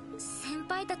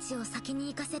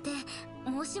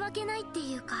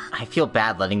 I feel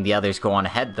bad letting the others go on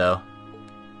ahead, though.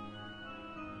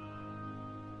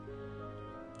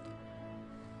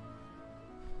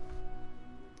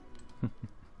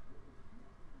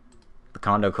 The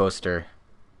condo coaster.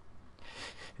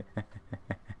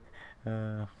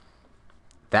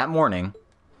 That morning...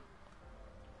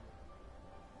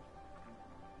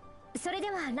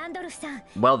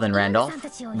 Well then,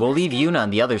 Randolph, we'll leave Yuna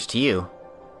and the others to you.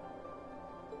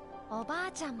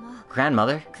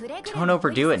 Grandmother, don't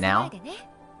overdo it now.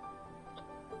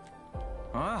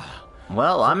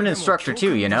 Well, I'm an instructor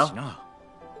too, you know.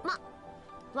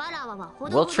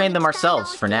 We'll train them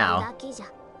ourselves for now.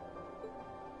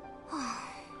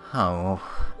 Oh.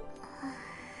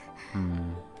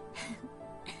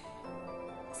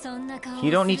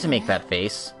 You don't need to make that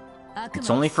face. It's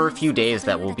only for a few days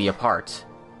that we'll be apart.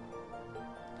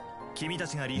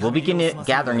 We'll begin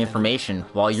gathering information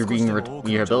while you're being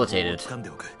rehabilitated.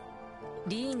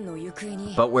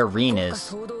 But where Reen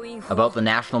is, about the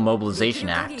National Mobilization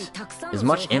Act, as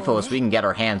much info as we can get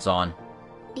our hands on.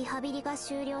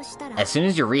 As soon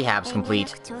as your rehab's complete,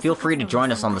 feel free to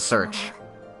join us on the search.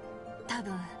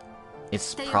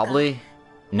 It's probably...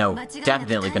 no,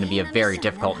 definitely going to be a very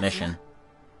difficult mission.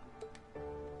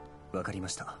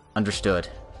 Understood.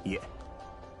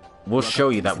 We'll show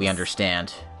you that we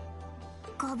understand.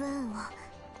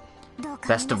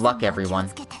 Best of luck, everyone.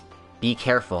 Be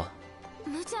careful.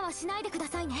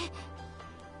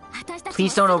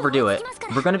 Please don't overdo it.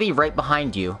 We're gonna be right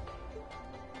behind you.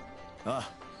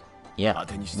 Yeah,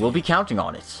 we'll be counting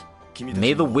on it.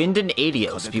 May the wind and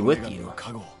Adios be with you.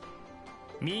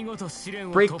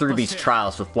 Break through these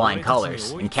trials with flying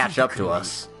colors and catch up to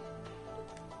us.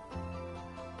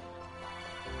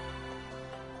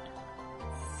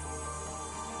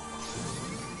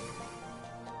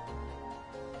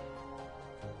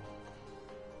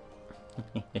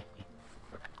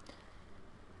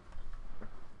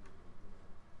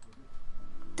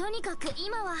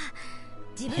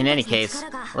 In any case,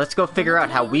 let's go figure out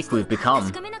how weak we've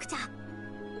become.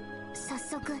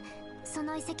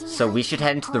 So we should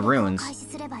head into the ruins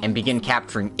and begin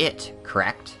capturing it,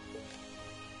 correct?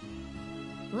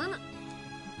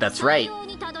 That's right.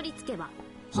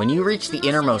 When you reach the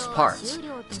innermost parts,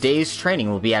 today's training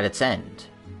will be at its end.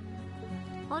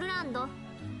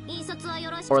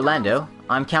 Orlando,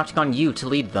 I'm counting on you to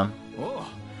lead them.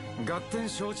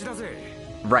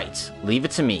 Right, leave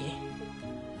it to me.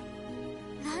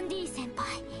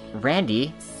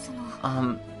 Randy?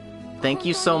 Thank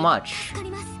you so much.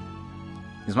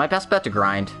 Is my best bet to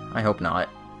grind? I hope not.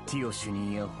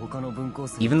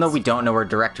 Even though we don't know where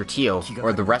Director Tio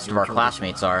or the rest of our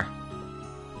classmates are.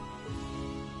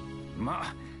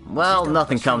 Well,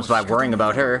 nothing comes by worrying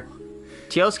about her.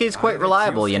 Tiosuke's quite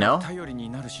reliable, you know?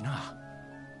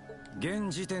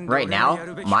 Right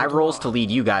now, my role is to lead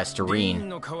you guys to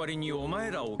Reen.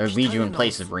 Or lead you in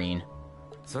place of Reen.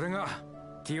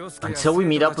 Until we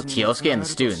meet up with Tiosuke and the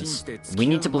students, we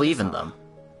need to believe in them.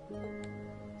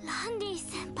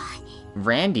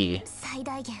 Randy,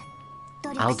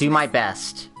 I'll do my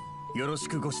best.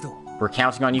 We're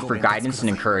counting on you for guidance and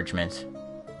encouragement.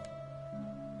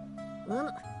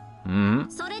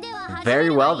 Very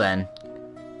well then.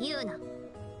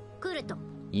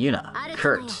 Yuna,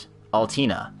 Kurt,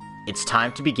 Altina, it's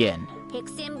time to begin.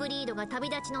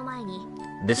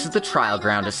 This is the trial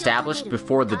ground established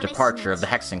before the departure of the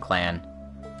Hexen clan.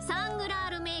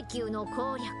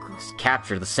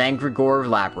 Capture the Sangrigor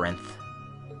Labyrinth.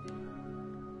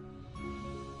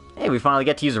 Hey, we finally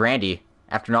get to use Randy,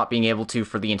 after not being able to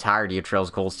for the entirety of Trails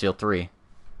of Cold Steel 3.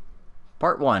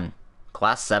 Part 1.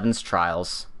 Class 7's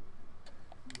Trials.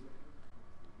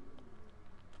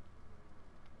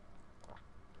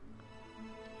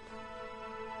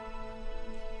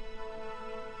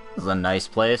 This is a nice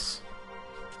place.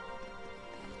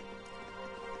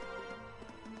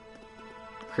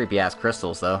 Creepy-ass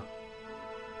crystals, though.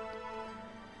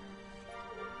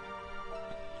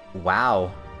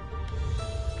 Wow.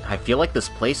 I feel like this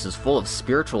place is full of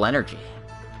spiritual energy.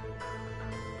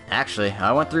 Actually,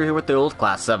 I went through here with the old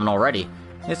Class 7 already.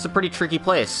 It's a pretty tricky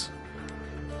place.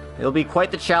 It'll be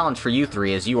quite the challenge for you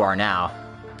three as you are now.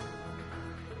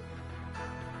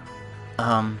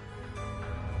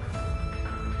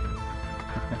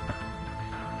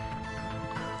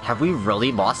 Have we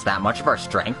really lost that much of our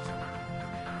strength?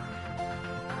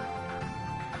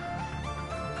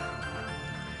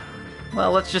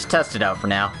 Well, let's just test it out for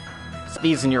now. Set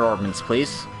these in your orbits,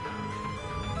 please.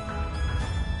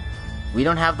 We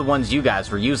don't have the ones you guys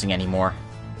were using anymore.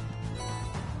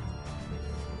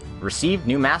 Received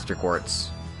new Master Quartz.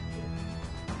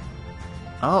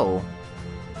 Oh.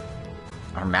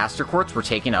 Our Master Quartz were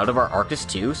taken out of our Arcus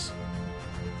 2s?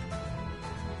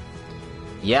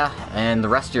 Yeah, and the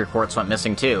rest of your quartz went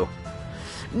missing too.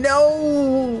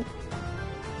 No!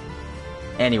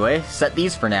 Anyway, set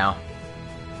these for now.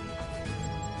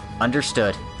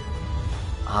 Understood.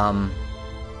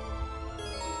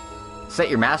 Set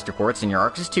your Master Quartz in your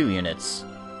Arcus 2 units.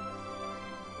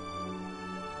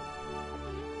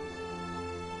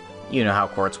 You know how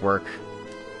quartz work.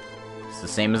 It's the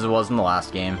same as it was in the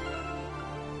last game.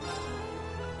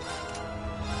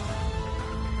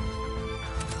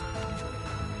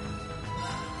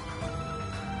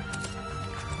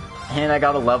 And I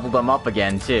gotta level them up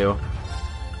again, too.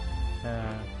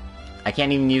 I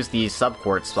can't even use these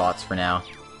sub-quartz slots for now.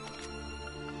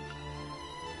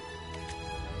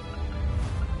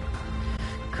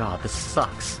 God, this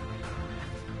sucks.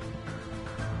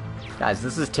 Guys,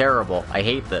 this is terrible. I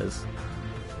hate this.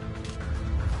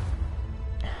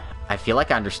 I feel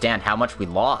like I understand how much we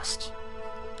lost.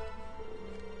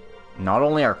 Not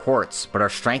only our quartz, but our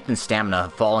strength and stamina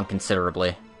have fallen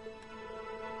considerably.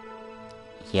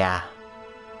 Yeah.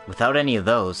 Without any of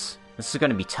those, this is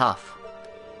gonna be tough.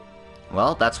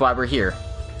 Well, that's why we're here.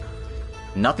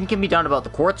 Nothing can be done about the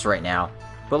quartz right now,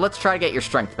 but let's try to get your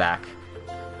strength back.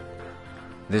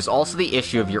 There's also the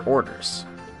issue of your orders.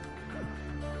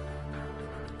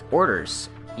 Orders?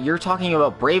 You're talking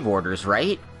about Brave Orders,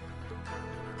 right?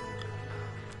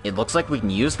 It looks like we can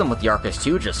use them with the Arcus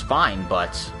 2 just fine,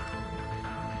 but...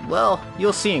 well,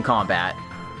 you'll see in combat.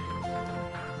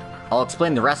 I'll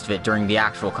explain the rest of it during the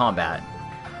actual combat.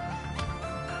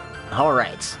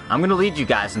 Alright, I'm gonna lead you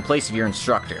guys in place of your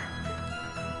instructor.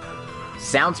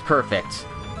 Sounds perfect.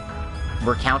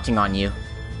 We're counting on you.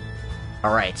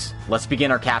 Alright, let's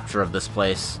begin our capture of this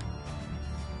place.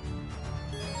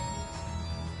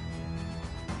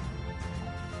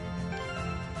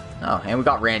 Oh, and we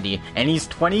got Randy, and he's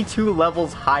 22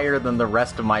 levels higher than the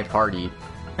rest of my party.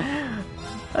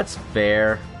 That's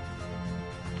fair.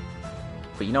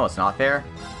 But you know what's not fair?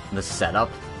 The setup.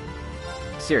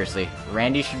 Seriously,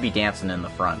 Randy should be dancing in the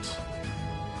front.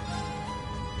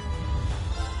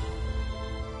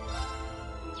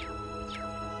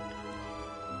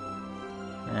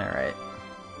 Alright.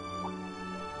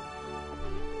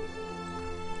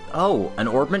 Oh, an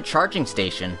orbment charging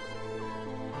station.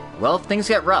 Well, if things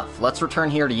get rough, let's return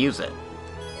here to use it.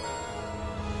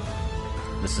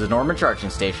 This is an orbment charging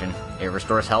station. It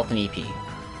restores health and EP.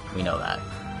 We know that.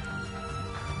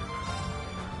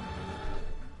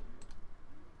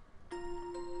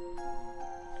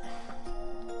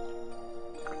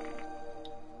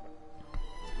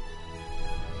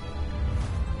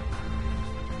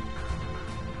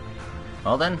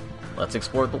 Well then, let's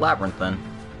explore the labyrinth then.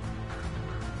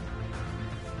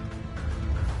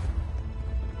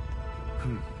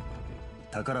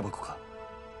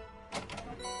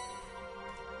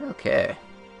 Okay.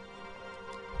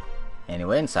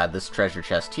 Anyway, inside this treasure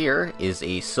chest here is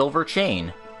a silver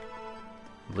chain.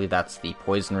 I believe that's the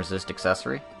poison resist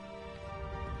accessory.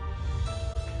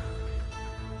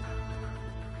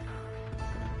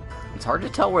 It's hard to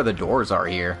tell where the doors are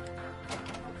here.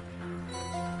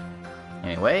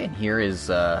 Anyway, here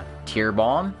is Tear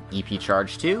Bomb, EP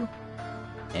Charge 2,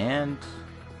 and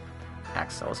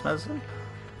Axelis Medicine.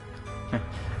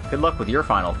 Good luck with your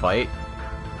final fight.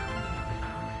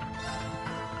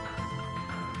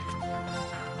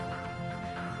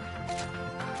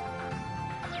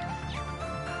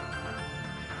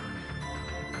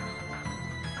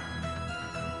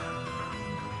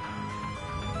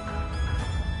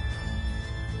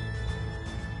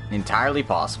 Entirely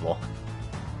possible.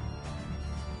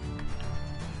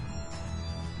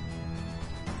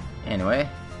 Anyway,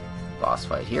 boss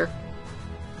fight here.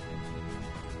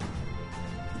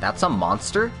 That's a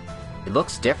monster? It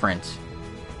looks different.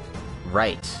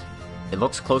 Right. It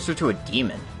looks closer to a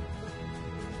demon.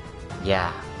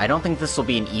 Yeah, I don't think this will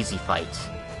be an easy fight.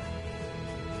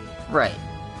 Right.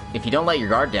 If you don't let your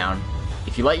guard down,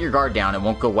 it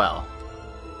won't go well.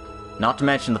 Not to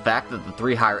mention the fact that the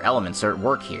 3 higher elements are at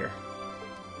work here.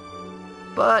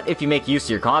 But if you make use of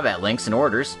your combat links and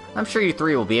orders, I'm sure you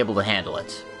 3 will be able to handle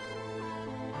it.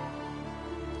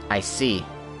 I see.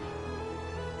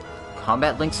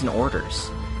 Combat links and orders.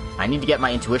 I need to get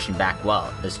my intuition back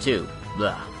well, as too.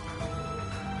 Blah.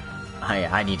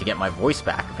 I need to get my voice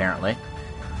back, apparently.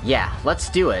 Yeah, let's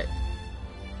do it.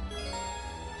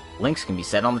 Links can be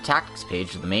set on the tactics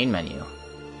page of the main menu.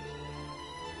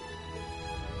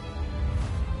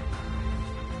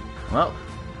 Well,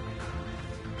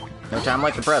 no time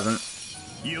like the present.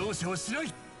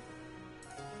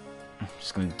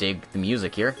 Just gonna dig the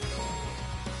music here.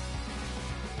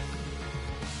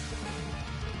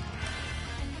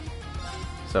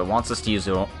 So it wants us to use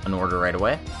an order right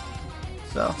away.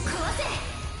 So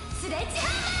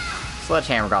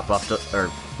Sledgehammer got buffed,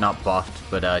 or not buffed,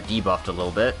 but debuffed a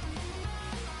little bit.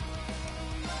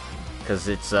 Because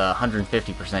it's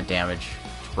 150% damage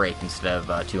to break instead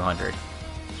of 200.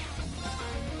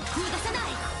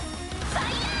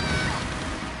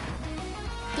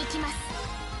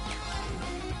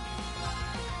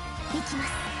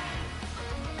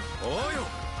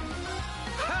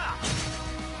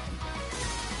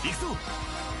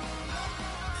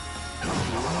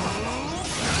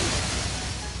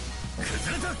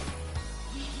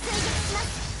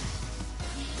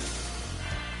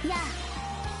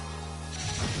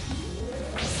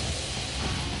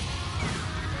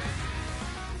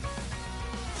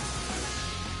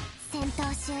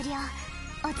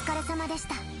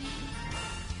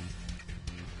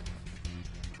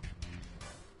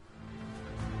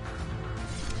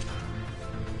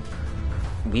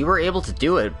 We were able to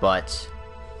do it, but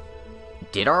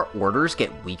did our orders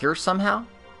get weaker somehow?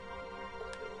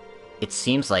 It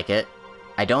seems like it.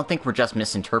 I don't think we're just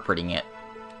misinterpreting it.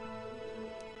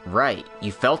 Right,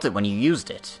 you felt it when you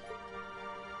used it.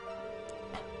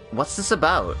 What's this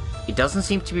about? It doesn't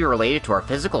seem to be related to our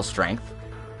physical strength.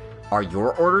 Are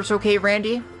your orders okay,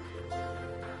 Randy?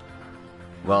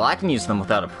 Well, I can use them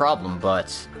without a problem,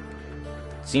 but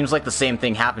seems like the same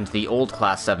thing happened to the old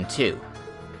Class 7 too.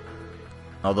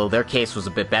 Although their case was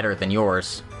a bit better than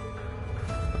yours.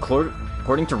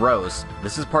 According to Rose,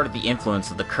 this is part of the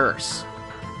influence of the curse.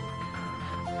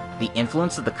 The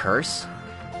influence of the curse?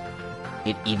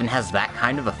 It even has that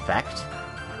kind of effect?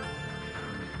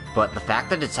 But the fact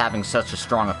that it's having such a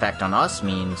strong effect on us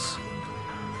means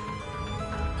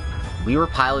we were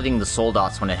piloting the Soul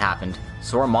Dots when it happened,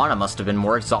 so our mana must have been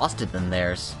more exhausted than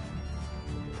theirs.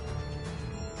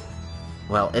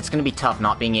 Well, it's gonna be tough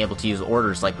not being able to use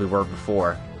orders like we were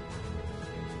before.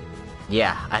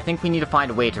 Yeah, I think we need to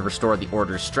find a way to restore the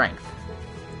order's strength.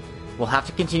 We'll have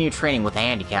to continue training with a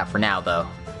handicap for now, though.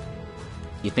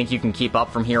 You think you can keep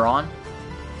up from here on?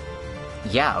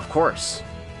 Yeah, of course.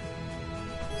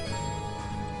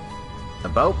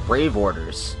 About Brave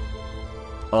Orders.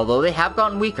 Although they have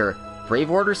gotten weaker,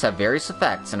 Brave Orders have various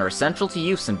effects and are essential to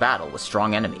use in battle with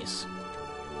strong enemies.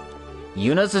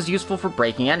 Yuna's is useful for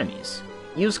breaking enemies.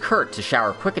 Use Kurt to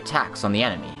shower quick attacks on the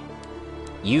enemy.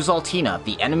 Use Altina if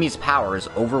the enemy's power is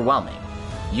overwhelming.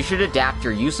 You should adapt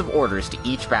your use of orders to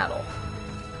each battle.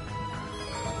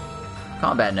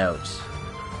 Combat Note.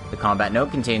 The Combat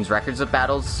Note contains records of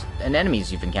battles and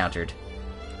enemies you've encountered.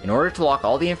 In order to lock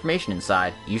all the information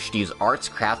inside, you should use arts,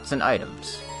 crafts, and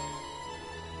items.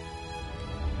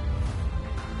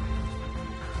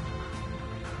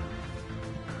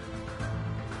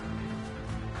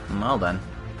 Well then.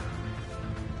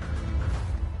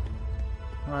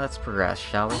 Well, let's progress,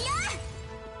 shall we?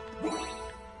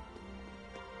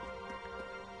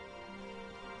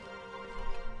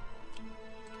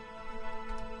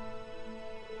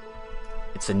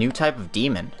 It's a new type of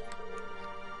demon.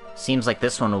 Seems like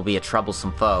this one will be a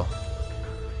troublesome foe.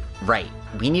 Right,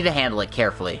 we need to handle it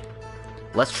carefully.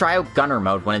 Let's try out gunner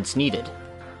mode when it's needed.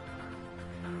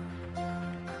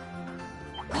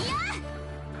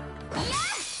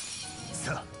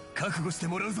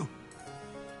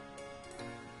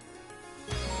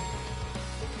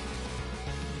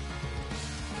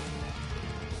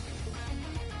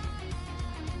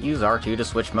 Use R2 to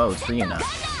switch modes for Yuna.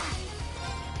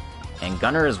 And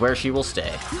Gunner is where she will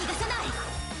stay.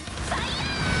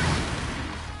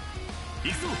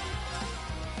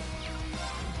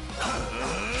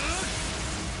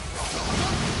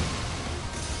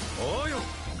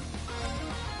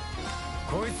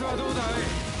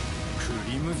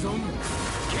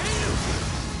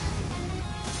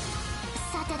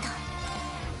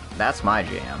 That's my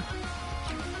jam.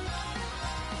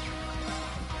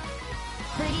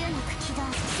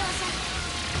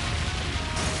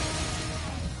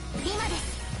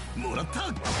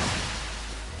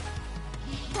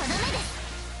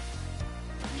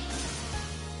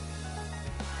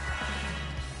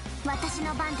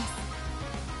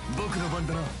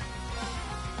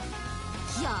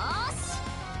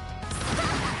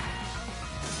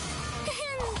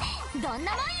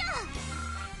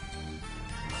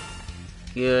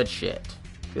 Good shit.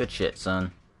 Good shit,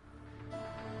 son.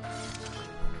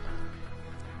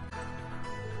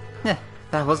 Heh,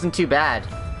 that wasn't too bad.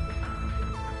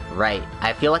 Right,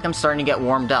 I feel like I'm starting to get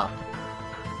warmed up.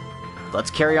 Let's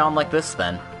carry on like this,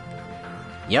 then.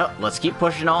 Yep, let's keep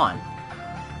pushing on.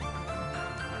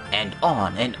 And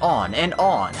on, and on, and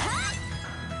on!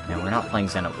 No, we're not playing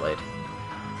Xenoblade.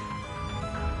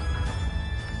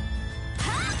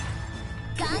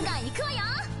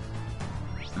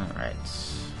 Alright.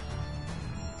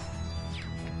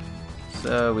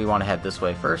 So, we want to head this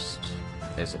way first.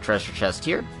 There's a treasure chest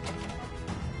here.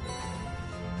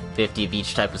 50 of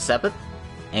each type of sepith.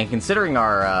 And considering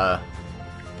our,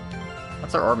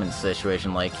 what's our ornament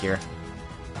situation like here?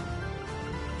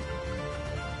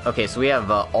 Okay, so we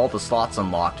have all the slots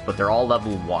unlocked, but they're all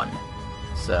level 1.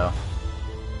 So,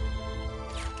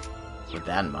 with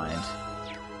that in mind,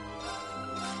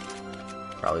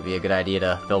 probably be a good idea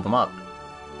to fill them up.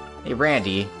 Hey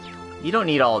Randy, you don't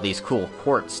need all of these cool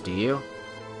quartz, do you?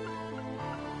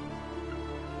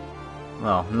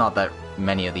 Well, not that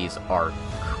many of these are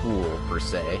cool, per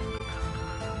se. In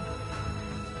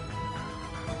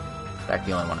fact,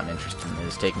 the only one I'm interested in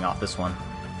is taking off this one.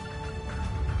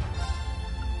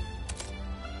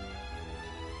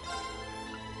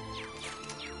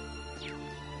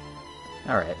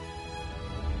 Alright.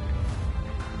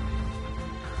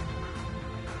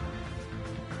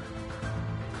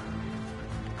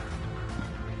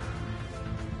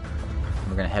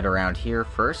 We're gonna head around here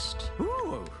first.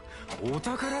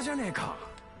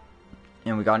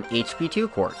 And we got an HP 2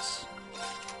 quartz,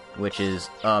 which is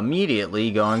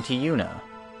immediately going to Yuna.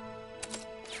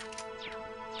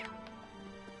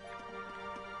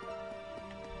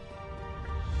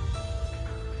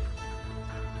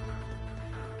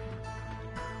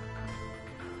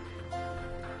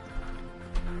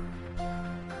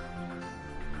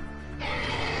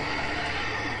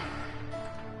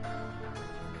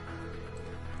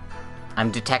 I'm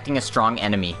detecting a strong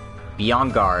enemy. Be on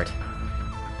guard.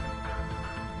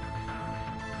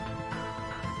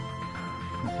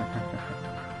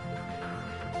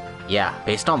 Yeah,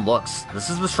 based on looks,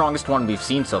 this is the strongest one we've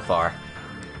seen so far.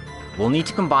 We'll need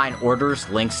to combine orders,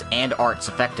 links, and arts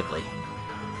effectively.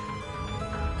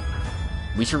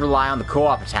 We should rely on the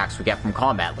co-op attacks we get from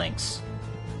combat links.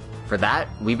 For that,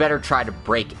 we better try to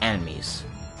break enemies.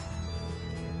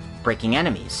 Breaking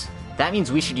enemies? That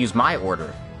means we should use my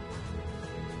order.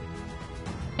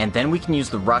 and then we can use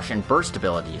the rush and burst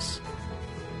abilities.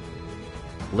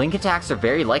 Link attacks are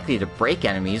very likely to break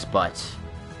enemies, but...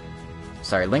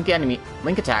 Sorry, link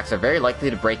attacks are very likely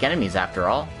to break enemies after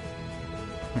all.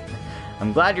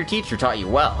 I'm glad your teacher taught you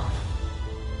well.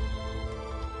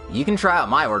 You can try out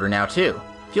my order now too.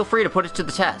 Feel free to put it to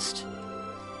the test.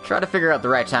 Try to figure out the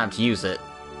right time to use it.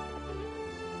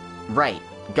 Right,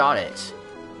 got it.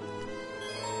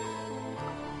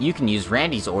 You can use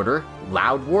Randy's order,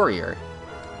 Loud Warrior.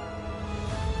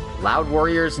 Loud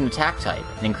Warrior is an attack type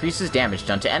and increases damage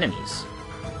done to enemies.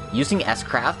 Using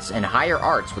S-crafts and higher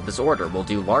arts with this order will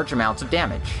do large amounts of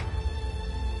damage.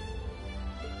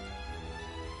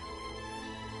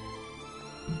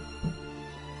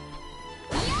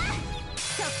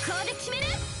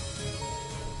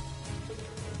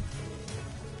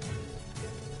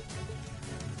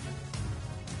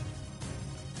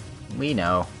 We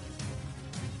know.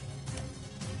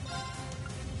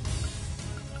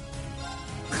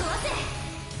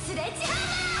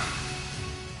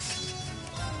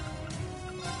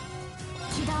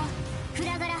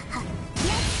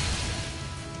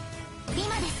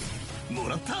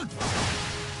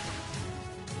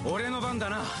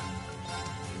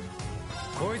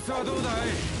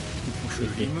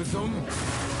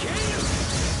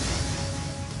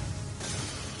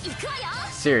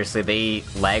 Seriously, they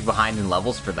lag behind in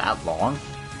levels for that long?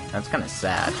 That's kind of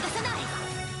sad.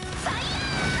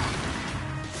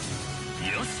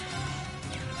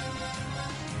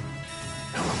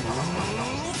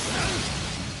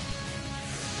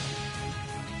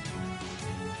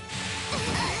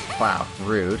 Wow,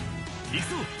 rude.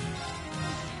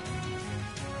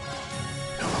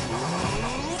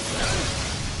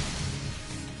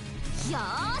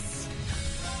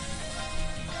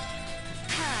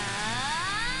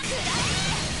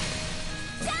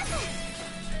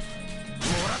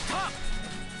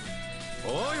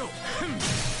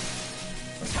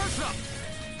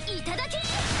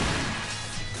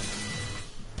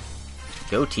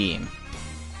 Go team.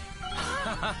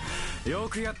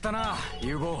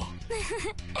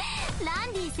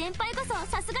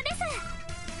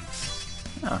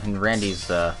 Oh, and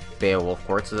Randy's Beowulf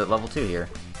Quartz is at level 2 here.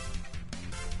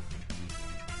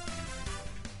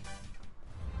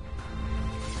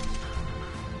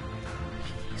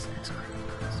 Jesus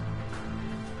Christ.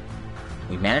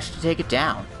 We managed to take it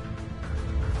down.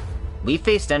 We've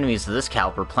faced enemies of this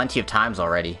caliber plenty of times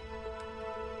already.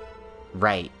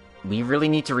 Right. We really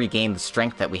need to regain the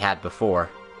strength that we had before.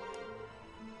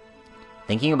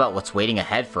 Thinking about what's waiting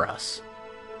ahead for us.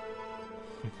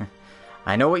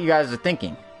 I know what you guys are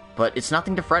thinking, but it's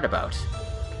nothing to fret about.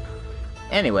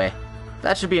 Anyway,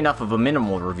 that should be enough of a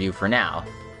minimal review for now.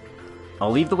 I'll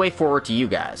leave the way forward to you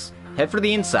guys. Head for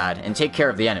the inside and take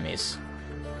care of the enemies.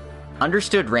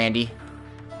 Understood, Randy.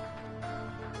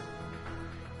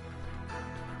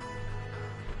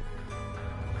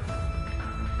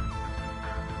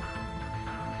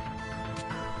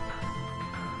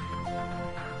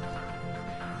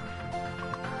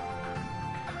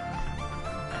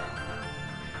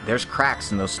 There's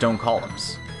cracks in those stone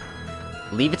columns.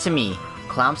 Leave it to me.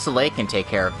 Clown Soleil can take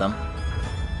care of them.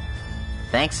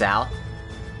 Thanks, Al.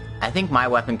 I think my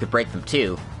weapon could break them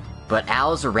too, but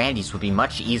Al's or Randy's would be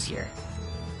much easier.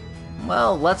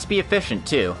 Well, let's be efficient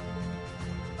too.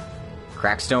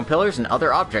 Cracked stone pillars and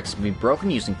other objects can be broken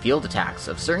using field attacks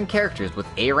of certain characters with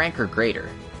A rank or greater.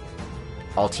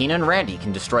 Altina and Randy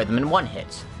can destroy them in one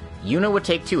hit. Yuna would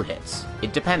take 2 hits.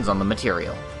 It depends on the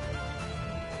material.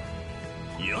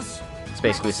 It's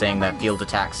basically saying that field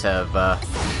attacks have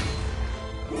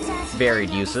varied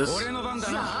uses,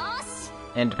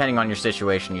 and depending on your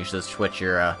situation, you should switch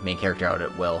your main character out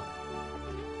at will.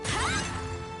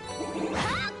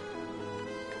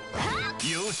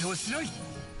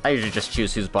 I usually just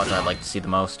choose whose button I'd like to see the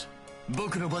most.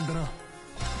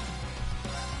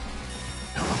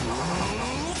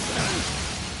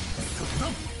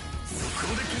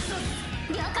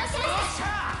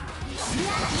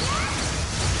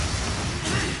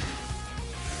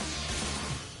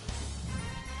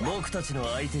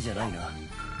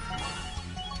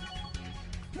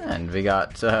 And we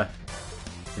got, we're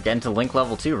getting to Link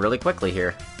level 2 really quickly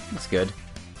here. That's good.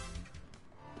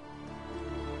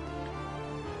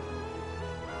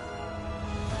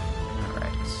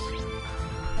 Alright.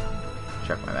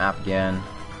 Check my map again.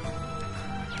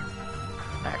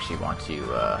 I actually want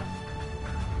to,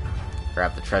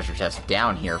 grab the treasure chest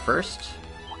down here first.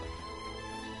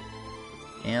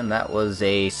 And that was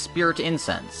a Spirit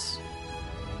Incense.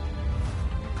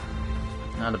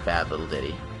 Not a bad little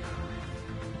ditty.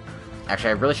 Actually,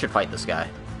 I really should fight this guy.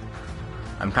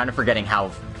 I'm kind of forgetting how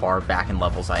far back in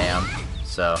levels I am,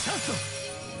 so...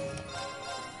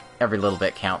 every little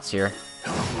bit counts here.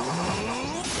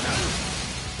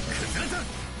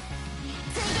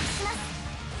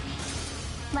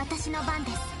 私の番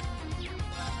です。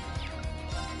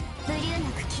ブリュー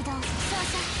ノク起動。照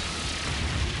射。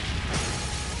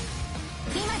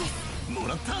今です。も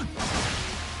らった。とどめで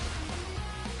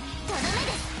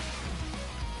す。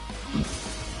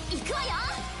行くわよ。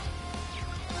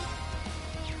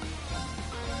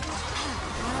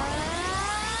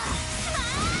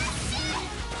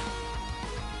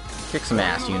Kick some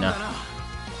ass, Yuna.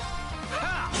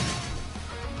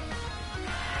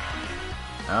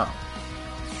 Oh.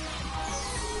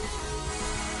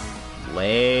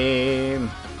 Lame.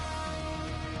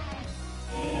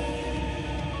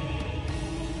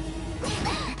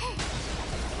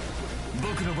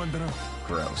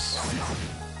 Gross.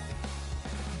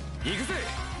 行くぜ。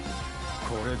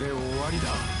これで終わりだ。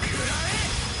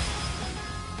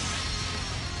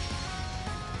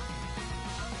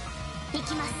行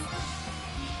きます。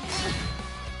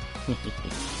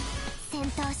戦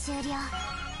闘終了。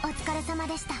お疲れ様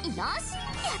でした。よし、やっ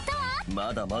たわ。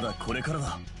まだまだこれから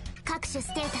だ。各種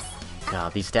ステータス。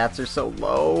 God, these stats are so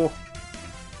low.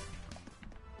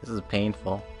 This is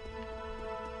painful.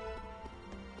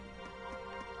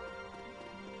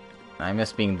 I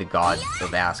miss being the god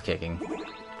of ass kicking,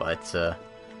 but I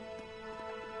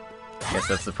guess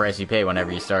that's the price you pay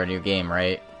whenever you start a new game,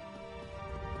 right?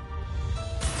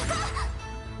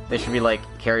 They should be like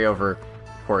carryover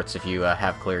ports if you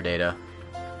have clear data.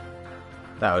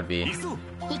 That would be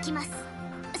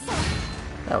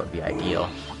ideal.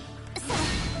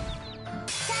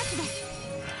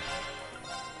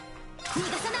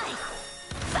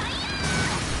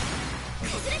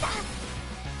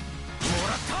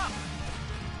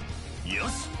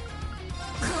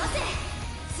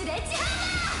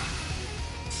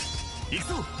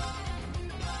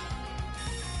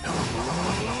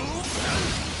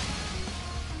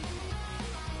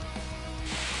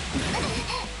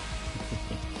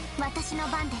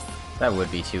 That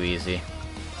would be too easy.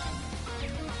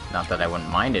 Not that I wouldn't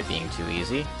mind it being too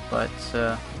easy, but,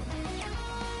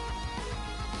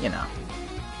 you know.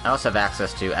 I also have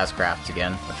access to S-Crafts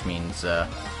again, which means, I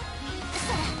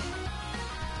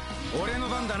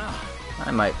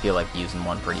might feel like using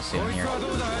one pretty soon here.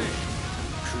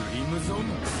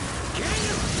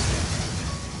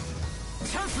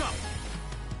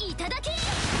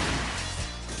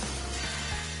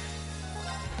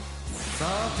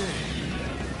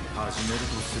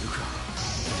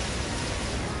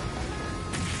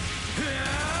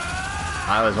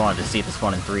 I always wanted to see this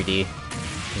one in 3D.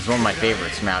 It's one of my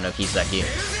favorites, Mount no Kiseki.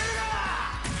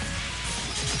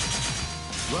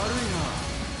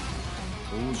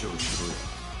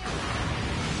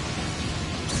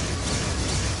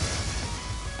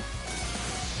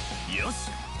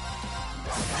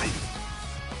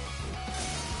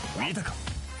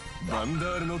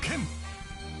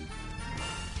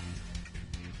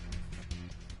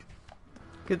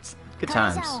 Good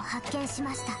times.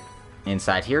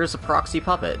 Inside here is a proxy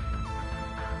puppet.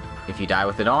 If you die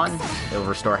with it on, it will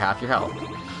restore half your health.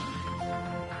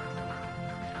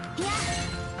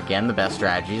 Again, the best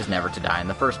strategy is never to die in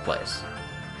the first place.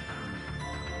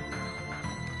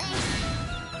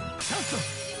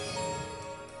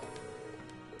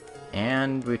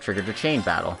 And we triggered a chain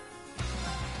battle.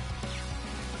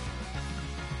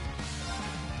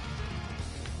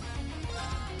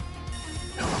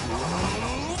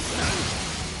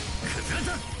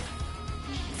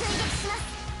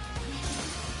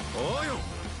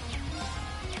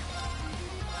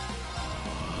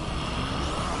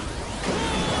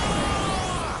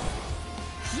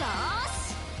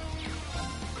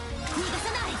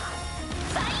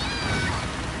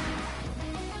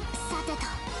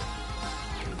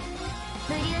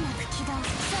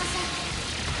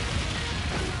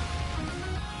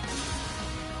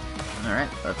 Alright,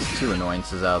 that's two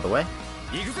annoyances out of the way.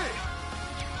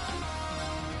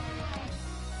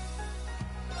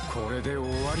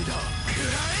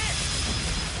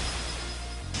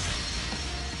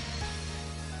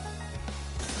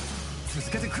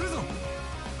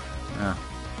 Oh.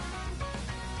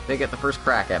 They get the first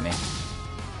crack at me.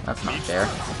 That's not fair.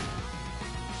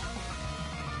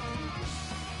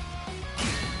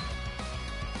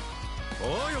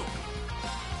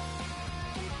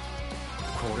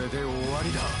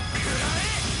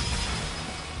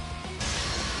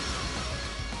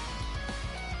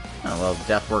 Oh, well,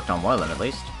 death worked on one of them at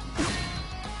least.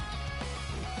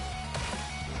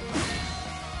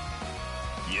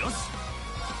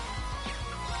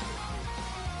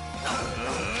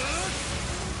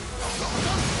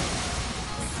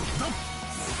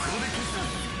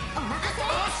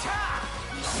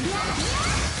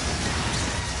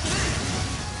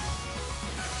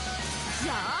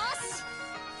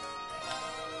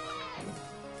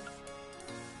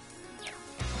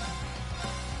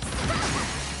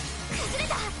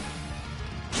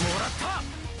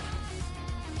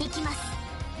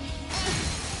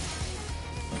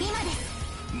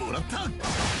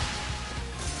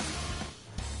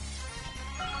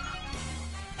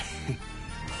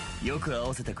 よく合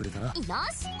わせてくれたな。よし、やっ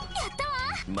たわ。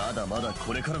まだまだ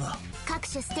これからだ。各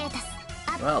種ステータス。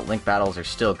Well, link battles are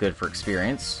still good for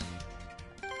experience.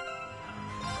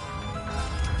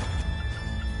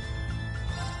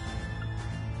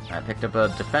 I picked up a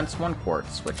defense 1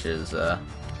 quartz, which is going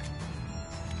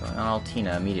on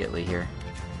Altina immediately here.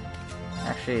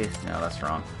 Actually, no, that's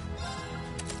wrong.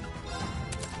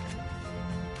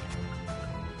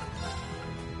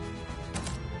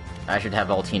 I should have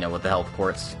Altina with the health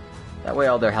quartz. That way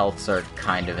all their healths are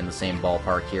kind of in the same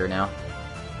ballpark here now.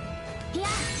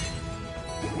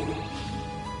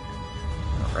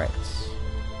 Alright.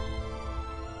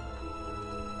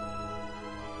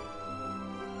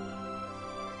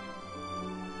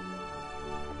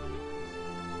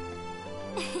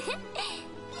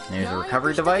 There's a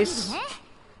recovery device.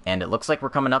 And it looks like we're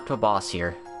coming up to a boss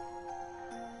here.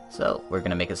 So, we're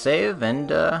gonna make a save, and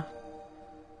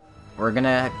we're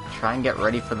gonna try and get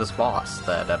ready for this boss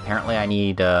that apparently I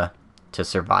need to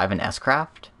survive an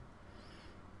S-craft.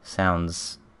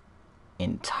 Sounds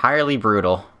entirely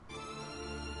brutal.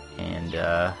 And,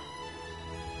 well,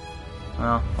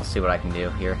 I'll see what I can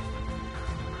do here.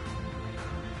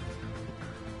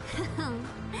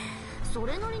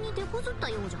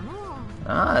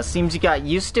 It seems you got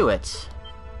used to it.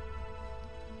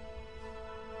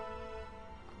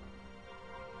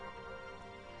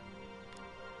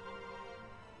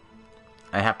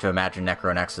 I have to imagine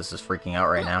Necronexus is freaking out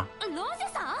right now.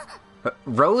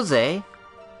 Rose?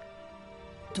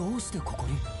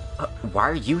 Why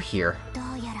are you here?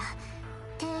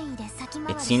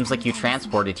 It seems like you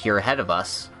transported here ahead of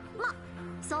us.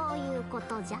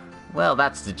 Well,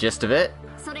 that's the gist of it.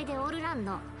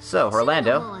 So,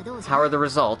 Orlando, how are the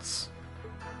results?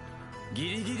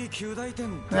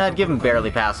 I'd give him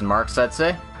barely passing marks, I'd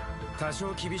say.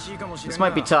 This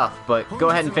might be tough, but go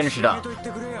ahead and finish it up.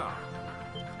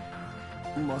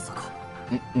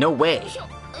 No way.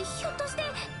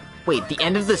 Wait, the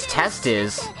end of this test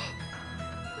is...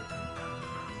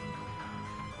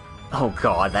 Oh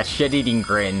god, that shit-eating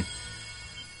grin.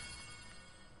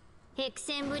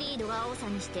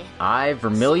 I,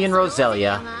 Vermilion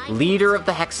Roselia, leader of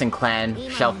the Hexen clan,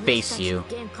 shall face you.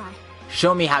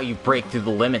 Show me how you break through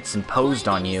the limits imposed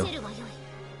on you.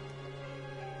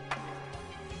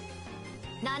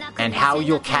 And how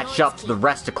you'll catch up to the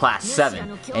rest of Class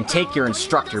 7 and take your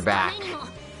instructor back.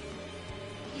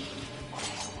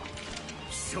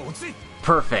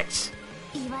 Perfect.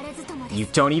 You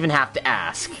don't even have to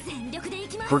ask.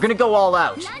 We're gonna go all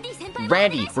out.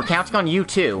 Randy, we're counting on you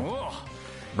too.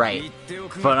 Right.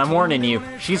 But I'm warning you,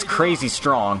 she's crazy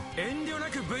strong.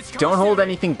 Don't hold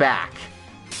anything back.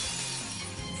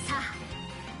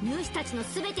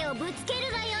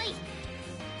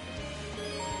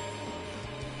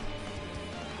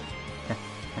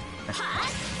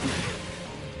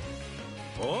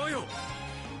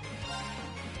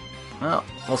 Well,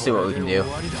 we'll see what we can do.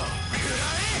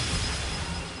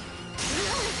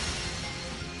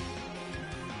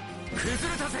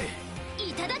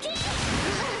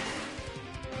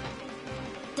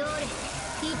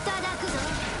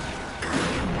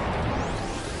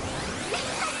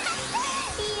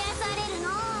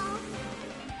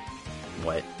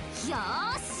 What?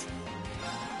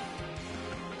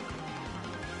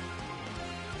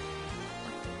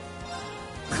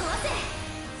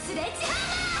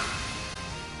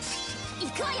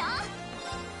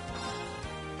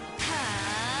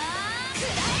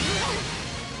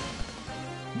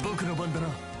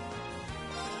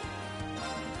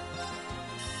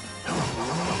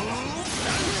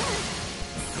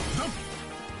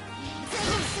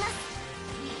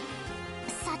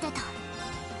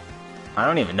 I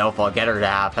don't even know if I'll get her to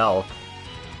half health.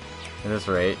 At this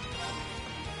rate.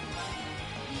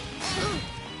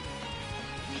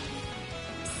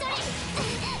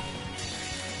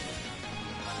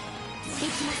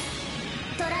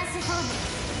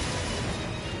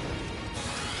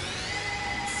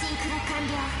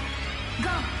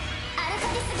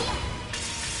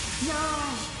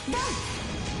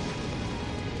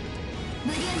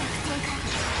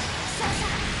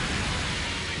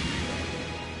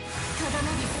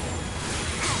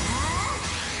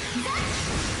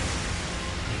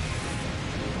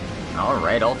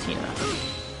 Alright, Altina.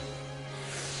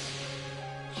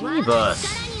 Jeebus.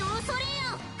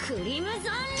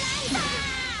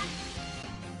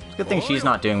 It's a good thing she's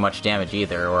not doing much damage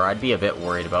either, or I'd be a bit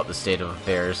worried about the state of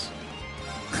affairs.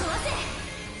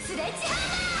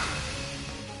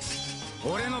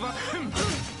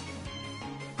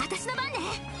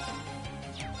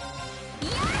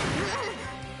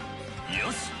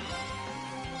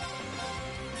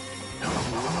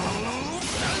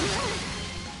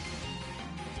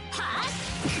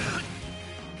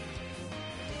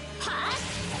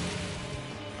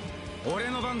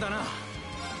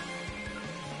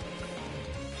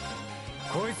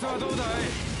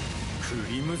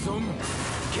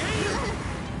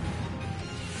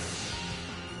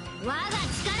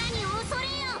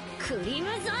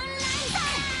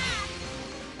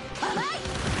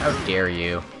 How dare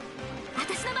you?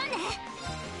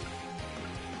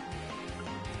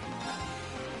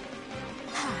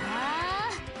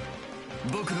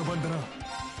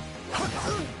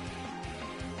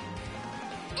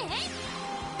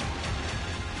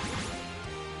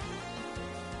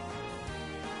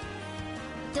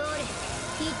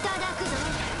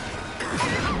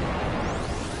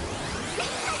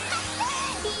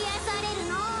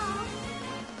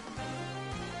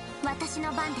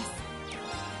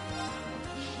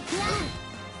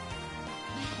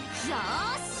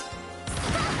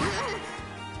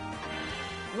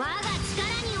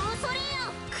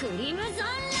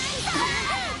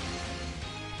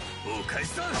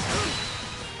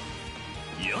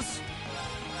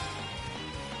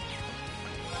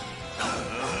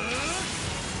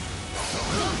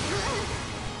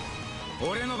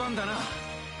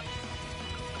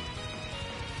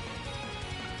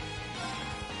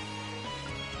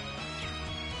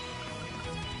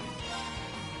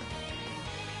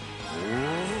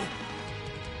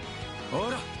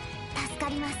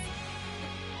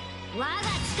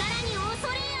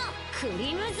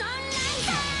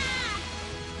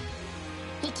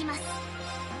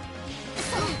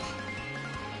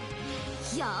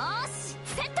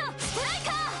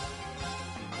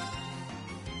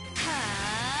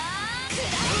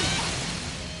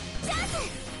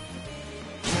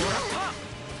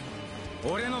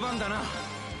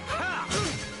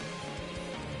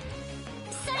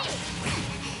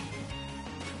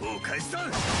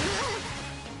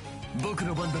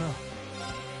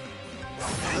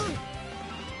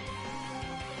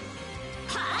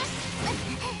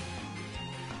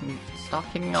 Stop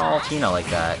hitting all Tina like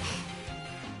that.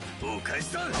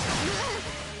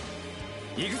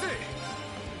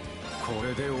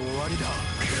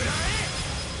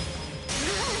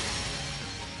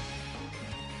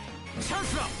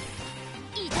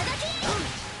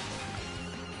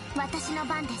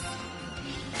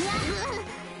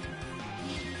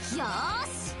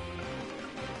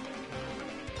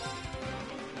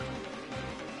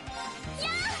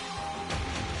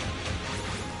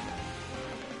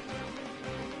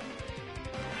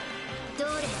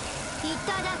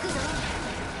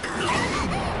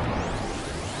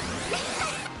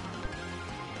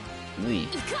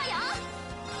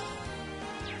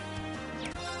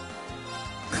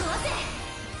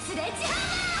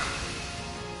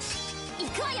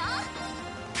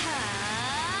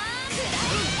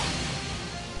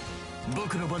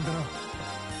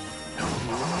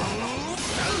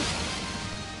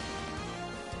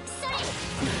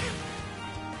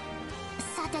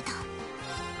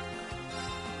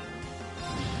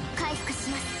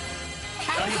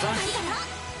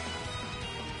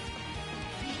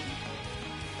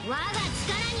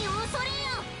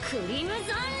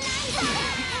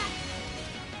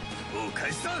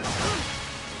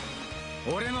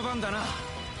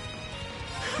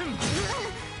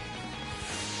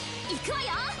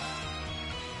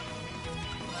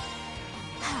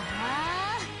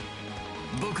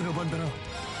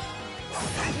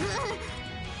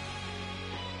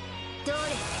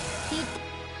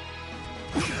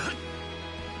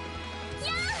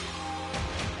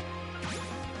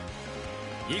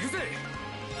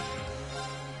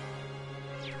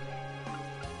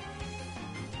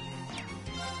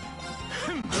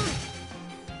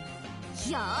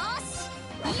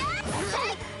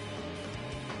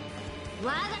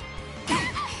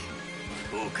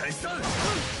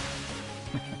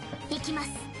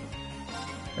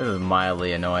 This is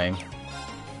mildly annoying.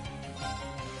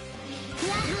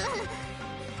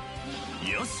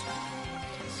 Let's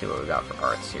see what we got for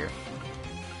arts here.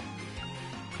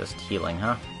 Just healing,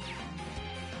 huh?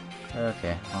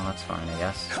 Okay, well that's fine, I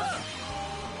guess.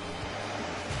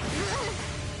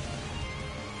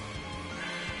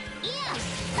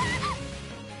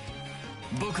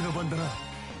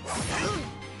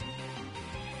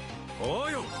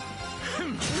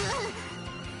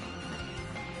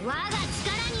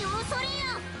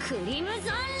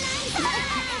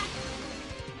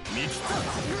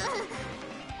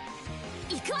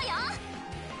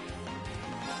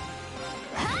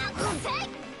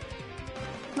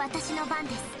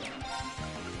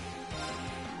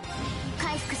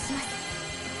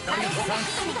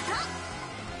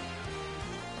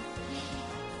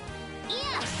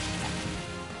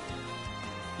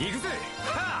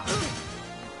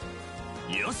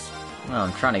 Well,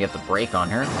 I'm trying to get the break on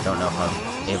her. I don't know if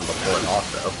I'm able to pull it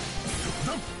off, though.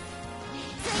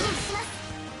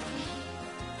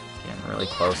 Getting really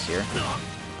close here.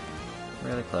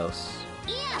 Really close.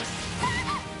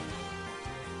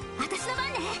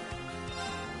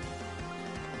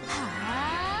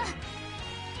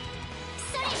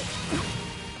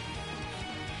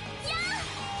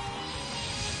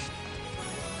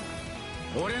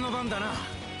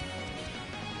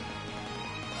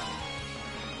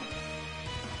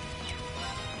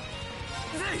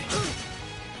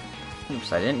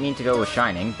 Oops, I didn't mean to go with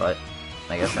Shining, but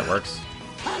I guess that works.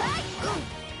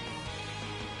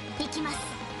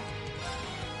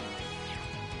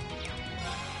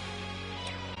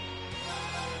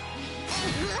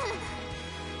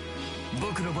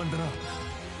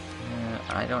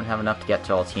 I don't have enough to get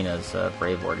to Altina's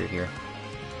Brave Order here.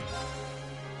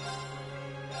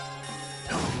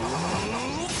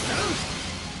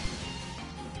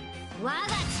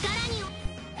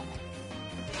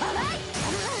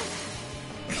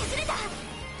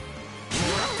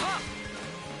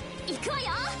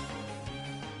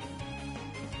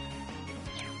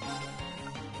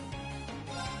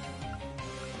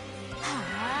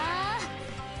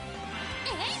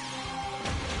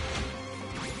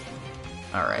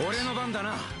 Alright.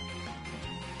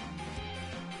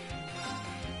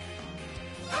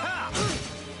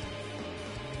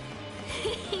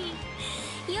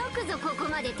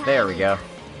 There we go.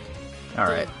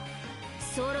 Alright.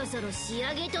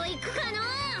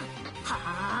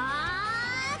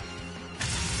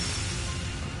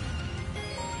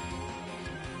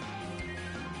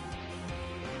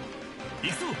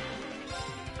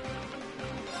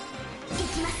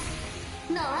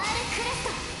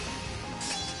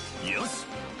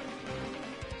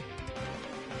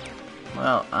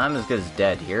 Well, I'm as good as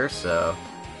dead here, so...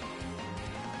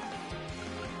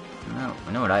 No,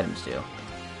 I know what items do.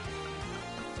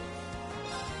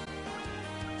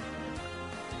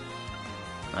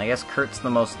 I guess Kurt's the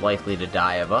most likely to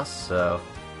die of us, so...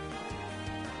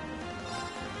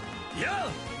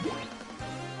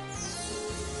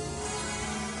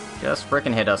 Just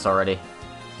frickin' hit us already.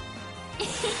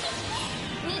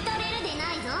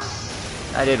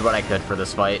 I did what I could for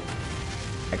this fight.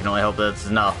 I can only hope that it's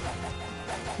enough.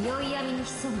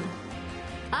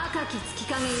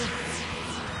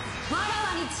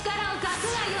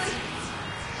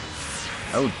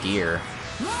 Oh dear.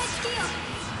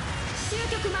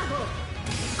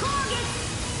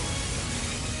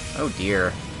 Oh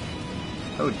dear.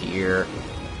 Oh dear.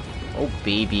 Oh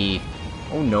baby.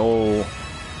 Oh no.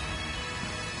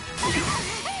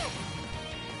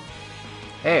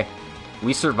 Hey,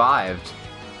 we survived.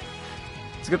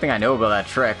 It's a good thing I know about that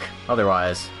trick.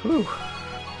 Otherwise, whew.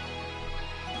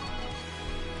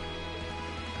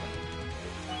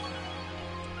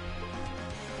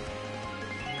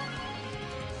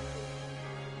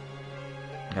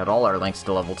 Got all our links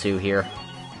to level 2 here.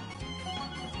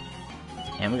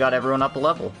 And we got everyone up a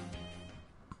level.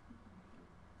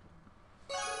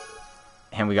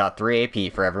 And we got 3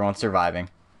 AP for everyone surviving.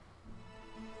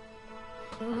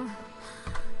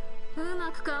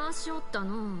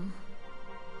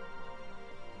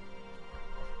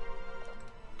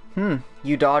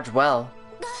 You dodged well.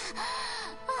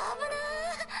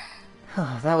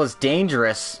 That was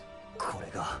dangerous.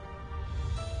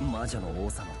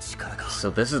 So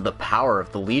this is the power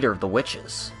of the leader of the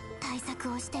witches.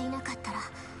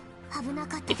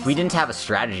 If we didn't have a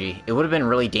strategy, it would have been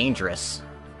really dangerous.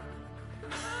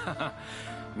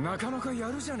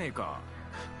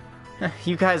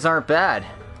 You guys aren't bad.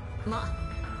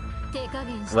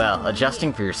 Well,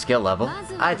 adjusting for your skill level,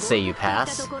 I'd say you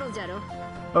pass.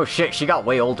 Oh shit, she got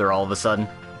way older all of a sudden.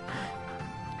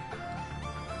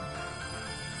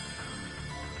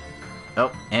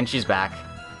 Oh, and she's back.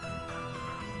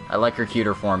 I like her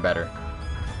cuter form better.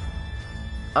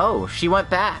 Oh, she went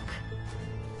back.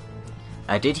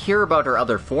 I did hear about her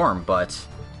other form, but...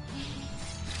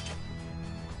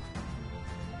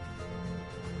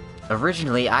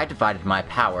 Originally, I divided my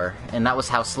power, and that was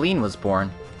how Selene was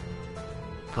born.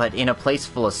 But in a place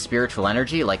full of spiritual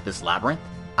energy like this labyrinth,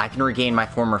 I can regain my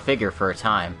former figure for a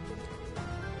time.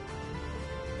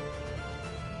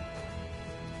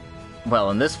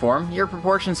 Well, in this form, your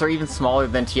proportions are even smaller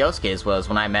than Tiosuke's was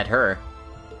when I met her.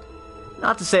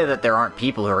 Not to say that there aren't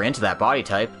people who are into that body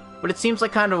type, but it seems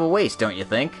like kind of a waste, don't you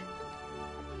think?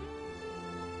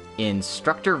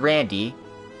 Instructor Randy.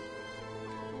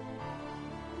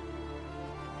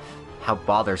 How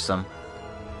bothersome.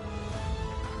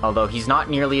 Although he's not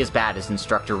nearly as bad as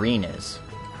Instructor Reen is.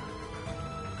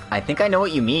 I think I know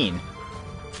what you mean.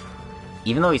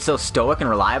 Even though he's so stoic and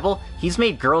reliable, he's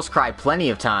made girls cry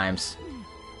plenty of times.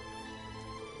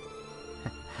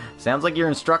 Sounds like your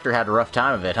instructor had a rough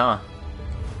time of it, huh?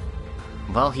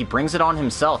 Well, he brings it on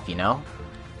himself, you know?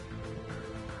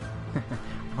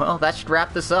 Well, that should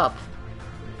wrap this up.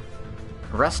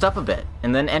 Rest up a bit,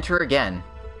 and then enter again.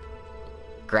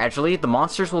 Gradually, the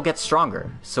monsters will get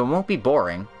stronger, so it won't be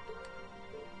boring.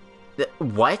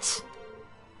 What?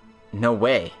 No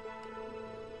way.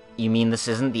 You mean this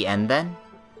isn't the end, then?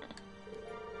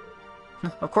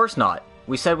 Of course not.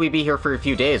 We said we'd be here for a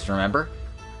few days, remember?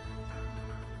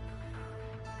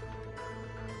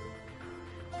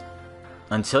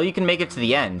 Until you can make it to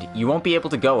the end, you won't be able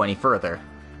to go any further.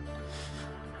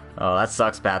 Oh, that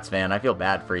sucks, Bats fan. I feel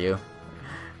bad for you.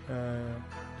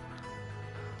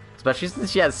 Especially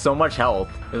since she has so much health.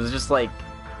 It was just like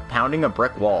pounding a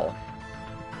brick wall.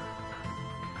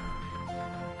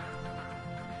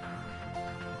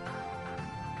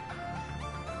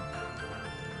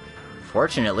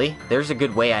 Fortunately, there's a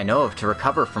good way I know of to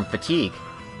recover from fatigue.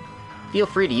 Feel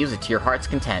free to use it to your heart's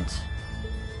content.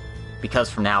 Because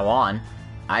from now on,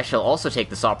 I shall also take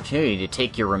this opportunity to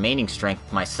take your remaining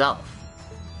strength myself.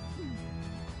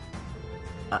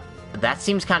 That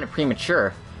seems kind of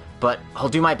premature, but I'll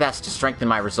do my best to strengthen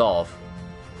my resolve.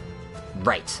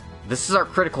 Right, this is our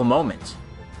critical moment.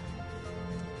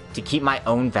 To keep my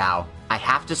own vow, I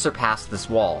have to surpass this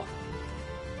wall.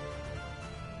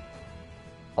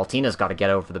 Altina's got to get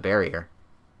over the barrier.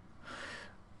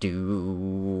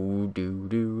 Do.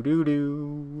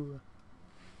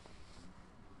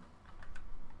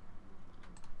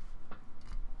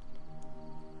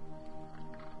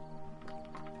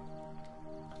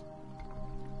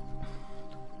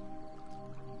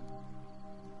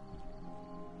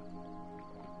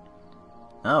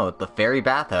 Oh, the fairy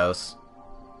bathhouse.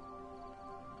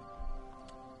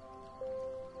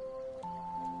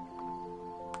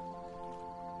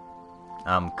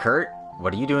 Kurt,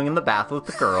 what are you doing in the bath with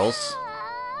the girls?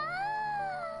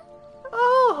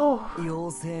 Oh!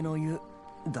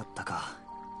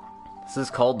 This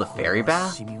is called the fairy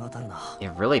bath?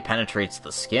 It really penetrates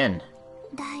the skin.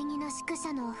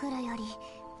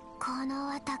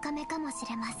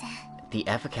 The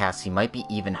efficacy might be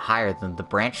even higher than the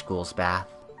branch school's bath.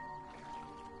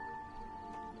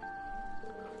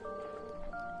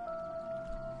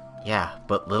 Yeah,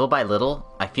 but little by little,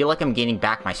 I feel like I'm gaining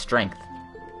back my strength.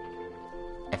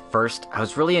 At first, I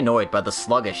was really annoyed by the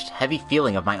sluggish, heavy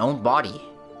feeling of my own body.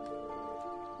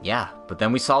 Yeah, but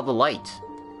then we saw the light.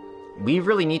 We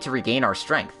really need to regain our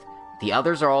strength. The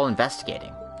others are all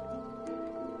investigating.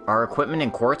 Our equipment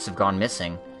and quartz have gone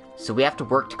missing, so we have to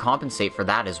work to compensate for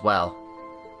that as well.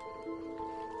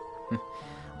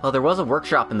 Well, there was a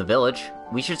workshop in the village.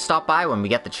 We should stop by when we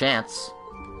get the chance.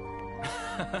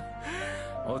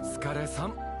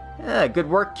 Yeah, good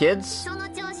work, kids.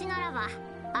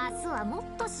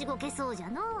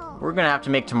 We're gonna have to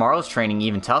make tomorrow's training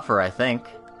even tougher, I think.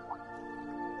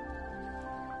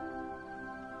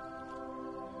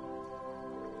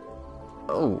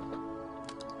 Oh.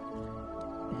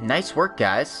 Nice work,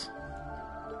 guys.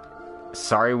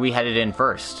 Sorry we headed in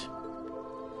first.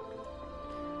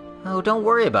 Oh, don't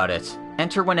worry about it.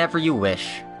 Enter whenever you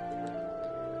wish.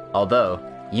 Although,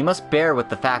 you must bear with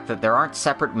the fact that there aren't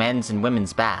separate men's and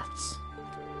women's baths.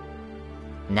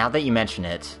 Now that you mention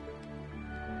it...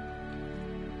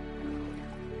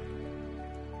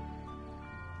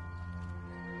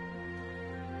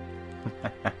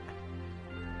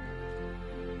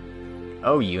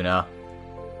 Oh, Yuna.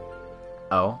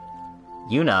 Oh?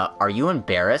 Yuna, are you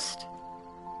embarrassed?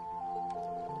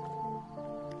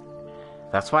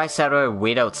 That's why I said I would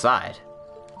wait outside.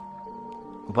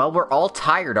 Well, we're all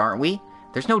tired, aren't we?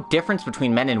 There's no difference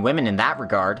between men and women in that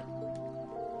regard.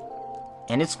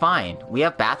 And it's fine. We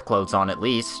have bath clothes on at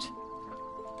least.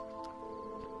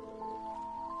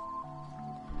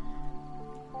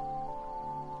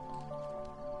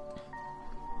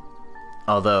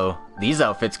 Although, these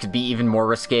outfits could be even more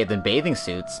risque than bathing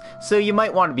suits, so you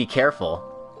might want to be careful.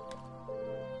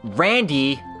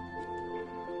 Randy!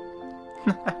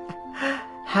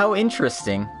 How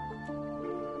interesting.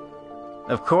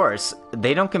 Of course,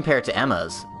 they don't compare to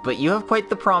Emma's, but you have quite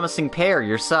the promising pair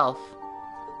yourself.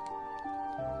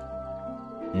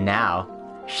 Now,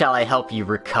 Shall I help you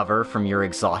recover from your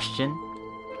exhaustion?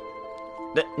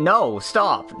 No,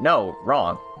 stop. No,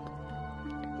 wrong.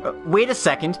 Wait a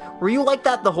second. Were you like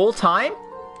that the whole time?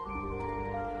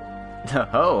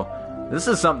 Oh, this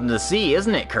is something to see,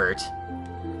 isn't it, Kurt?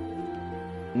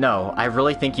 No, I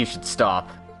really think you should stop.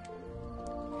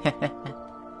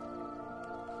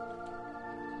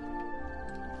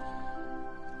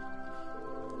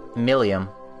 Milliam,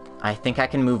 I think I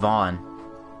can move on.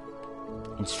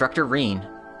 Instructor Reen,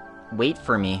 wait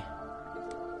for me.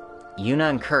 Yuna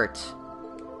and Kurt.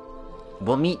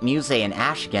 We'll meet Muse and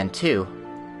Ash again, too.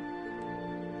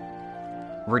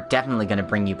 We're definitely gonna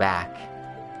bring you back.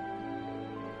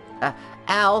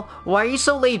 Al, why are you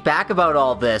so laid back about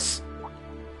all this?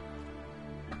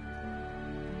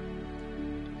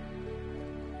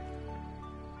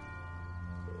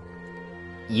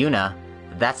 Yuna,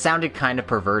 that sounded kind of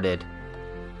perverted.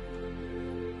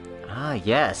 Ah,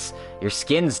 yes. Your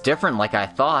skin's different like I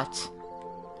thought.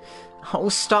 Oh,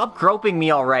 stop groping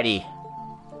me already.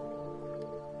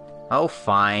 Oh,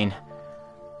 fine.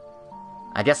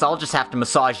 I guess I'll just have to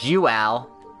massage you, Al.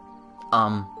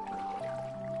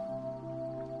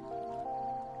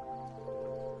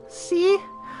 See?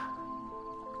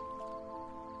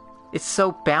 It's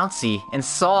so bouncy and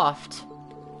soft.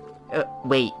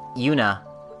 Wait, Yuna.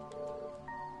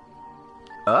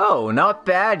 Oh, not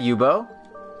bad, Yubo.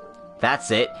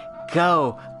 That's it.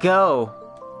 Go, go.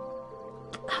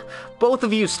 Both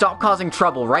of you stop causing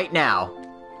trouble right now.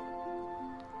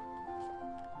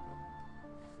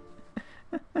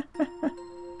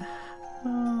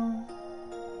 Oh,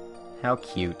 how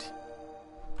cute.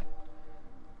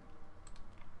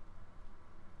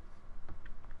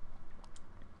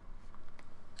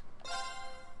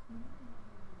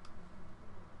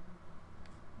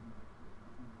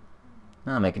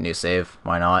 I'll make a new save.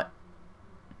 Why not?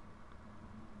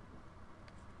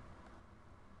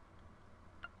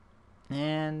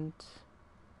 And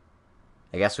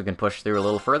I guess we can push through a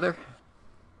little further.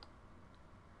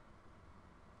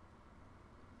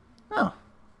 Oh,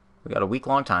 we got a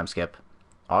week-long time skip.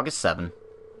 August 7.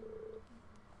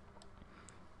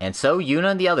 And so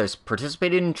Yuna and the others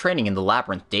participated in training in the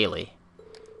labyrinth daily.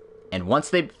 And once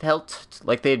they felt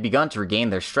like they had begun to regain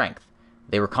their strength,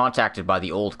 they were contacted by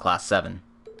the old Class VII.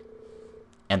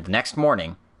 And the next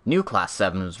morning, new Class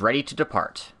VII was ready to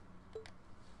depart.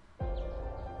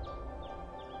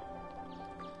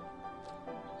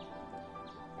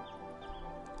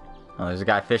 Oh, there's a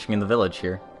guy fishing in the village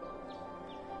here.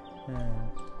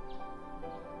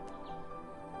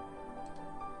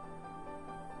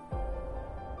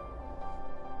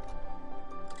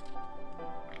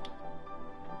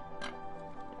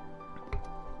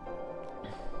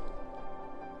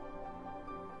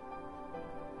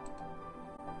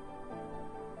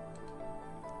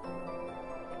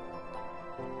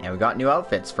 And we got new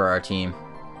outfits for our team.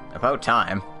 About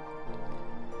time.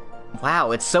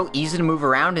 Wow, it's so easy to move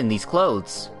around in these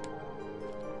clothes.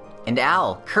 And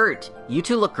Al, Kurt, you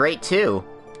two look great too.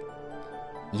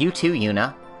 You too,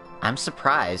 Yuna. I'm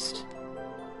surprised.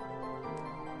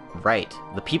 Right,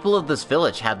 the people of this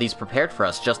village had these prepared for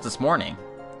us just this morning.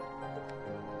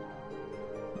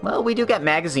 Well, we do get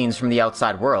magazines from the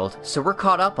outside world, so we're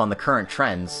caught up on the current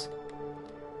trends.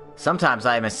 Sometimes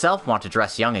I myself want to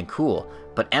dress young and cool,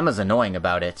 but Emma's annoying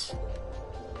about it.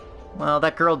 Well,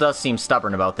 that girl does seem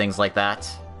stubborn about things like that.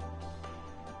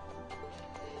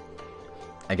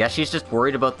 I guess she's just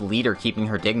worried about the leader keeping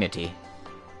her dignity.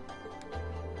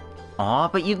 Aw,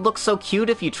 but you'd look so cute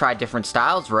if you tried different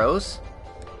styles, Rose.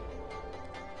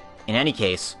 In any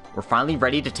case, we're finally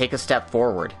ready to take a step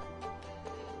forward.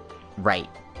 Right.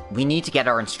 We need to get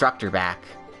our instructor back.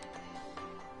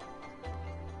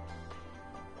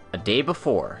 A day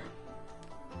before.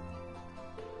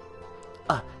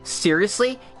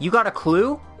 Seriously? You got a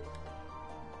clue?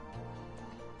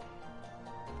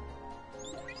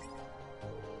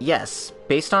 Yes,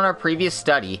 based on our previous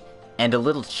study, and a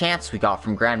little chance we got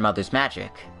from Grandmother's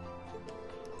magic.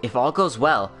 If all goes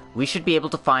well, we should be able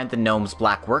to find the gnome's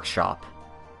black workshop.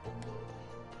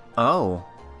 Oh.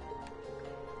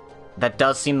 That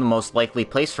does seem the most likely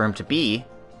place for him to be.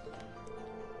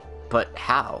 But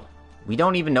how? We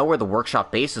don't even know where the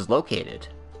workshop base is located.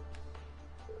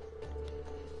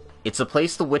 It's a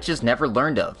place the witches never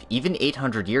learned of, even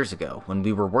 800 years ago, when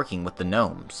we were working with the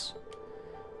gnomes.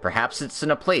 Perhaps it's in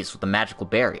a place with a magical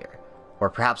barrier, or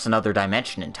perhaps another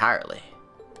dimension entirely.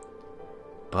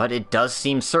 But it does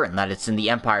seem certain that it's in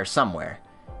the Empire somewhere.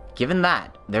 Given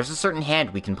that, there's a certain hand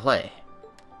we can play.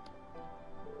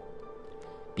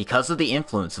 Because of the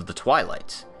influence of the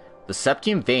Twilight, the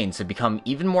Septium veins have become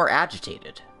even more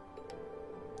agitated.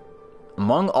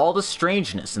 Among all the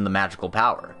strangeness in the magical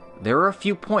power, there are a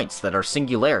few points that are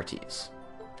singularities.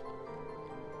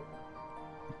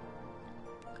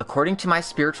 According to my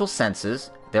spiritual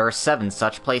senses, there are 7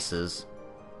 such places.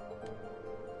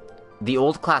 The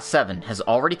old Class 7 has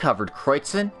already covered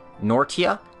Kreutzen,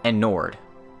 Nortia, and Nord,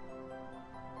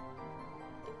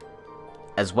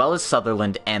 as well as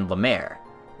Sutherland and Lemaire.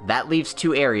 That leaves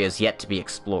 2 areas yet to be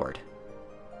explored.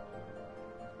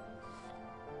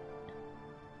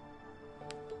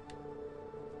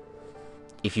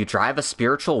 If you drive a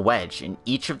spiritual wedge in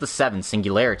each of the 7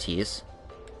 singularities,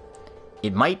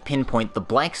 it might pinpoint the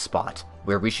blank spot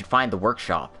where we should find the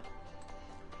workshop.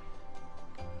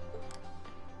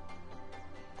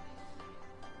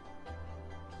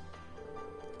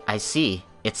 I see.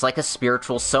 It's like a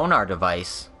spiritual sonar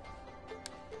device.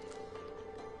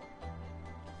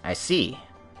 I see.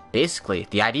 Basically,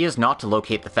 the idea is not to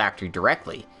locate the factory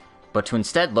directly, but to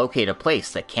instead locate a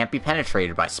place that can't be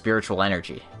penetrated by spiritual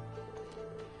energy.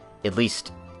 At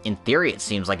least, in theory, it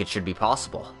seems like it should be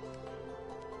possible.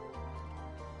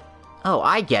 Oh,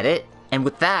 I get it. And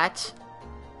with that...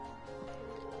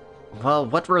 well,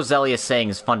 what Roselia is saying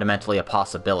is fundamentally a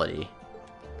possibility.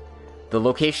 The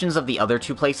locations of the other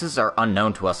 2 places are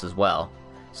unknown to us as well,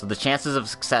 so the chances of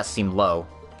success seem low.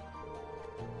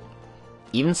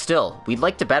 Even still, we'd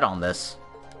like to bet on this.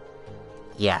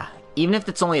 Yeah, even if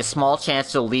it's only a small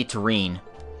chance it'll lead to Reen.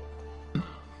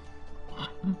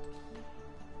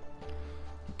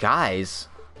 Guys.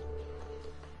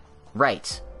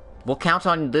 Right. We'll count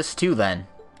on this too, then.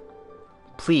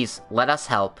 Please, let us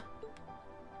help.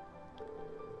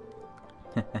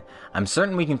 I'm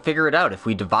certain we can figure it out if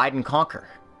we divide and conquer.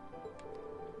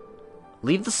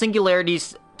 Leave the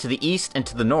singularities to the east and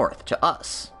to the north to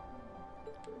us.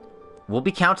 We'll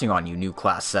be counting on you, new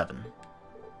Class 7.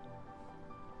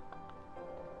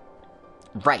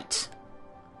 Right.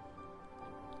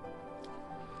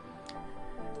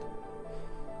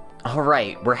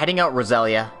 Alright, we're heading out,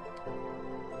 Roselia.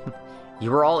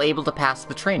 You were all able to pass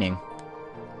the training.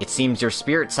 It seems your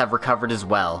spirits have recovered as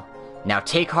well. Now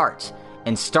take heart,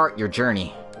 and start your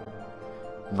journey.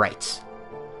 Right.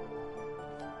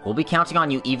 We'll be counting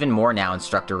on you even more now,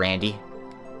 Instructor Randy.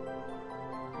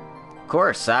 Of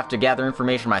course, I have to gather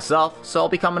information myself, so I'll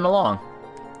be coming along.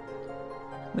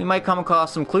 We might come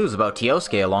across some clues about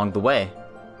Tiosuke along the way.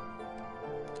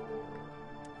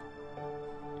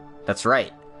 That's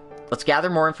right. Let's gather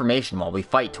more information while we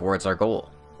fight towards our goal.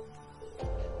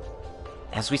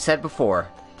 As we said before,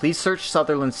 please search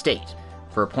Sutherland State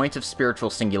for a point of spiritual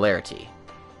singularity.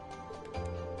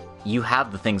 You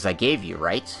have the things I gave you,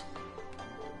 right?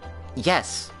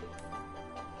 Yes.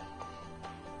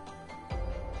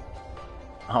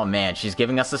 Oh man, she's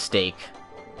giving us a stake.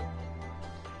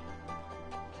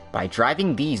 By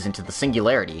driving these into the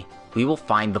singularity, we will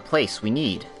find the place we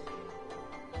need.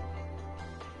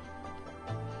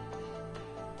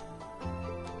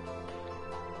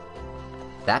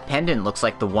 That pendant looks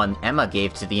like the one Emma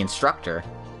gave to the instructor.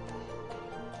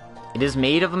 It is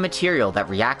made of a material that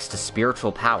reacts to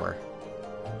spiritual power.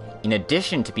 In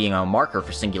addition to being a marker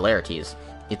for singularities,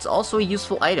 it's also a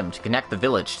useful item to connect the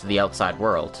village to the outside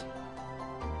world.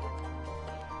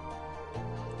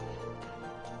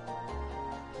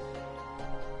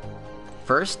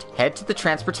 First, head to the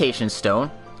transportation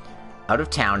stone, out of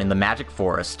town in the Magic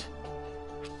Forest.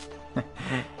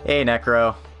 Hey,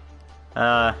 Necro.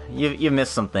 You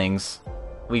missed some things.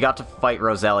 We got to fight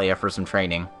Roselia for some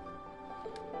training.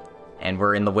 And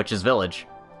we're in the Witch's Village.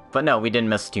 But no, we didn't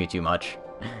miss too much.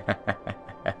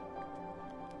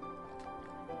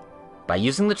 By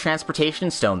using the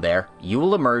transportation stone there, you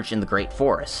will emerge in the Great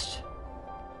Forest.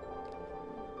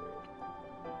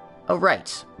 Oh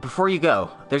right, before you go,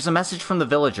 there's a message from the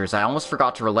villagers I almost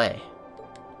forgot to relay.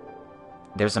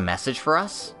 There's a message for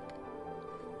us?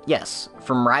 Yes,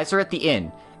 from Riser at the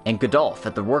inn, and Godolph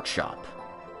at the workshop.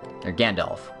 Or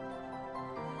Gandalf.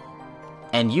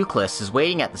 And Euclid is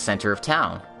waiting at the center of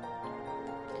town.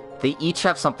 They each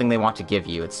have something they want to give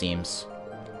you, it seems.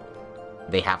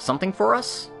 They have something for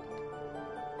us?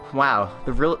 Wow,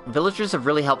 the villagers have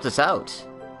really helped us out.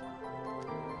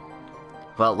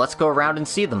 Well, let's go around and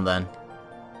see them then.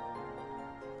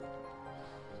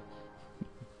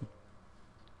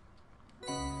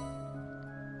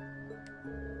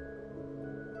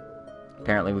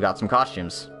 Apparently we got some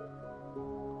costumes.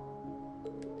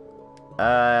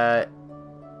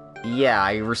 Yeah,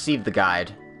 I received the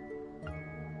guide.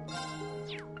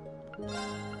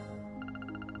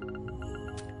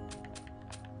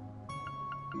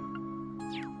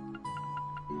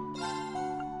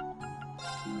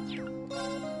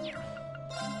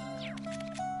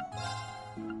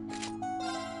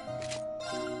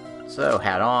 So,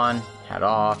 hat on, hat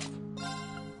off.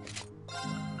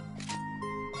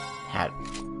 Hat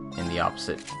in the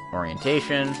opposite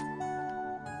orientation.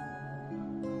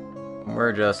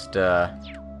 We're just,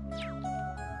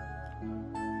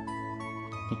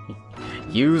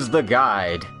 use the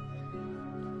guide.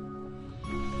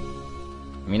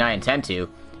 I mean, I intend to,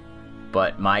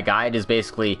 but my guide is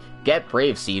basically get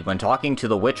Brave Seed when talking to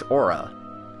the Witch Aura.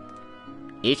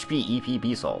 HP, EP,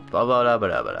 B-Salt, blah blah blah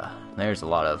blah blah. There's a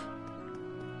lot of...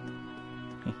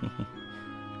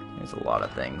 There's a lot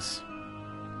of things.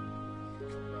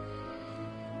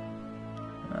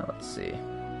 Let's see.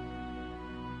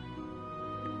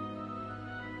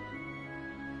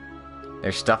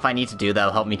 There's stuff I need to do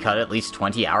that'll help me cut at least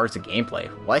 20 hours of gameplay.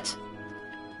 What?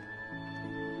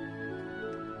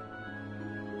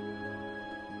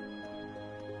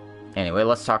 Anyway,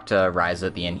 let's talk to Ryza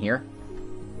at the inn here.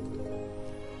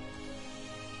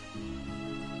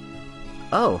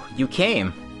 Oh, you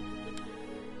came.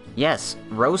 Yes,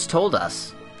 Rose told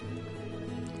us.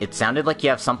 It sounded like you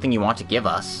have something you want to give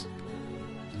us.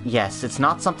 Yes, it's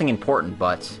not something important,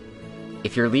 but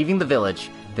if you're leaving the village,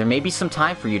 there may be some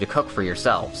time for you to cook for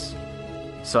yourselves.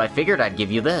 So I figured I'd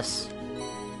give you this.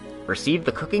 Receive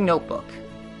the cooking notebook.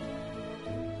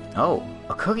 Oh,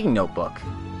 a cooking notebook.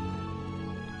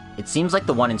 It seems like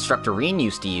the one Instructor Reen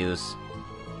used to use.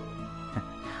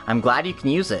 I'm glad you can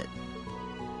use it.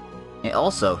 And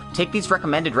also, take these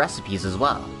recommended recipes as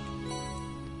well.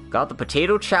 Got the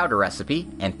potato chowder recipe,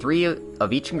 and 3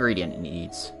 of each ingredient it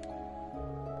needs.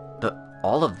 But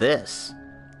all of this...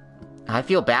 I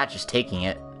feel bad just taking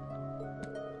it.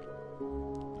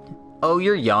 Oh,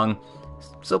 you're young,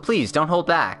 so please don't hold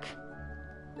back.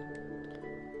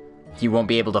 You won't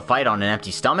be able to fight on an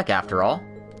empty stomach after all.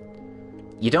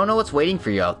 You don't know what's waiting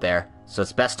for you out there, so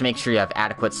it's best to make sure you have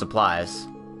adequate supplies.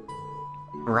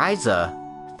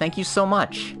 Ryza, thank you so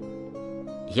much.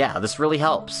 Yeah, this really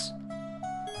helps.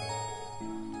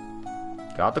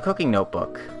 Got the cooking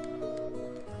notebook.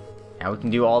 Now we can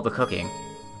do all the cooking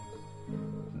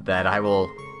that I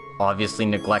will obviously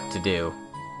neglect to do.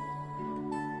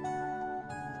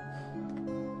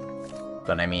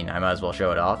 But I mean, I might as well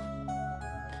show it off.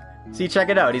 See, check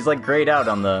it out. He's like grayed out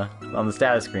on the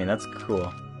status screen. That's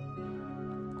cool.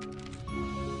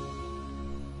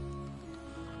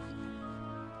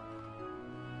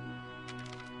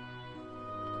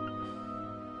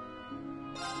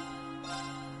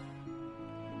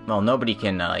 Well, nobody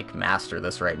can like master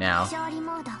this right now,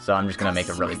 so I'm just gonna make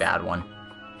a really bad one.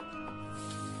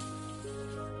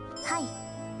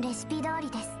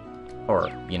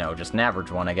 Or, you know, just an average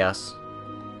one, I guess.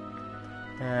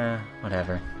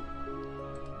 Whatever.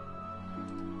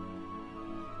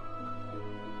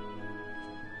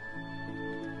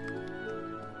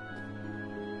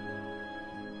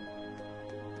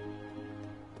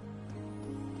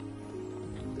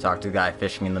 Talk to the guy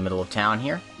fishing in the middle of town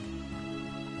here.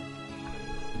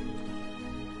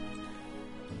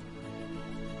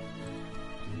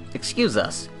 Excuse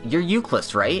us, you're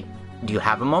Euclid, right? Do you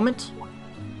have a moment?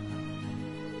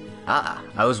 Ah,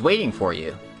 I was waiting for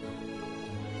you.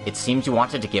 It seems you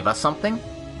wanted to give us something?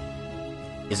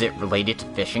 Is it related to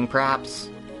fishing, perhaps?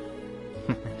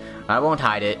 I won't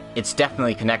hide it, it's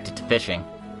definitely connected to fishing.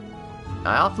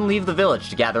 I often leave the village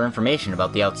to gather information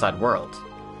about the outside world.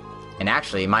 And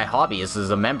actually, my hobby is as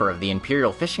a member of the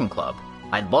Imperial Fishing Club.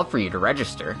 I'd love for you to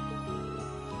register.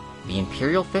 The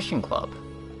Imperial Fishing Club.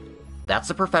 That's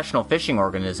a professional fishing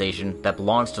organization that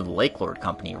belongs to the Lake Lord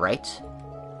Company, right?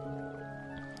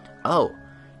 Oh,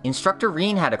 Instructor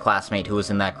Reen had a classmate who was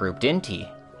in that group, didn't he?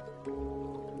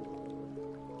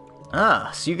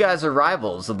 Ah, so you guys are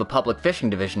rivals of the Public Fishing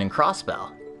Division in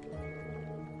Crossbell.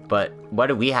 But what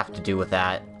do we have to do with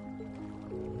that?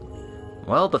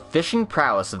 Well, the fishing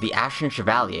prowess of the Ashen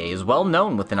Chevalier is well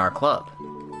known within our club.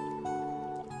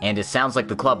 And it sounds like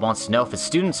the club wants to know if its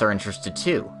students are interested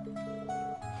too.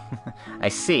 I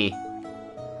see.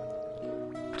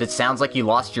 But it sounds like you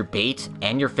lost your bait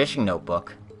and your fishing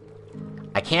notebook.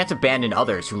 I can't abandon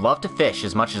others who love to fish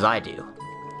as much as I do.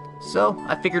 So,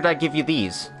 I figured I'd give you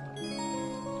these.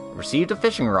 Received a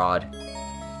fishing rod,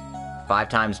 5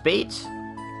 times bait,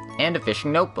 and a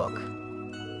fishing notebook.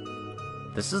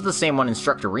 This is the same one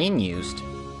Instructor Reen used.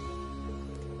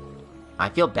 I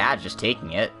feel bad just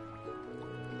taking it.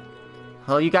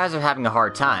 Well, you guys are having a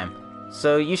hard time,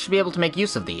 so you should be able to make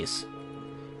use of these.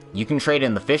 You can trade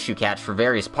in the fish you catch for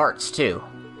various parts, too.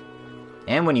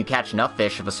 And when you catch enough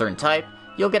fish of a certain type,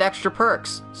 you'll get extra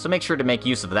perks, so make sure to make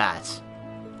use of that.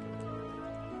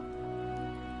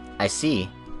 I see.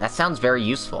 That sounds very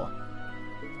useful.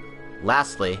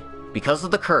 Lastly, because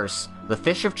of the curse, the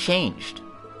fish have changed.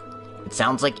 It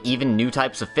sounds like even new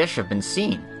types of fish have been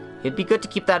seen. It'd be good to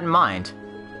keep that in mind.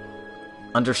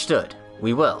 Understood.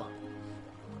 We will.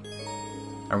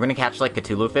 Are we gonna catch, like,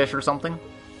 Cthulhu fish or something?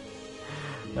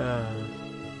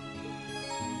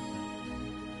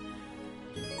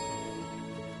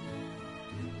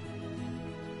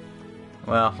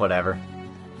 Well, whatever.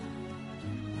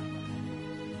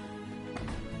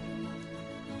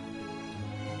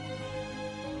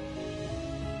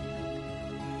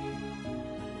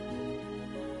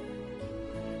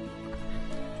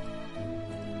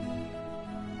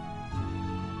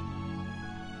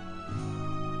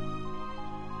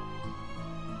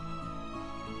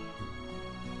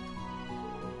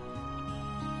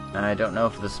 I don't know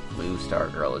if this blue star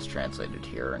girl is translated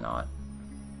here or not.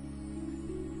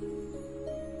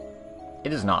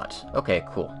 It is not. Okay,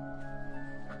 cool.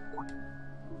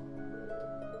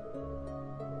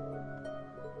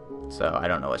 So, I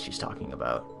don't know what she's talking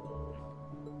about.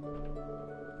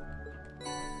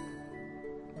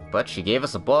 But she gave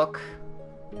us a book.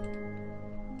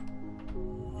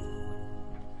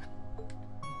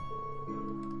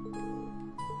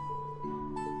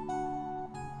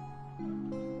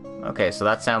 Okay, so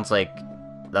that sounds like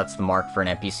that's the mark for an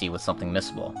NPC with something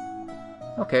missable.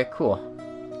 Okay, cool.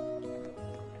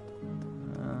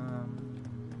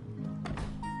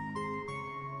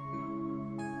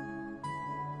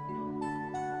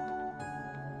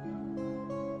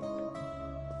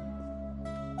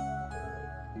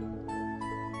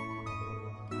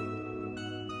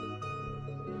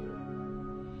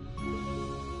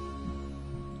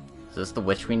 Is this the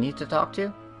witch we need to talk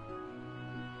to?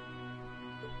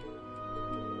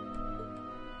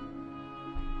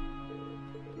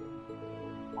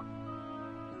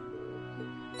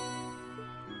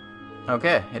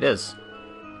 Okay, it is.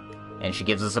 And she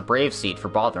gives us a brave seat for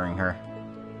bothering her.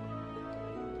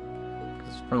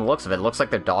 'Cause from the looks of it, it looks like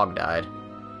their dog died.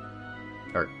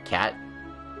 Or cat?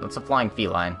 That's a flying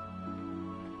feline.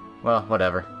 Well,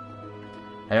 whatever.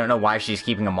 I don't know why she's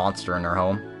keeping a monster in her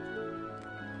home.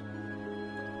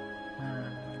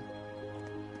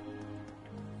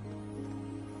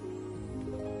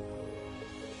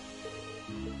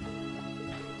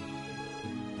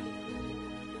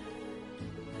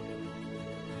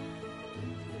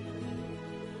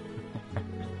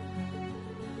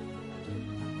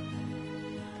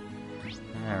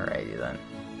 Alrighty then.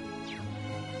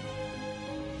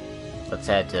 Let's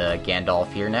head to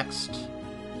Gandalf here next.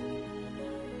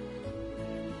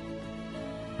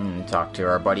 And talk to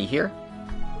our buddy here.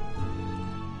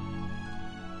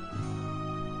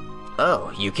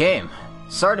 Oh, you came.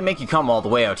 Sorry to make you come all the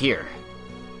way out here.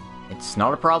 It's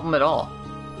not a problem at all.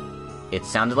 It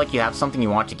sounded like you have something you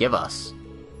want to give us.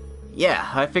 Yeah,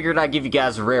 I figured I'd give you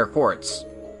guys a rare quartz.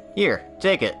 Here,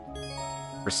 take it.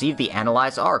 Receive the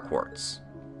Analyze R quartz.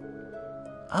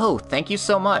 Oh, thank you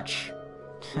so much.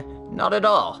 Not at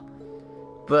all.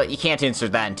 But you can't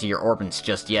insert that into your orbits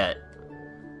just yet.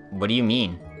 What do you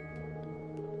mean?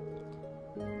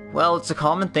 Well, it's a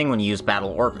common thing when you use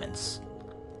battle orbits.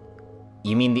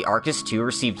 You mean the Arcus 2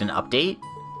 received an update?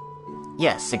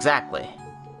 Yes, exactly.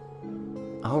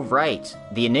 Oh right,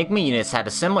 the Enigma units had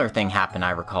a similar thing happen,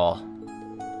 I recall.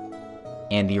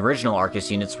 And the original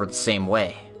Arcus units were the same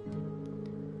way.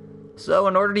 So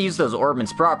in order to use those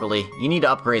orbits properly, you need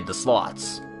to upgrade the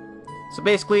slots. So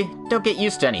basically, don't get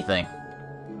used to anything.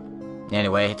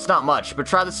 Anyway, it's not much, but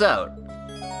try this out.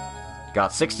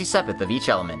 Got 60 sepith of each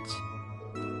element.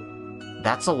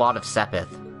 That's a lot of sepith.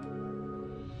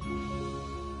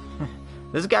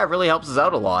 This guy really helps us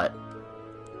out a lot.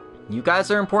 You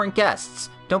guys are important guests.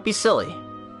 Don't be silly.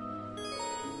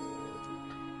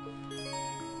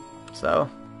 So,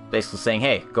 basically saying,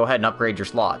 hey, go ahead and upgrade your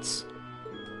slots.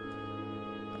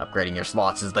 Upgrading your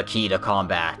slots is the key to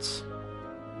combat.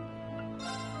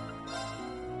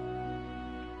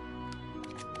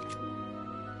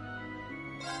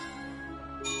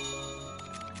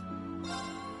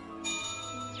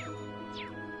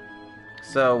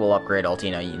 So we'll upgrade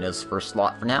Altina Yuna's first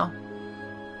slot for now.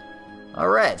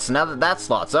 Alright, so now that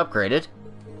slot's upgraded...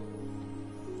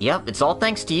 Yep, it's all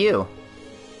thanks to you.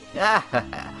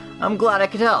 I'm glad I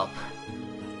could help.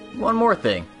 One more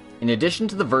thing. In addition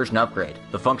to the version upgrade,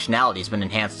 the functionality's been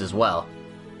enhanced as well.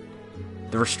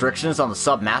 The restrictions on the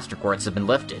Sub-Master Quartz have been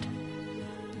lifted.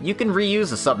 You can reuse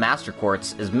the Sub-Master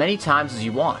Quartz as many times as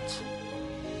you want.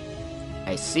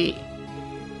 I see.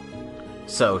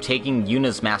 So, taking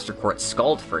Yuna's Master Quartz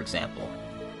Scald, for example.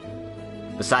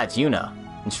 Besides Yuna,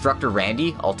 Instructor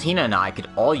Randy, Altina, and I could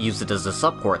all use it as a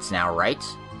sub-quartz now, right?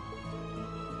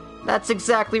 That's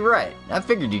exactly right. I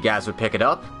figured you guys would pick it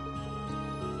up.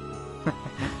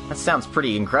 That sounds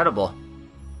pretty incredible.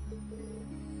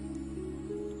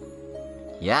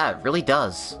 Yeah, it really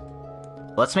does.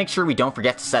 Let's make sure we don't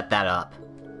forget to set that up.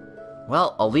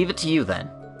 Well, I'll leave it to you then.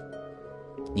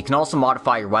 You can also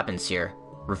modify your weapons here.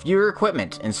 Review your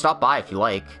equipment and stop by if you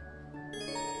like.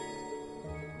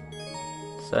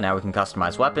 So now we can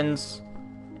customize weapons,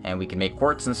 and we can make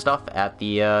quartz and stuff at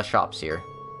the shops here.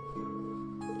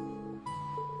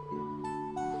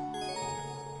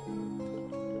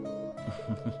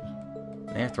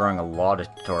 They're throwing a lot of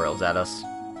tutorials at us.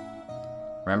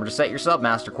 Remember to set your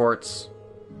Submaster Quartz.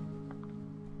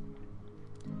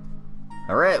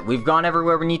 Alright, we've gone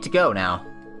everywhere we need to go now.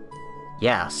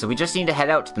 Yeah, so we just need to head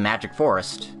out to the Magic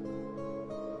Forest.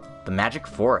 The Magic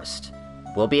Forest.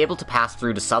 We'll be able to pass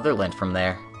through to Sutherland from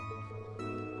there.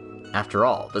 After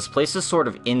all, this place is sort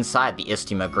of inside the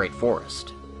Istima Great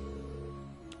Forest.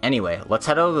 Anyway, let's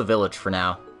head out of the village for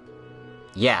now.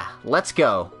 Yeah, let's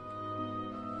go!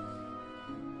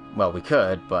 Well, we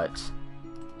could, but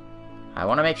I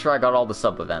want to make sure I got all the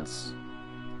sub-events.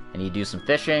 I need to do some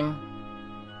fishing.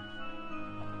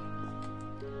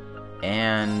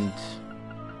 And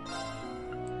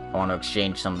I want to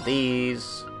exchange some of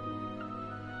these.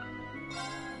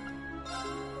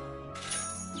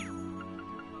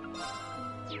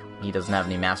 He doesn't have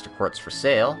any Master Quartz for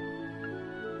sale.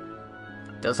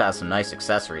 Does have some nice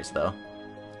accessories, though.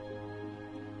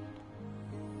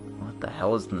 What the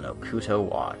hell is the Nokuto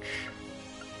watch?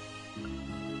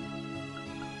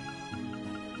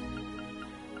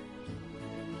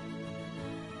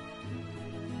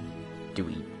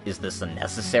 Is this a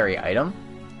necessary item?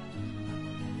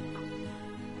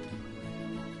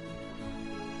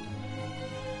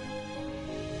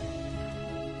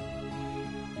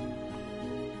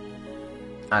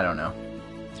 I don't know.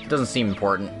 It doesn't seem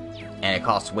important, and it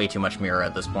costs way too much mirror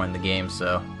at this point in the game,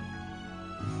 so...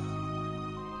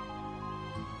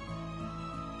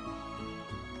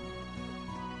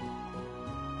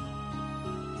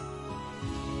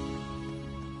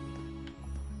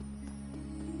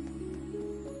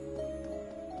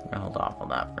 I'll hold off on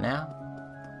that for now.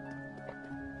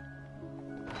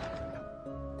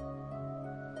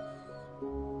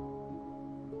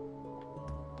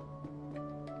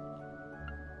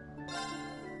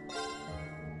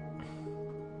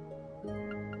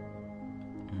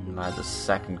 And buy the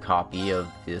second copy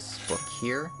of this book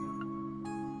here.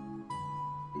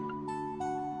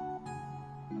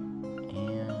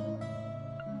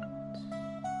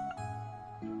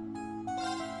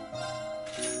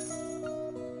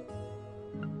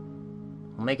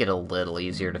 Make it a little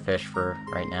easier to fish for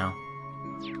right now.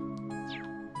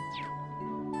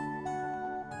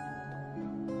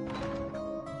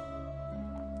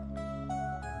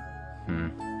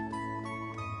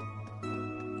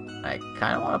 I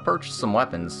kind of want to purchase some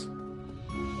weapons.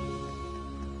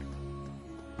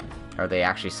 Are they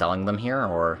actually selling them here,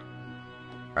 or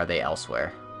are they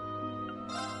elsewhere?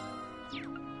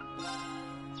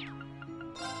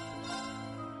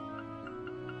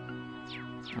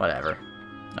 Whatever.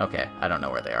 Okay, I don't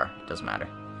know where they are. Doesn't matter.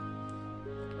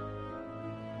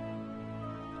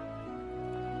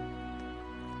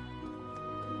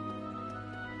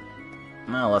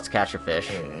 Well, let's catch a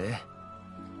fish.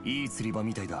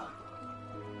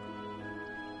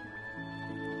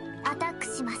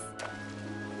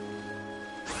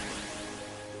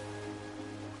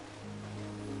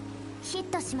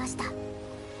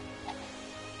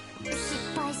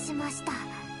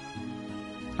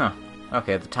 Huh.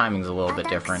 Okay, the timing's a little bit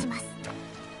different.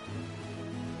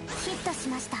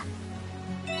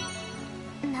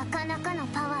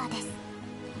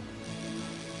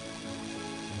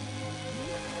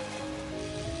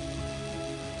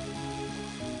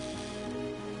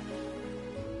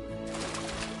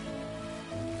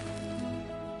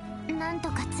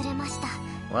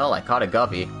 Well, I caught a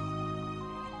guppy.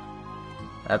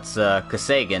 That's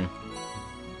Kasagan.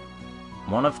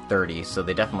 1 of 30, so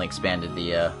they definitely expanded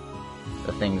the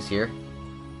things here.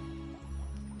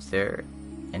 Is there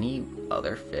any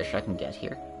other fish I can get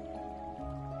here?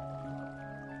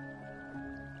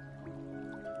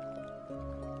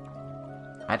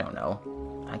 I don't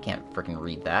know. I can't frickin'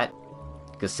 read that.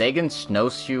 Kasagan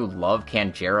Snowshoe Love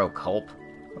Kanjero Culp?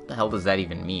 What the hell does that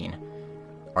even mean?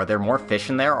 Are there more fish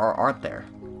in there, or aren't there?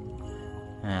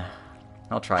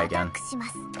 I'll try again.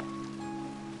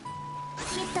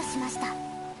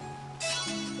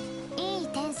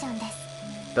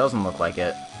 Doesn't look like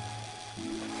it.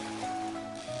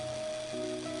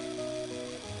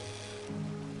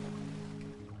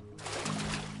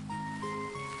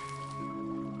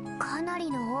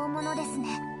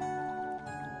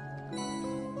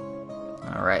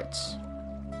 Alright.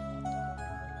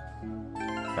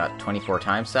 Got 24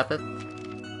 times Sepith.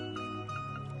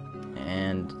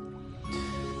 And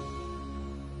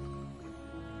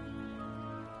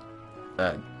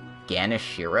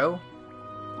Ganishiro?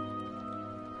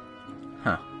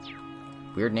 Huh.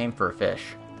 Weird name for a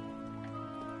fish.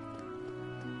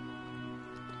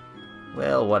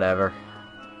 Well, whatever.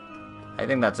 I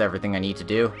think that's everything I need to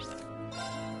do.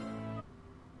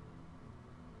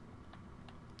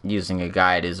 Using a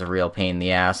guide is a real pain in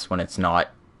the ass when it's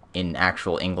not in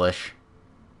actual English.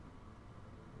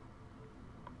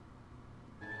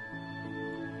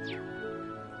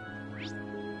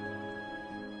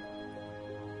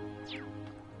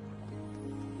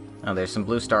 Oh, there's some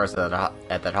blue stars at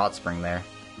that hot spring there.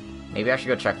 Maybe I should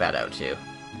go check that out too.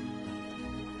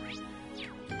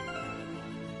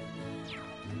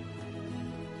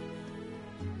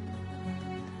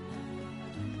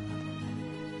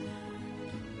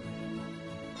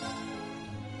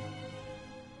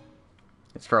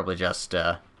 It's probably just,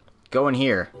 go in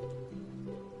here.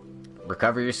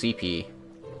 Recover your CP.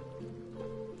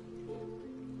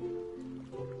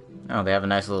 Oh, they have a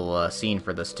nice little scene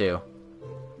for this too.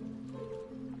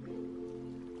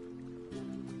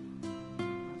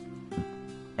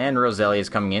 And Roselia is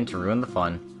coming in to ruin the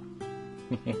fun.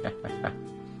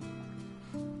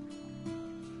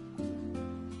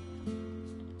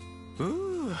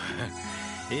 Ooh,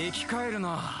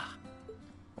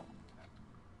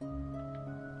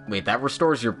 wait, that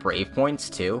restores your brave points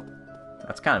too?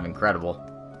 That's kind of incredible.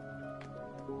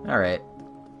 Alright.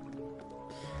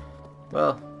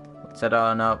 Well, let's head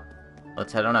on up.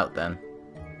 Let's head on out then.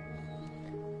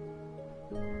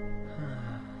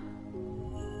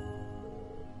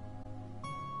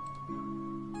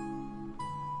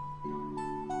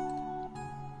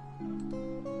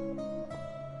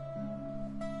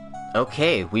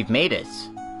 Okay, we've made it.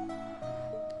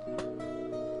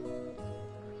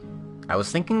 I was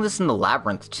thinking this in the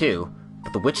labyrinth too,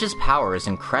 but the witch's power is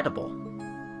incredible.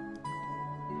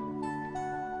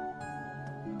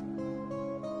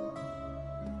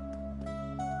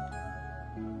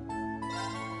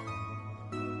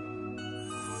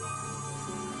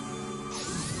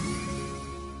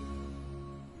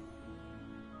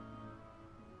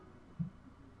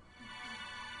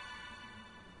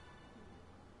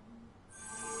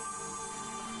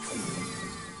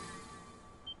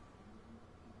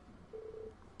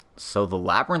 So the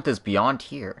labyrinth is beyond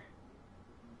here.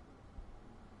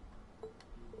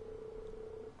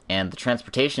 And the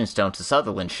transportation stone to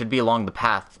Sutherland should be along the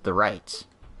path to the right.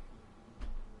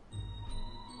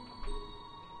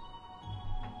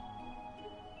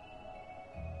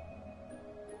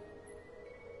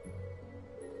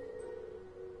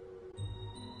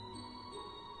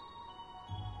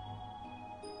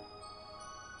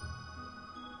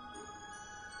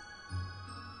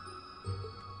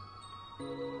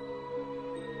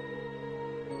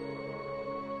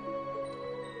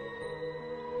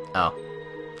 Oh.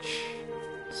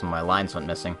 Some of my lines went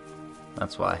missing.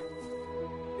 That's why.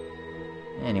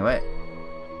 Anyway.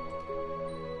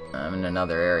 I'm in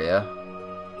another area.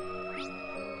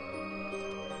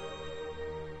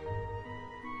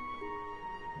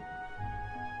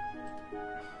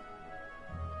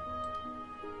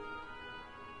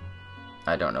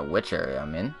 I don't know which area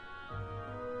I'm in.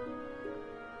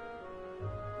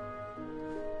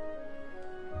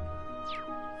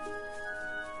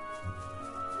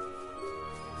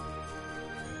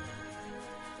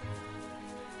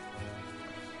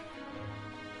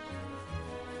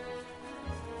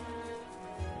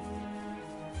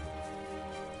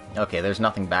 Okay, there's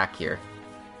nothing back here.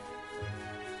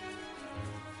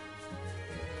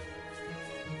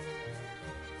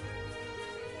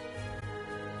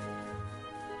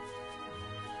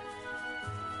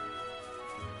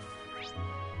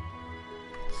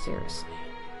 Seriously.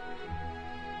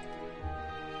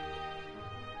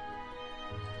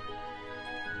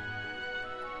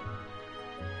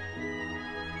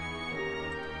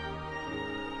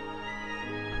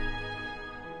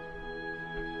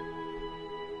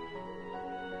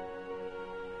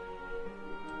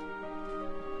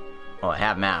 Well, I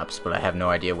have maps, but I have no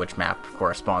idea which map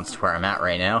corresponds to where I'm at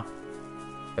right now.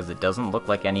 Because it doesn't look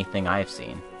like anything I've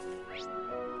seen.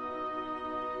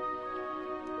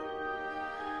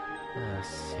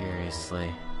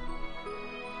 Seriously.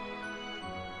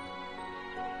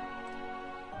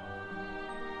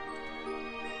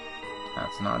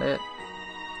 That's not it.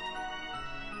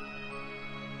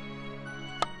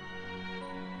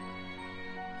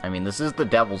 I mean, this is the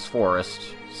Devil's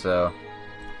Forest, so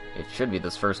it should be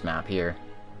this first map here.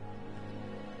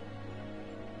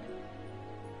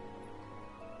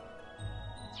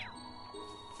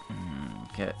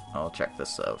 Okay, I'll check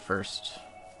this out first.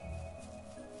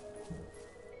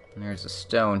 And there's a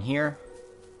stone here.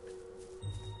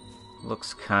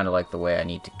 Looks kind of like the way I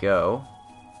need to go.